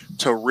to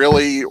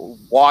really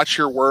watch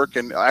your work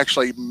and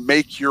actually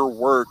make your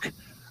work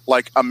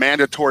like a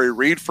mandatory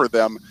read for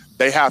them,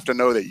 they have to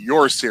know that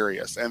you're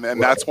serious. And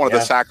that's one of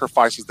the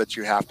sacrifices that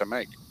you have to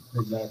make.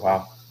 Exactly.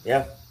 Wow.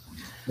 Yeah.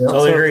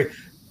 Totally agree.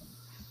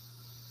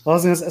 I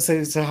was going to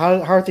say, so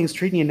how are things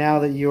treating you now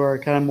that you are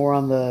kind of more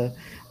on the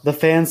the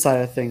fan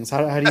side of things.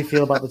 How do you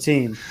feel about the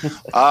team?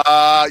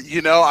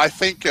 I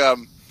think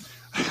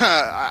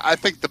I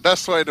think the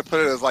best way to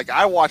put it is like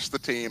I watched the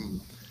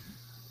team.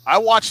 I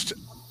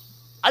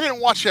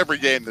didn't watch every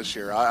game this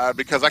year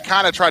because I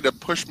kind of tried to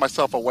push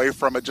myself away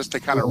from it just to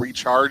kind of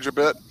recharge a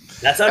bit.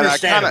 That's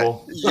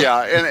understandable.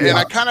 And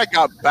I kind of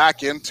got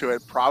back into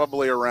it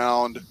probably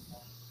around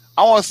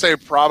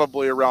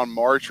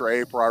March or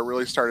April. I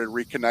really started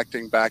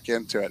reconnecting back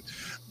into it.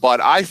 But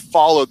I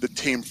followed the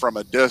team from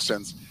a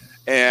distance,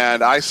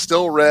 and I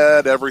still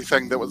read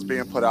everything that was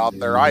being put out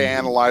there. I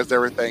analyzed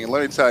everything, and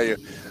let me tell you,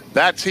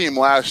 that team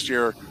last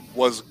year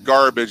was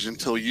garbage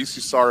until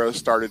UC Saros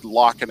started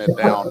locking it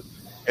down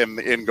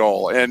in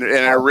goal. And it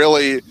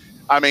really,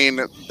 I mean,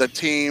 the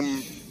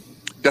team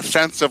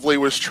defensively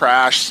was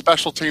trash.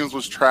 Special teams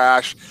was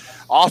trash.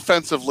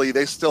 Offensively,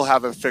 they still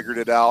haven't figured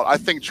it out. I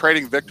think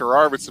trading Victor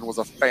Arvidsson was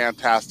a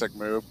fantastic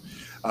move.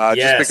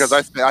 Just because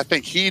I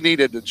think he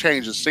needed to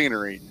change the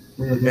scenery,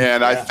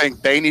 and I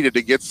think they needed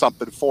to get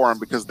something for him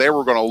because they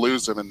were going to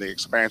lose him in the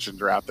expansion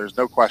draft. There's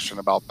no question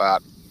about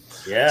that.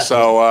 Yeah.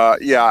 So I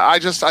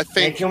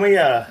think.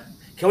 And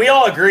can we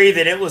all agree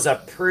that it was a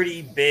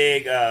pretty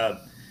big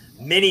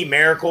mini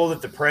miracle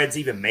that the Preds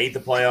even made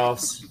the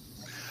playoffs?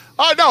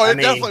 Oh no, it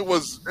definitely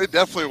was. It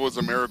definitely was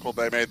a miracle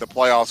they made the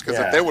playoffs because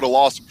if they would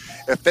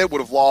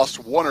have lost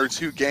one or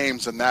two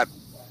games in that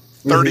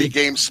 30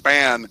 game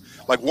span,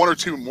 like one or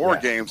two more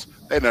games,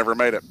 they never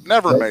made it.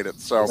 Made it.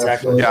 So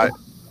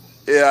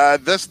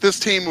this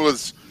team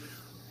was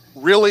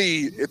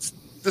really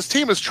this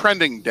team is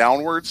trending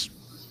downwards,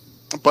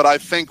 but I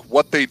think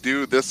what they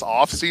do this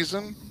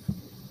offseason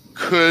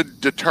could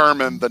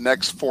determine the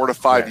next 4 to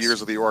 5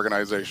 years of the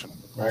organization.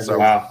 So,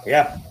 wow.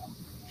 Yeah.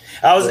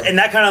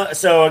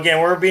 So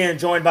again, we're being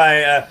joined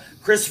by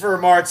Christopher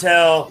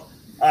Martel,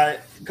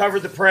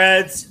 covered the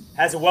Preds,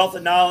 has a wealth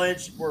of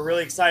knowledge. We're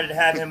really excited to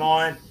have him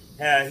on.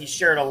 He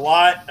shared a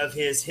lot of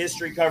his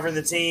history covering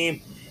the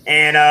team.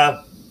 And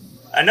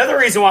another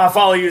reason why I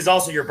follow you is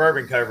also your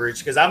bourbon coverage,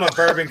 because I'm a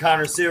bourbon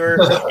connoisseur,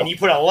 and you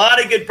put a lot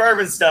of good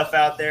bourbon stuff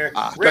out there.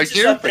 Rich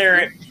is up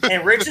there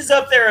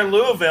in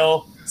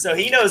Louisville, so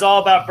he knows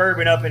all about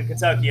bourbon up in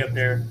Kentucky up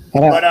there.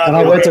 And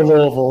I went to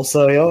Louisville,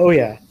 so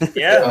yeah.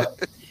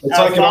 It's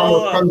like it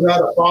almost comes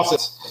out of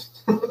faucets.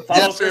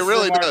 Yes, it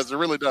really does. It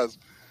really does.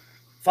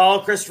 Follow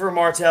Christopher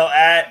Martel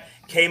at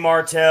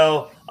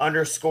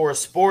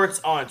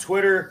KMartel_sports on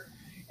Twitter.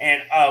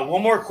 And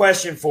one more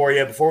question for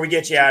you before we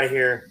get you out of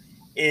here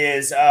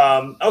is,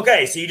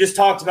 okay, so you just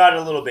talked about it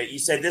a little bit. You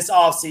said this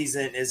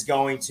offseason is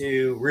going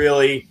to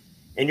really,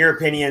 in your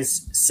opinion,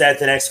 set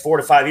the next 4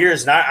 to 5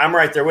 years. And I'm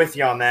right there with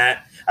you on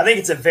that. I think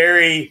it's a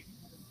very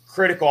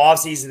critical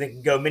offseason that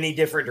can go many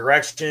different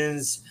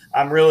directions.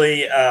 I'm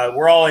really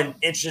we're all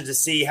interested to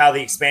see how the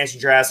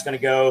expansion draft is going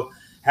to go,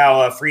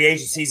 how free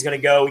agency is going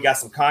to go. We got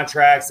some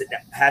contracts that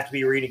have to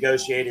be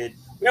renegotiated.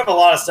 We have a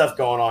lot of stuff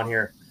going on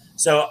here.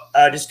 So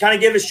just kind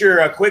of give us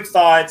your quick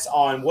thoughts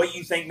on what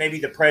you think maybe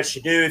the Preds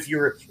should do. If you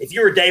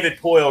were David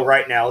Poyle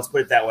right now, let's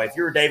put it that way. If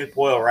you were David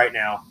Poyle right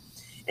now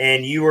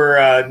and you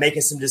were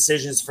making some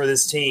decisions for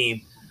this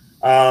team,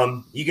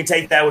 you can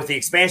take that with the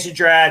expansion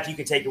draft. You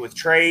can take it with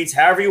trades,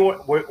 however you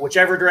want,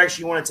 whichever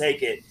direction you want to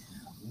take it.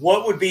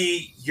 What would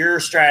be your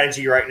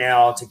strategy right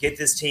now to get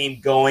this team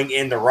going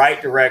in the right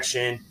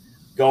direction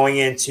going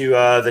into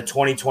the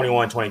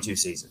 2021-22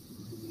 season?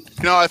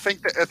 I think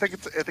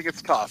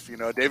it's tough.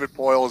 David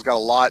Poyle has got a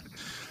lot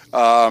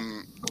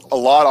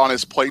on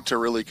his plate to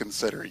really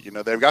consider.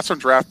 They've got some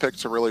draft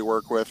picks to really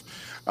work with,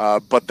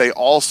 but they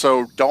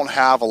also don't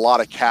have a lot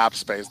of cap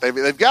space.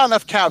 They've got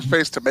enough cap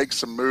space to make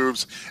some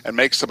moves and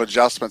make some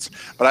adjustments,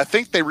 but I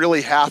think they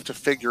really have to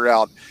figure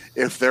out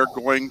if they're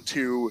going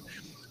to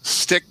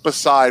stick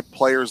beside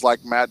players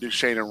like Matt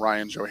Duchene and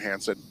Ryan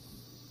Johansson.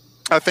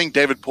 I think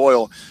David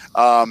Poyle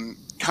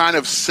kind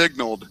of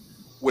signaled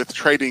with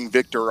trading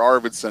Victor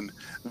Arvidsson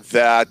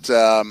that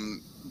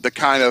the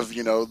kind of,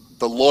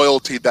 the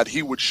loyalty that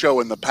he would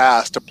show in the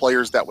past to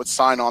players that would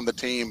sign on the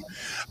team.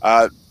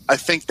 I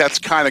think that's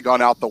kind of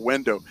gone out the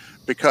window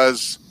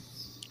because,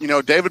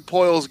 David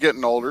Poyle's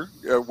getting older.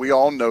 We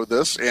all know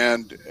this.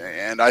 And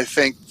I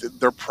think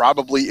there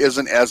probably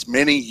isn't as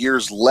many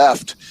years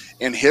left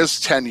in his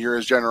tenure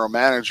as general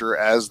manager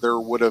as there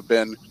would have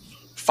been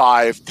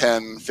 5,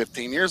 10,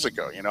 15 years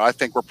ago. I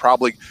think we're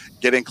probably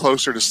getting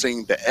closer to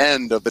seeing the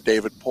end of the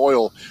David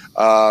Poyle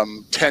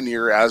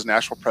tenure as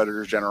Nashville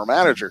Predators general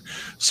manager.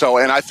 So,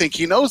 and I think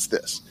he knows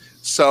this.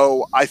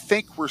 So I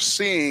think we're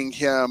seeing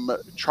him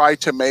try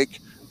to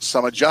make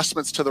some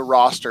adjustments to the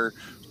roster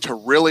to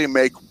really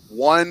make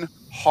one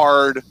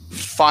hard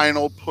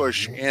final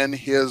push in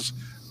his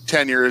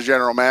tenure as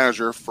general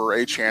manager for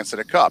a chance at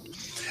a cup.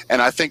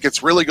 And I think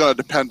it's really going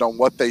to depend on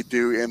what they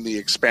do in the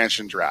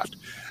expansion draft.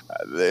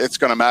 It's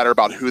going to matter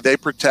about who they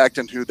protect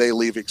and who they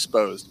leave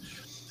exposed.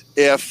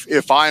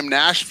 If I'm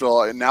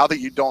Nashville, and now that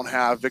you don't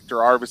have Victor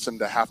Arvidsson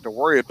to have to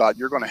worry about,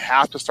 you're going to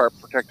have to start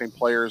protecting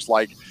players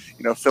like,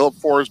 Philip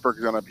Forsberg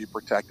is going to be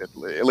protected.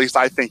 At least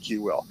I think he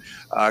will.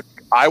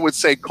 I would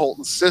say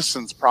Colton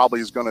Sissons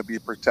probably is going to be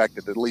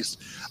protected. At least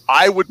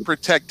I would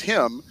protect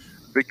him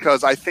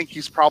because I think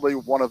he's probably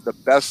one of the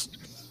best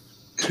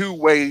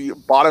two-way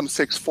bottom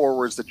six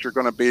forwards that you're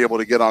going to be able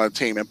to get on a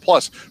team. And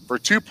plus, for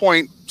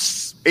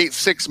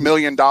 $2.86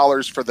 million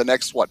for the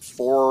next, 4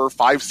 or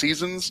 5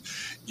 seasons,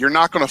 you're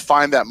not going to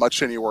find that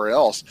much anywhere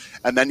else.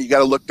 And then you got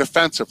to look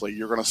defensively.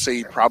 You're going to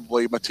see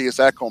probably Matthias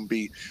Ekholm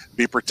be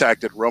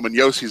protected. Roman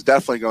Yossi's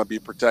definitely going to be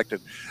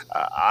protected.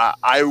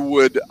 I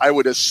would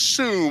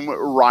assume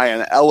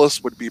Ryan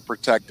Ellis would be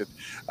protected.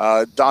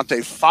 Dante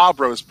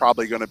Fabro is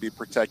probably going to be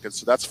protected.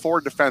 So that's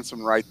 4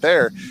 defensemen right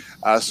there.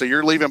 So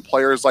you're leaving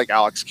players like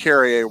Alex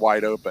Carrier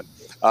wide open.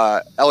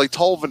 Eli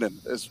Tolvanen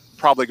is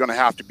probably going to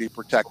have to be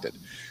protected.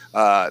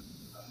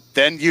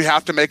 Then you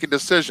have to make a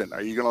decision.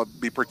 Are you going to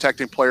be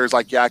protecting players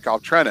like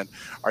Yakov Trenin?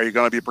 Are you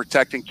going to be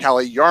protecting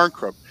Kalle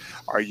Järnkrok?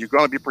 Are you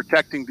going to be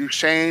protecting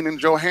Duchesne and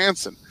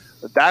Johansson?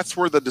 That's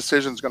where the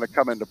decision is going to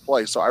come into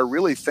play. So I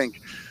really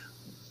think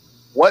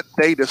who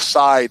they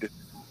decide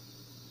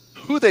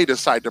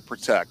to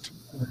protect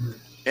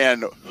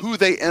and who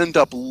they end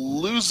up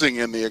losing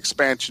in the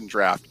expansion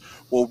draft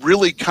will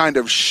really kind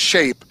of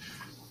shape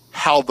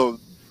how the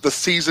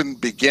season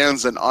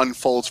begins and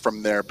unfolds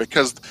from there,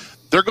 because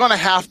they're going to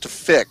have to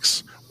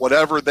fix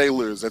whatever they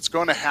lose. It's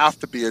going to have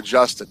to be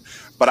adjusted.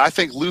 But I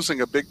think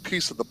losing a big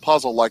piece of the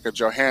puzzle like a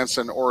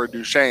Johansson or a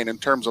Duchesne in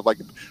terms of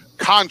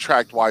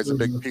contract-wise a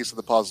big piece of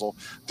the puzzle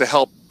to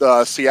help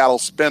Seattle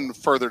spin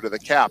further to the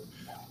cap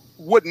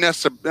wouldn't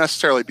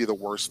necessarily be the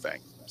worst thing.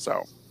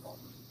 So,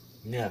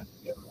 yeah,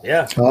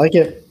 I like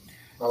it.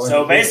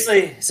 So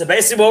basically,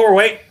 what we're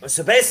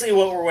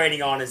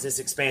waiting on is this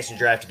expansion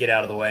draft to get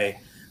out of the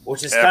way,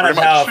 which is kind of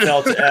how I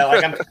felt.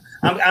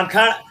 I'm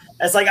kind of.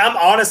 It's like I'm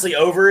honestly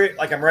over it.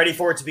 Like I'm ready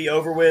for it to be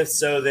over with,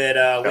 so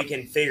that we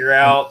can figure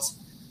out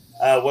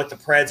what the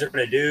Preds are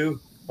going to do,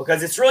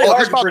 because it's really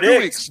hard to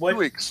predict. 2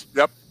 weeks.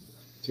 Yep.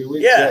 2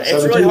 weeks. Yeah,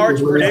 it's really hard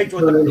to predict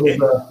what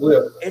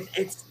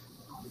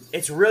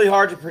it's really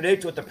hard to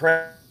predict what the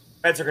Preds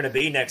are going to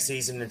be next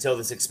season until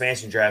this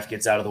expansion draft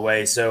gets out of the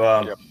way. So,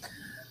 all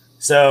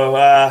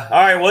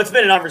right. Well, it's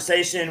been a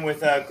conversation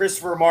with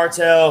Christopher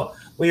Martel.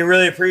 We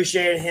really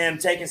appreciate him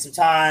taking some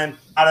time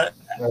to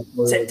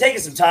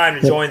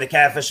join the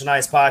Catfish and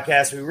Ice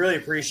podcast. We really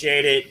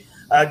appreciate it.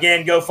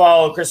 Again, go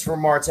follow Christopher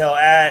Martel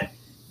at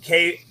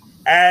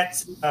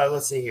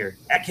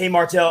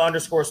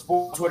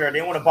 @KMartel_sport Twitter. I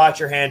didn't want to botch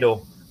your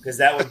handle because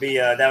that would be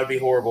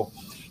horrible.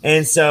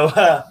 And so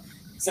go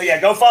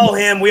follow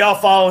him. We all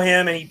follow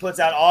him, and he puts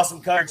out awesome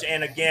coverage.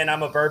 And again,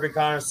 I'm a bourbon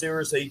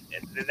connoisseur, so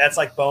that's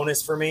like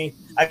bonus for me.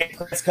 I get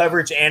press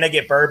coverage and I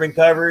get bourbon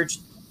coverage.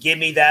 Give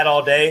me that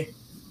all day.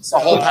 So,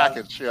 the whole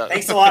package. Yeah.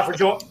 Thanks a lot for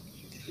joining.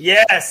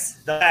 Yes,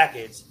 the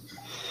package.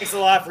 Thanks a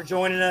lot for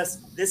joining us.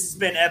 This has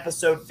been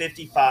episode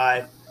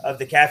 55 of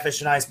the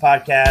Catfish and Ice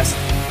podcast.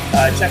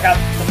 Check out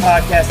the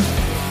podcast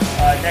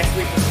next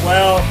week as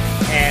well,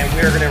 and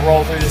we're going to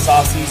roll through this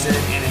off season.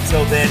 And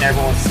until then,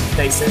 everyone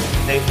stay safe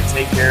and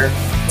take care.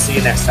 See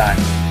you next time.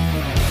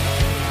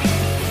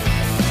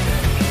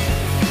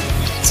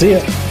 See ya.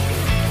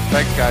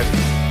 Thanks, guys.